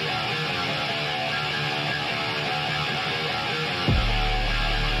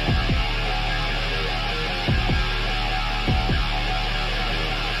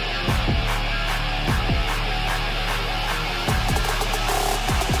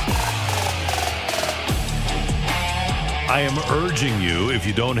 I am urging you, if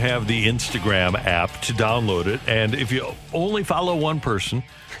you don't have the Instagram app, to download it. And if you only follow one person,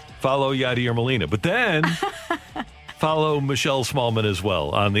 follow Yadier Molina. But then follow Michelle Smallman as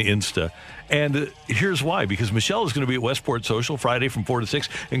well on the Insta. And here's why. Because Michelle is going to be at Westport Social Friday from 4 to 6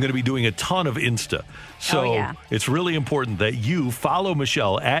 and going to be doing a ton of Insta. So it's really important that you follow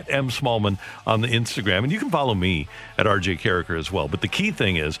Michelle at M. Smallman on the Instagram. And you can follow me at RJ Carricker as well. But the key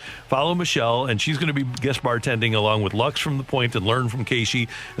thing is follow Michelle, and she's going to be guest bartending along with Lux from The Point and Learn from Casey.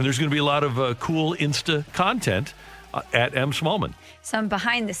 And there's going to be a lot of cool Insta content at M. Smallman. Some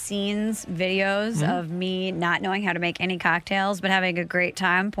behind-the-scenes videos of me not knowing how to make any cocktails, but having a great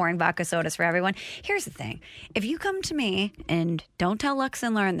time pouring vodka sodas for everyone. Here's the thing. If you come to me, and don't tell Lux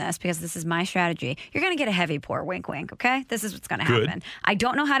and Learn this, because this is my strategy, you're going to get a heavy pour. Wink, wink, okay? This is what's going to happen. I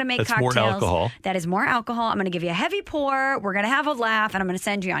don't know how to make cocktails. That's more alcohol. That is more alcohol. I'm going to give you a heavy pour. We're going to have a laugh, and I'm going to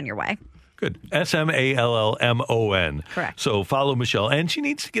send you on your way. Good. SMALLMON. Correct. So follow Michelle. And she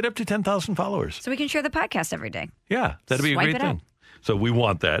needs to get up to 10,000 followers. So we can share the podcast every day. Yeah, that'd be a great thing. So we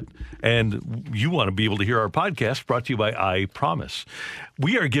want that. And you want to be able to hear our podcast brought to you by I Promise.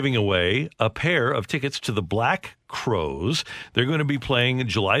 We are giving away a pair of tickets to the Black Crowes. They're going to be playing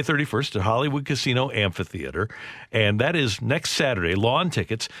July 31st at Hollywood Casino Amphitheater. And that is next Saturday, lawn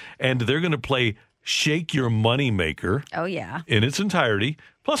tickets. And they're going to play Shake Your Moneymaker. Oh, yeah. In its entirety,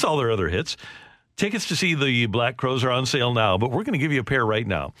 plus all their other hits. Tickets to see the Black Crowes are on sale now, but we're going to give you a pair right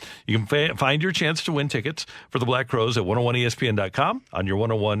now. You can find your chance to win tickets for the Black Crowes at 101ESPN.com, on your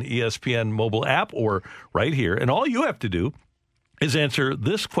 101 ESPN mobile app, or right here. And all you have to do is answer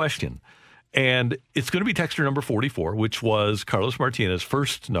this question. And it's going to be texter number 44, which was Carlos Martinez's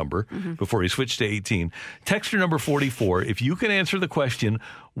first number before he switched to 18. Texter number 44, if you can answer the question,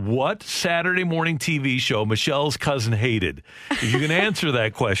 what Saturday morning TV show Michelle's cousin hated? If you can answer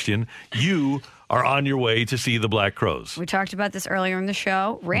that question, you are on your way to see the Black Crowes. We talked about this earlier in the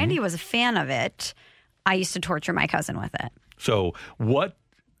show. Randy was a fan of it. I used to torture my cousin with it. So what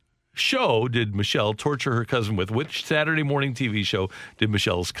show did Michelle torture her cousin with? Which Saturday morning TV show did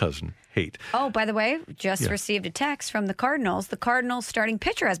Michelle's cousin hate? Oh, by the way, just received a text from the Cardinals. The Cardinals starting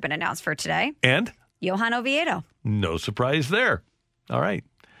pitcher has been announced for today. And? Johan Oviedo. No surprise there. All right.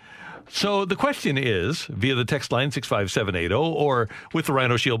 So the question is, via the text line 65780 or with the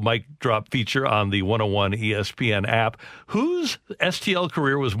Rhino Shield mic drop feature on the 101 ESPN app, whose STL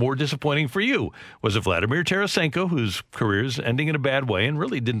career was more disappointing for you? Was it Vladimir Tarasenko, whose career is ending in a bad way and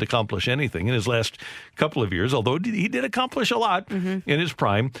really didn't accomplish anything in his last couple of years, although he did accomplish a lot in his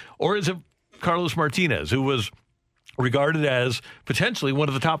prime? Or is it Carlos Martinez, who was regarded as potentially one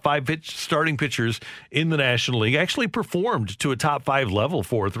of the top 5 starting pitchers in the National League, actually performed to a top 5 level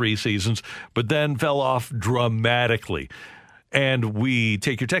for 3 seasons, but then fell off dramatically? And we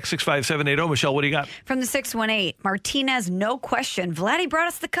take your text 65780. Michelle, what do you got? From the 618, Martinez, no question. Vladdy brought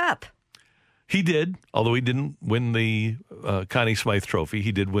us the cup. He did, although he didn't win the Connie Smythe Trophy.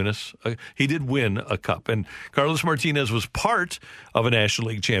 He did win a cup. And Carlos Martinez was part of a National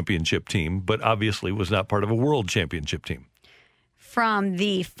League championship team, but obviously was not part of a World Championship team. From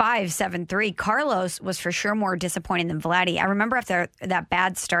the 573, Carlos was for sure more disappointing than Vladdy. I remember after that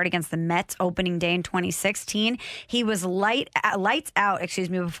bad start against the Mets opening day in 2016, he was lights out,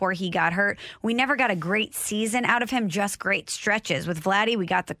 before he got hurt. We never got a great season out of him, just great stretches. With Vladdy, we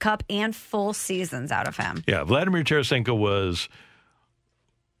got the cup and full seasons out of him. Yeah, Vladimir Tarasenko was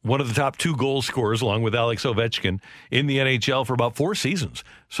one of the top 2 goal scorers, along with Alex Ovechkin, in the NHL for about 4 seasons.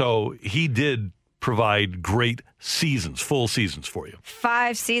 So he did provide great seasons, full seasons for you.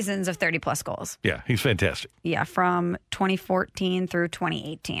 5 seasons of 30-plus goals. Yeah, he's fantastic. Yeah, from 2014 through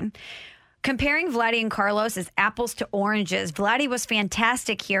 2018. Comparing Vladdy and Carlos is apples to oranges. Vladdy was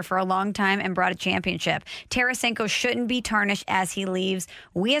fantastic here for a long time and brought a championship. Tarasenko shouldn't be tarnished as he leaves.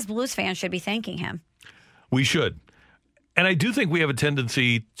 We as Blues fans should be thanking him. We should. And I do think we have a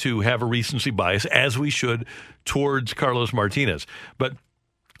tendency to have a recency bias, as we should, towards Carlos Martinez. But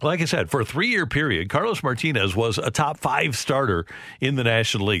like I said, for a 3-year period, Carlos Martinez was a top 5 starter in the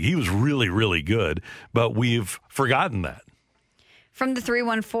National League. He was really, really good, but we've forgotten that. From the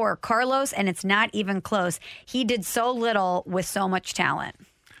 314, Carlos, and it's not even close. He did so little with so much talent.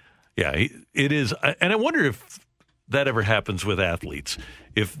 Yeah, it is. And I wonder if that ever happens with athletes.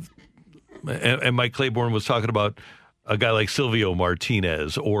 And Mike Claiborne was talking about a guy like Silvio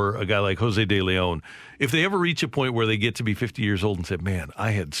Martinez or a guy like Jose De Leon, if they ever reach a point where they get to be 50 years old and say, man,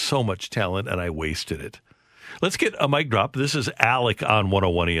 I had so much talent and I wasted it. Let's get a mic drop. This is Alec on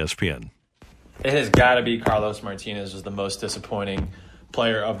 101 ESPN. It has got to be Carlos Martinez was the most disappointing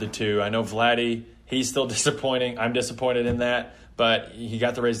player of the two. I know Vladdy, he's still disappointing. I'm disappointed in that, but he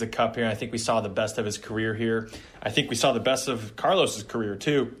got to raise the cup here, and I think we saw the best of his career here. I think we saw the best of Carlos's career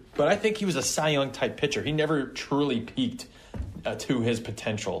too, but I think he was a Cy Young type pitcher. He never truly peaked to his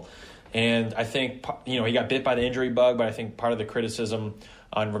potential. And I think, he got bit by the injury bug, but I think part of the criticism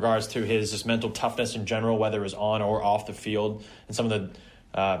in regards to his just mental toughness in general, whether it was on or off the field, and some of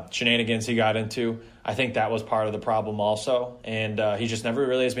the shenanigans he got into, I think that was part of the problem also. And he just never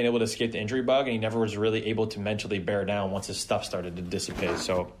really has been able to escape the injury bug, and he never was really able to mentally bear down once his stuff started to dissipate.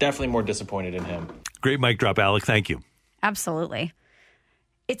 So definitely more disappointed in him. Great mic drop, Alec. Thank you. Absolutely.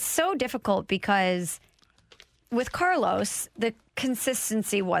 It's so difficult because with Carlos, the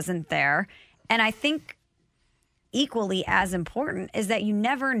consistency wasn't there. And I think equally as important is that you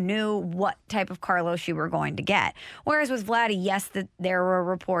never knew what type of Carlos you were going to get. Whereas with Vladdy, yes, there were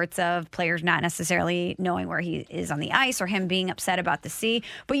reports of players not necessarily knowing where he is on the ice or him being upset about the C,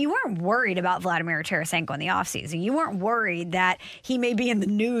 but you weren't worried about Vladimir Tarasenko in the offseason. You weren't worried that he may be in the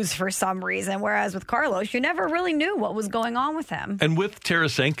news for some reason, whereas with Carlos, you never really knew what was going on with him. And with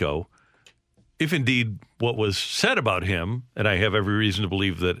Tarasenko, if indeed what was said about him, and I have every reason to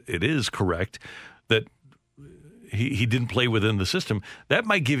believe that it is correct, that he didn't play within the system, that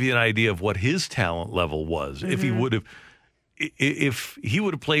might give you an idea of what his talent level was. Mm-hmm. If he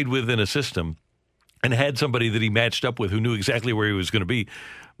would have played within a system and had somebody that he matched up with who knew exactly where he was going to be,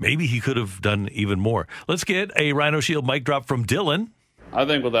 maybe he could have done even more. Let's get a Rhino Shield mic drop from Dylan. I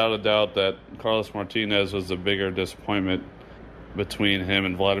think without a doubt that Carlos Martinez was the bigger disappointment between him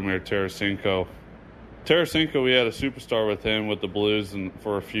and Vladimir Tarasenko. Tarasenko, we had a superstar with him with the Blues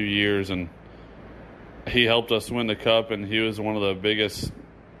for a few years, and he helped us win the cup, and he was one of the biggest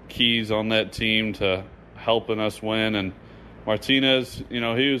keys on that team to helping us win. And Martinez, he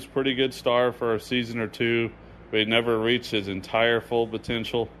was a pretty good star for a season or two, but he never reached his entire full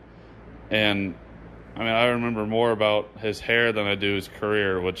potential. And, I remember more about his hair than I do his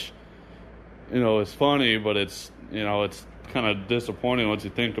career, which, is funny, but it's kind of disappointing once you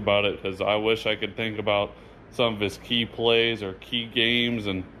think about it, because I wish I could think about some of his key plays or key games,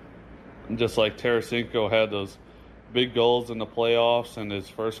 and just like Tarasenko had those big goals in the playoffs, and his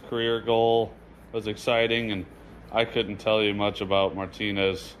first career goal was exciting, and I couldn't tell you much about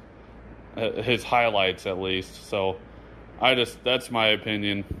Martinez, his highlights at least. So that's my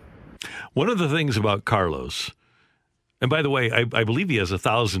opinion. One of the things about Carlos, and by the way, I believe he has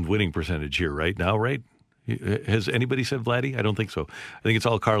 1,000 winning percentage here right now, right? Has anybody said Vladdy? I don't think so. I think it's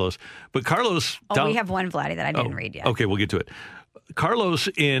all Carlos. But Carlos... we have one Vladdy that I didn't read yet. Okay, we'll get to it. Carlos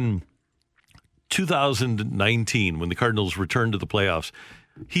in 2019, when the Cardinals returned to the playoffs,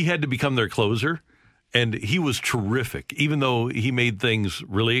 he had to become their closer, and he was terrific. Even though he made things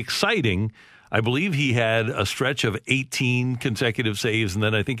really exciting, I believe he had a stretch of 18 consecutive saves, and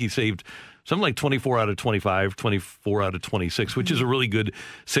then I think he saved something like 24 out of 25, 24 out of 26, which is a really good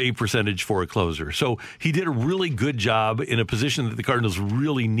save percentage for a closer. So he did a really good job in a position that the Cardinals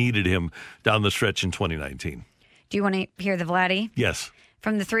really needed him down the stretch in 2019. Do you want to hear the Vladdy? Yes.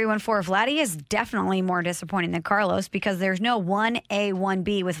 From the 314, Vladdy is definitely more disappointing than Carlos because there's no 1A,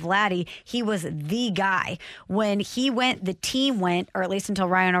 1B with Vladdy. He was the guy. When he went, the team went, or at least until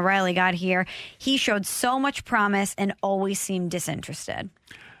Ryan O'Reilly got here. He showed so much promise and always seemed disinterested.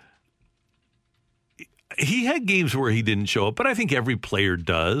 He had games where he didn't show up, but I think every player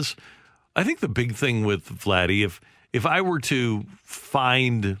does. I think the big thing with Vladdy, if I were to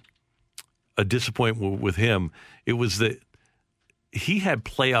find a disappointment with him, it was that he had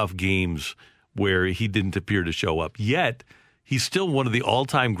playoff games where he didn't appear to show up. Yet, he's still one of the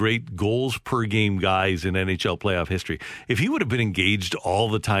all-time great goals per game guys in NHL playoff history. If he would have been engaged all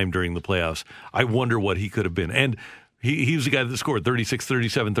the time during the playoffs, I wonder what he could have been. And he was the guy that scored 36,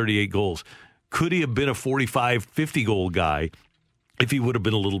 37, 38 goals. Could he have been a 45, 50 goal guy if he would have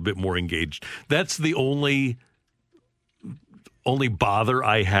been a little bit more engaged? That's the only bother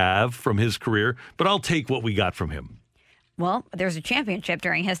I have from his career, but I'll take what we got from him. Well, there's a championship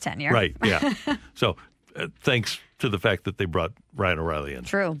during his tenure. Right, yeah. So thanks to the fact that they brought Ryan O'Reilly in.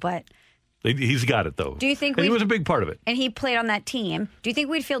 True, but... He's got it, though. Do you think he was a big part of it. And he played on that team. Do you think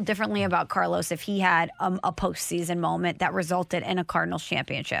we'd feel differently about Carlos if he had a postseason moment that resulted in a Cardinals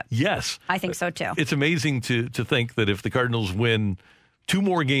championship? Yes. I think so, too. It's amazing to think that if the Cardinals win 2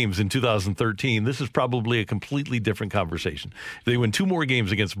 more games in 2013, this is probably a completely different conversation. If they win 2 more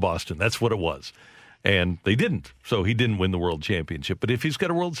games against Boston, that's what it was. And they didn't. So he didn't win the World Championship. But if he's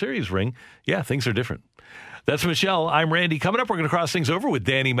got a World Series ring, yeah, things are different. That's Michelle. I'm Randy. Coming up, we're going to cross things over with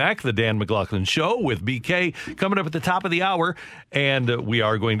Danny Mac, the Dan McLaughlin Show with BK, coming up at the top of the hour. And we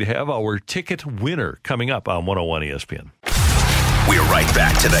are going to have our ticket winner coming up on 101 ESPN. We're right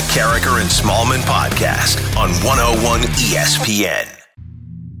back to the Carricker and Smallman podcast on 101 ESPN.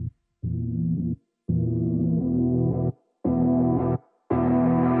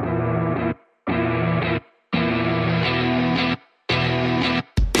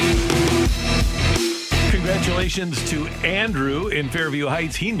 Congratulations to Andrew in Fairview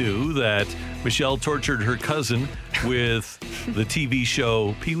Heights. He knew that Michelle tortured her cousin with the TV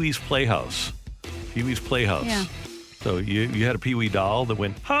show Pee-wee's Playhouse. Pee-wee's Playhouse. Yeah. So you had a Pee-wee doll that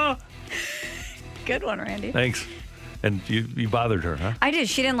went, huh? Good one, Randy. Thanks. And you bothered her, huh? I did.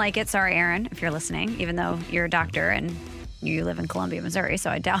 She didn't like it. Sorry, Aaron, if you're listening, even though you're a doctor and you live in Columbia, Missouri, so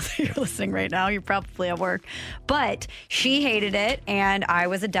I doubt that you're listening right now. You're probably at work. But she hated it, and I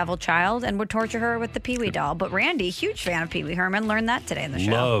was a devil child and would torture her with the Pee-wee doll. But Randy, huge fan of Pee-wee Herman, learned that today in the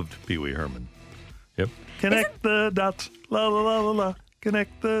show. Loved Pee-wee Herman. Yep. Connect the dots, la la la la la.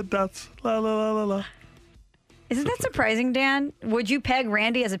 Connect the dots, la la la la la. Isn't that surprising, Dan? Would you peg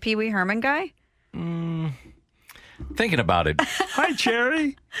Randy as a Pee-wee Herman guy? Thinking about it. Hi,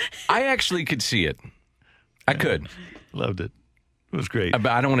 Cherry. I actually could see it. I could. Loved it. It was great. But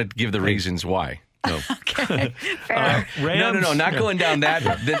I don't want to give the reasons why. No. Okay. Fair. No. Not going down that.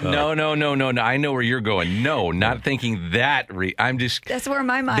 No. I know where you're going. No, not thinking that. I'm just. That's where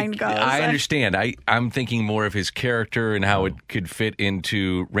my mind goes. I understand. I'm thinking more of his character and how it could fit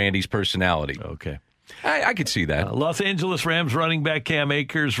into Randy's personality. Okay. I could see that. Los Angeles Rams running back Cam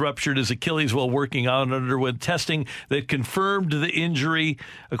Akers ruptured his Achilles while working out and underwent testing that confirmed the injury.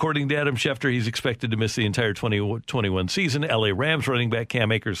 According to Adam Schefter, he's expected to miss the entire 2021 season. LA Rams running back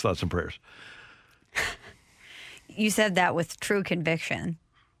Cam Akers, thoughts and prayers. You said that with true conviction.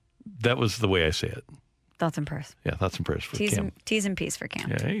 That was the way I say it. Thoughts and prayers. Yeah, thoughts and prayers for Cam. T's and P's for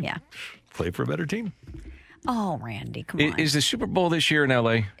Cam. Yeah. Play for a better team. Oh, Randy, come on. Is the Super Bowl this year in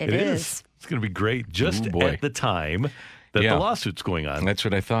LA? It is. It's going to be great just at the time that the lawsuit's going on. That's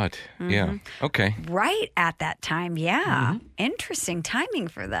what I thought. Mm-hmm. Yeah. Okay. Right at that time, yeah. Interesting timing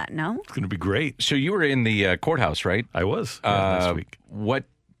for that, no? It's going to be great. So you were in the courthouse, right? I was last week. What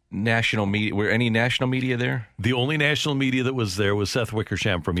national media? Were any national media there? The only national media that was there was Seth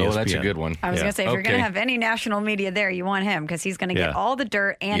Wickersham from ESPN. Oh, that's a good one. I was going to say, if you're going to have any national media there, you want him because he's going to get all the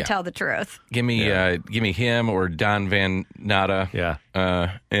dirt and tell the truth. Give me him or Don Van Natta.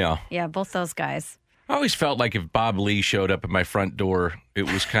 Yeah, both those guys. I always felt like if Bob Lee showed up at my front door, it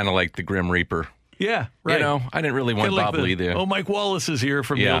was kind of like the Grim Reaper. Yeah, right. You know, I didn't really want Bob Lee there. Oh, Mike Wallace is here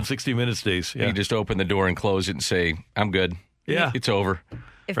from the old 60 Minutes days. Yeah. You just open the door and close it and say, I'm good. Yeah. It's over.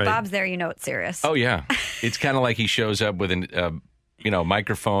 If Bob's there, you know it's serious. Oh, yeah. It's kind of like he shows up with an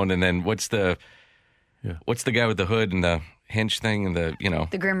microphone, and then what's the guy with the hood and the hinge thing and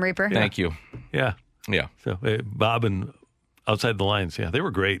the Grim Reaper. Thank you. Yeah. Yeah. So Bob and Outside the Lines, they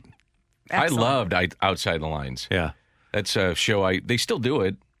were great. Excellent. I loved Outside the Lines. Yeah. That's a show they still do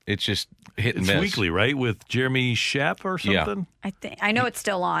it. It's just hit and miss. It's weekly, right? With Jeremy Schaap or something? Yeah. I know it's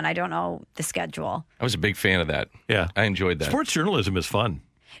still on. I don't know the schedule. I was a big fan of that. Yeah. I enjoyed that. Sports journalism is fun.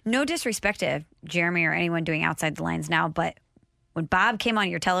 No disrespect to Jeremy or anyone doing Outside the Lines now, but when Bob came on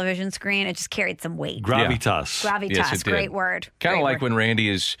your television screen, it just carried some weight. Gravitas. Gravitas, yes, it did. great word. Kind of like when Randy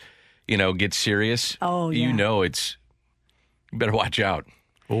is, gets serious. Oh, yeah. You better watch out.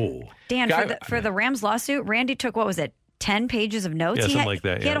 Oh. Dan, for the Rams lawsuit, Randy took, 10 pages of notes? Yeah, something like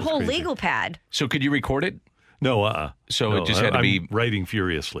that. He had a whole crazy. legal pad. So could you record it? No, So it just had to be writing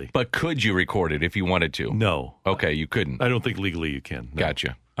furiously. But could you record it if you wanted to? No. Okay, you couldn't. I don't think legally you can. No.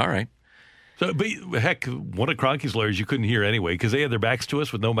 Gotcha. All right. So, but heck, one of Kroenke's lawyers you couldn't hear anyway because they had their backs to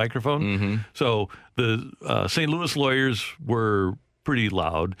us with no microphone. Mm-hmm. So the St. Louis lawyers were pretty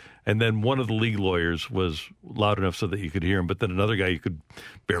loud, and then one of the league lawyers was loud enough so that you could hear him, but then another guy you could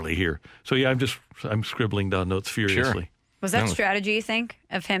barely hear. So yeah, I'm scribbling down notes furiously. Sure. Was that strategy, you think,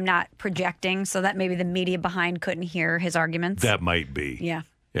 of him not projecting so that maybe the media behind couldn't hear his arguments? That might be. Yeah.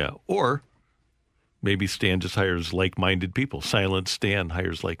 Yeah. Or maybe Stan just hires like-minded people. Silent Stan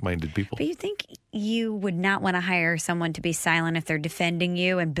hires like-minded people. But you think you would not want to hire someone to be silent if they're defending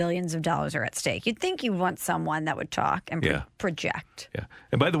you and billions of dollars are at stake. You'd think you want someone that would talk and project. Yeah.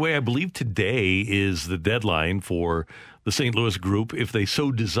 And by the way, I believe today is the deadline for the St. Louis group, if they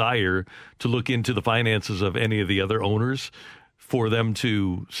so desire, to look into the finances of any of the other owners, for them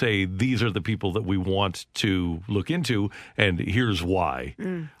to say, these are the people that we want to look into, and here's why.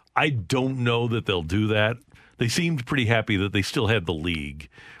 I don't know that they'll do that. They seemed pretty happy that they still had the league,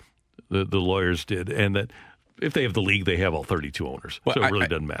 the lawyers did, and that if they have the league, they have all 32 owners. Well, so it really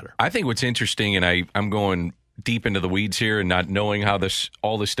doesn't matter. I think what's interesting, and I'm going deep into the weeds here and not knowing how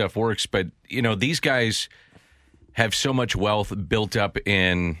all this stuff works, but, these guys have so much wealth built up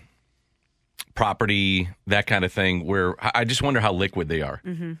in property, that kind of thing, where I just wonder how liquid they are.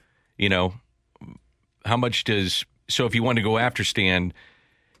 Mm-hmm. You know, how much does, so if you want to go after Stan,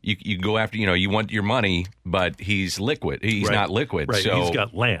 you go after, you want your money, but he's liquid. He's not liquid. Right. So, He's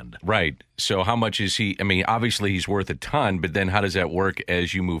got land. Right. So how much is he? I mean, obviously he's worth a ton, but then how does that work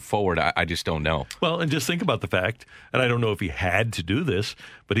as you move forward? I just don't know. Well, and just think about the fact, and I don't know if he had to do this,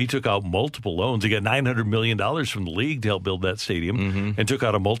 but he took out multiple loans. He got $900 million from the league to help build that stadium and took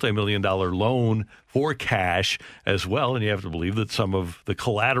out a multi-million-dollar loan for cash as well. And you have to believe that some of the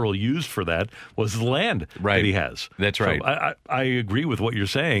collateral used for that was the land that he has. That's right. So I agree with what you're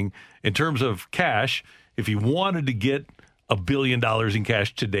saying. In terms of cash, if he wanted to get $1 billion in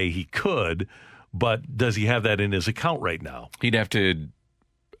cash today, he could, but does he have that in his account right now? He'd have to,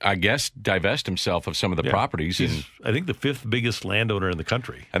 I guess, divest himself of some of the properties. He's, I think, the 5th biggest landowner in the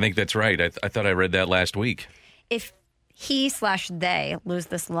country. I think that's right. I thought I read that last week. If he/they lose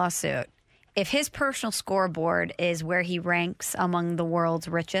this lawsuit, if his personal scoreboard is where he ranks among the world's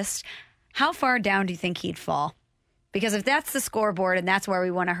richest, how far down do you think he'd fall? Because if that's the scoreboard and that's where we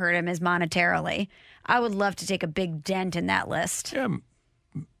want to hurt him is monetarily, I would love to take a big dent in that list. Yeah,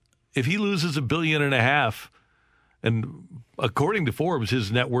 if he loses $1.5 billion, and according to Forbes,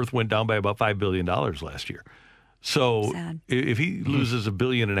 his net worth went down by about $5 billion last year. So if he loses $1.5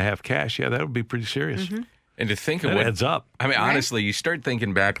 billion cash, that would be pretty serious. Mm-hmm. And to think of what adds up. I mean, honestly, you start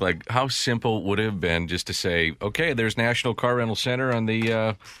thinking back, like how simple would it have been just to say, okay, there's National Car Rental Center on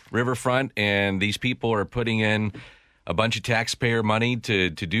the riverfront, and these people are putting in a bunch of taxpayer money to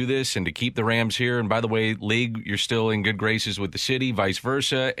do this and to keep the Rams here. And by the way, league, you're still in good graces with the city, vice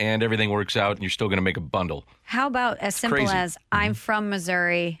versa, and everything works out, and you're still going to make a bundle. How about as simple as I'm from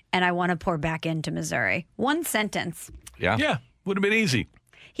Missouri and I want to pour back into Missouri? One sentence. Yeah. Yeah, would have been easy.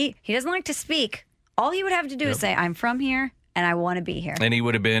 He doesn't like to speak. All he would have to do is say, I'm from here and I want to be here. And he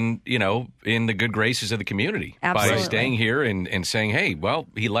would have been, in the good graces of the community Absolutely. by staying here and saying, hey, well,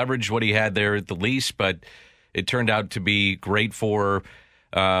 he leveraged what he had there at the lease, but it turned out to be great for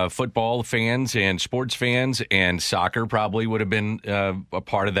football fans and sports fans, and soccer probably would have been a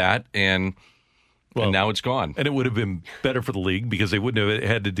part of that. And now it's gone. And it would have been better for the league because they wouldn't have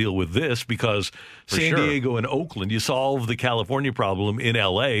had to deal with this because San Diego and Oakland, you solve the California problem in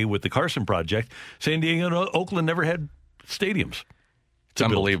L.A. with the Carson Project. San Diego and Oakland never had stadiums. It's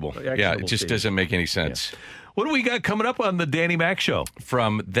unbelievable. Yeah, it just doesn't make any sense. Yeah. What do we got coming up on the Danny Mac Show?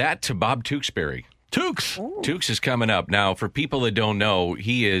 From that to Bob Tewksbury. Tukes is coming up. Now, for people that don't know,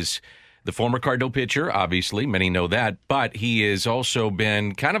 he is the former Cardinal pitcher, obviously. Many know that. But he has also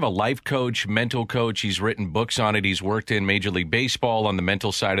been kind of a life coach, mental coach. He's written books on it. He's worked in Major League Baseball on the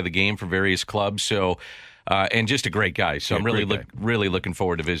mental side of the game for various clubs. So, and just a great guy. So I'm really looking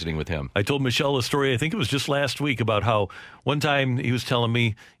forward to visiting with him. I told Michelle a story, I think it was just last week, about how one time he was telling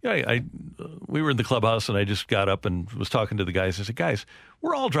me, we were in the clubhouse and I just got up and was talking to the guys. I said, guys,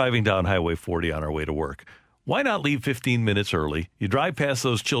 we're all driving down Highway 40 on our way to work. Why not leave 15 minutes early? You drive past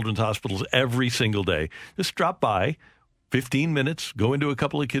those children's hospitals every single day. Just drop by, 15 minutes, go into a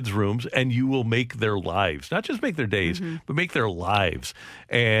couple of kids' rooms, and you will make their lives. Not just make their days, but make their lives.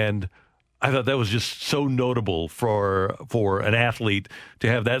 And I thought that was just so notable for an athlete to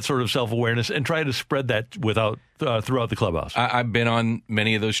have that sort of self-awareness and try to spread that throughout the clubhouse. I've been on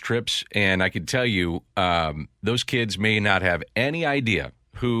many of those trips, and I can tell you those kids may not have any idea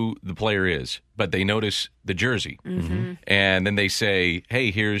who the player is, but they notice the jersey. Mm-hmm. And then they say, hey,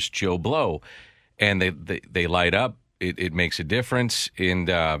 here's Joe Blow. And they light up. It makes a difference. And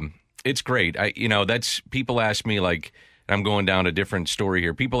it's great. That's people ask me, like, I'm going down a different story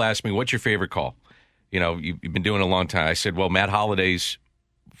here. People ask me, what's your favorite call? You've been doing it a long time. I said, well, Matt Holliday's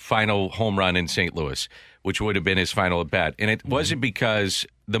final home run in St. Louis, which would have been his final at bat. And it wasn't because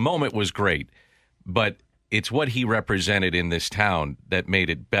the moment was great, but it's what he represented in this town that made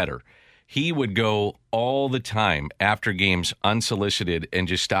it better. He would go all the time after games unsolicited and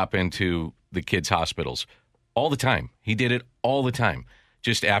just stop into the kids' hospitals. All the time. He did it all the time.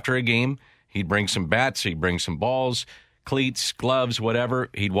 Just after a game, he'd bring some bats, he'd bring some balls, cleats, gloves, whatever.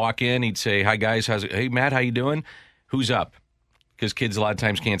 He'd walk in, he'd say, hi, guys. Hey, Matt, how you doing? Who's up? Because kids a lot of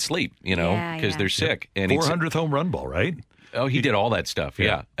times can't sleep, because they're sick. And 400th home run ball, right? Oh, he did all that stuff.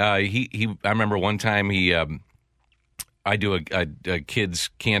 Yeah. I remember one time I do a kids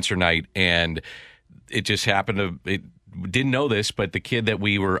cancer night, and it just happened didn't know this, but the kid that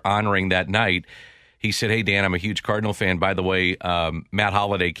we were honoring that night, he said, hey, Dan, I'm a huge Cardinal fan. By the way, Matt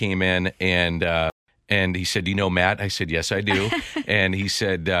Holliday came in and he said, do you know Matt? I said, yes, I do. And he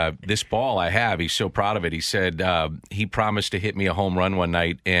said, this ball I have, he's so proud of it. He said, he promised to hit me a home run one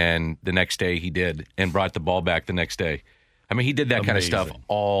night, and the next day he did, and brought the ball back the next day. I mean, he did that kind of stuff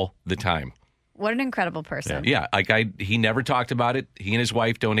all the time. What an incredible person. Yeah, he never talked about it. He and his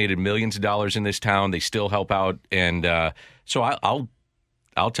wife donated millions of dollars in this town. They still help out, and so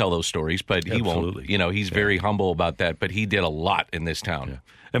I'll tell those stories, but he won't. You know, he's very humble about that, but he did a lot in this town. Yeah.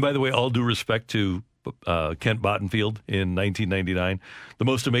 And by the way, all due respect to Kent Bottenfield in 1999, the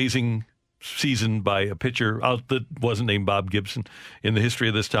most amazing season by a pitcher that wasn't named Bob Gibson in the history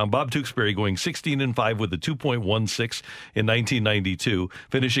of this town. Bob Tewksbury going 16-5 with a 2.16 in 1992,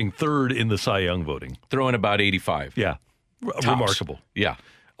 finishing third in the Cy Young voting. Throwing about 85. Yeah. Tops. Remarkable. Yeah.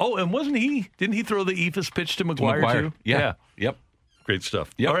 Oh, and didn't he throw the eephus pitch to McGuire too? Yeah. Yep. Great stuff.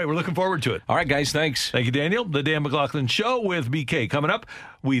 Yep. All right, we're looking forward to it. All right, guys, thanks. Thank you, Daniel. The Dan McLaughlin Show with BK coming up.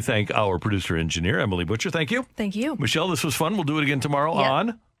 We thank our producer engineer, Emily Butcher. Thank you. Thank you. Michelle, this was fun. We'll do it again tomorrow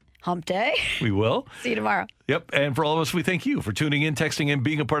on Hump Day. We will. See you tomorrow. Yep. And for all of us, we thank you for tuning in, texting, and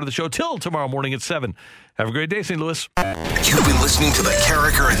being a part of the show till tomorrow morning at 7. Have a great day, St. Louis. You've been listening to the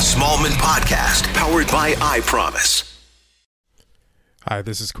Carricker and Smallman podcast, powered by I Promise. Hi,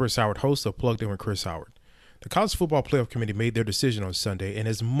 this is Chris Howard, host of Plugged In with Chris Howard. The College Football Playoff Committee made their decision on Sunday, and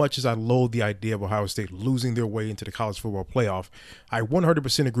as much as I loathe the idea of Ohio State losing their way into the College Football Playoff, I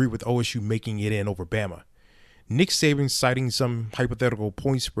 100% agree with OSU making it in over Bama. Nick Saban citing some hypothetical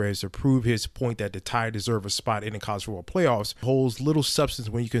point spreads to prove his point that the Tide deserve a spot in the College Football Playoffs holds little substance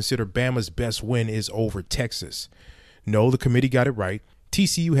when you consider Bama's best win is over Texas. No, the committee got it right.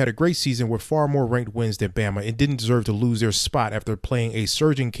 TCU had a great season with far more ranked wins than Bama and didn't deserve to lose their spot after playing a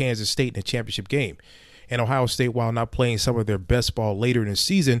surging Kansas State in a championship game. And Ohio State, while not playing some of their best ball later in the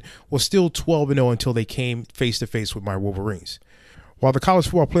season, was still 12-0 until they came face-to-face with my Wolverines. While the college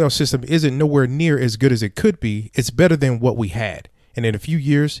football playoff system isn't nowhere near as good as it could be, it's better than what we had. And in a few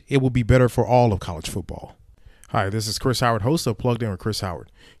years, it will be better for all of college football. Hi, this is Chris Howard, host of Plugged In with Chris Howard.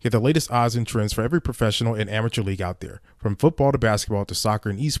 Get the latest odds and trends for every professional and amateur league out there. From football to basketball to soccer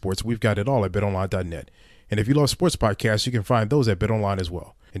and esports, we've got it all at betonline.net. And if you love sports podcasts, you can find those at BetOnline as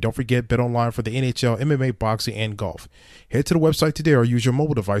well. And don't forget BetOnline for the NHL, MMA, boxing, and golf. Head to the website today or use your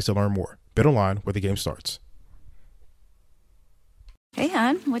mobile device to learn more. BetOnline, where the game starts. Hey,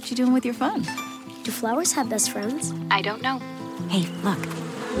 hon, what you doing with your phone? Do flowers have best friends? I don't know. Hey, look.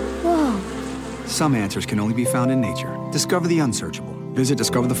 Whoa. Some answers can only be found in nature. Discover the unsearchable. Visit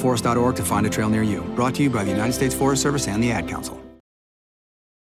discovertheforest.org to find a trail near you. Brought to you by the United States Forest Service and the Ad Council.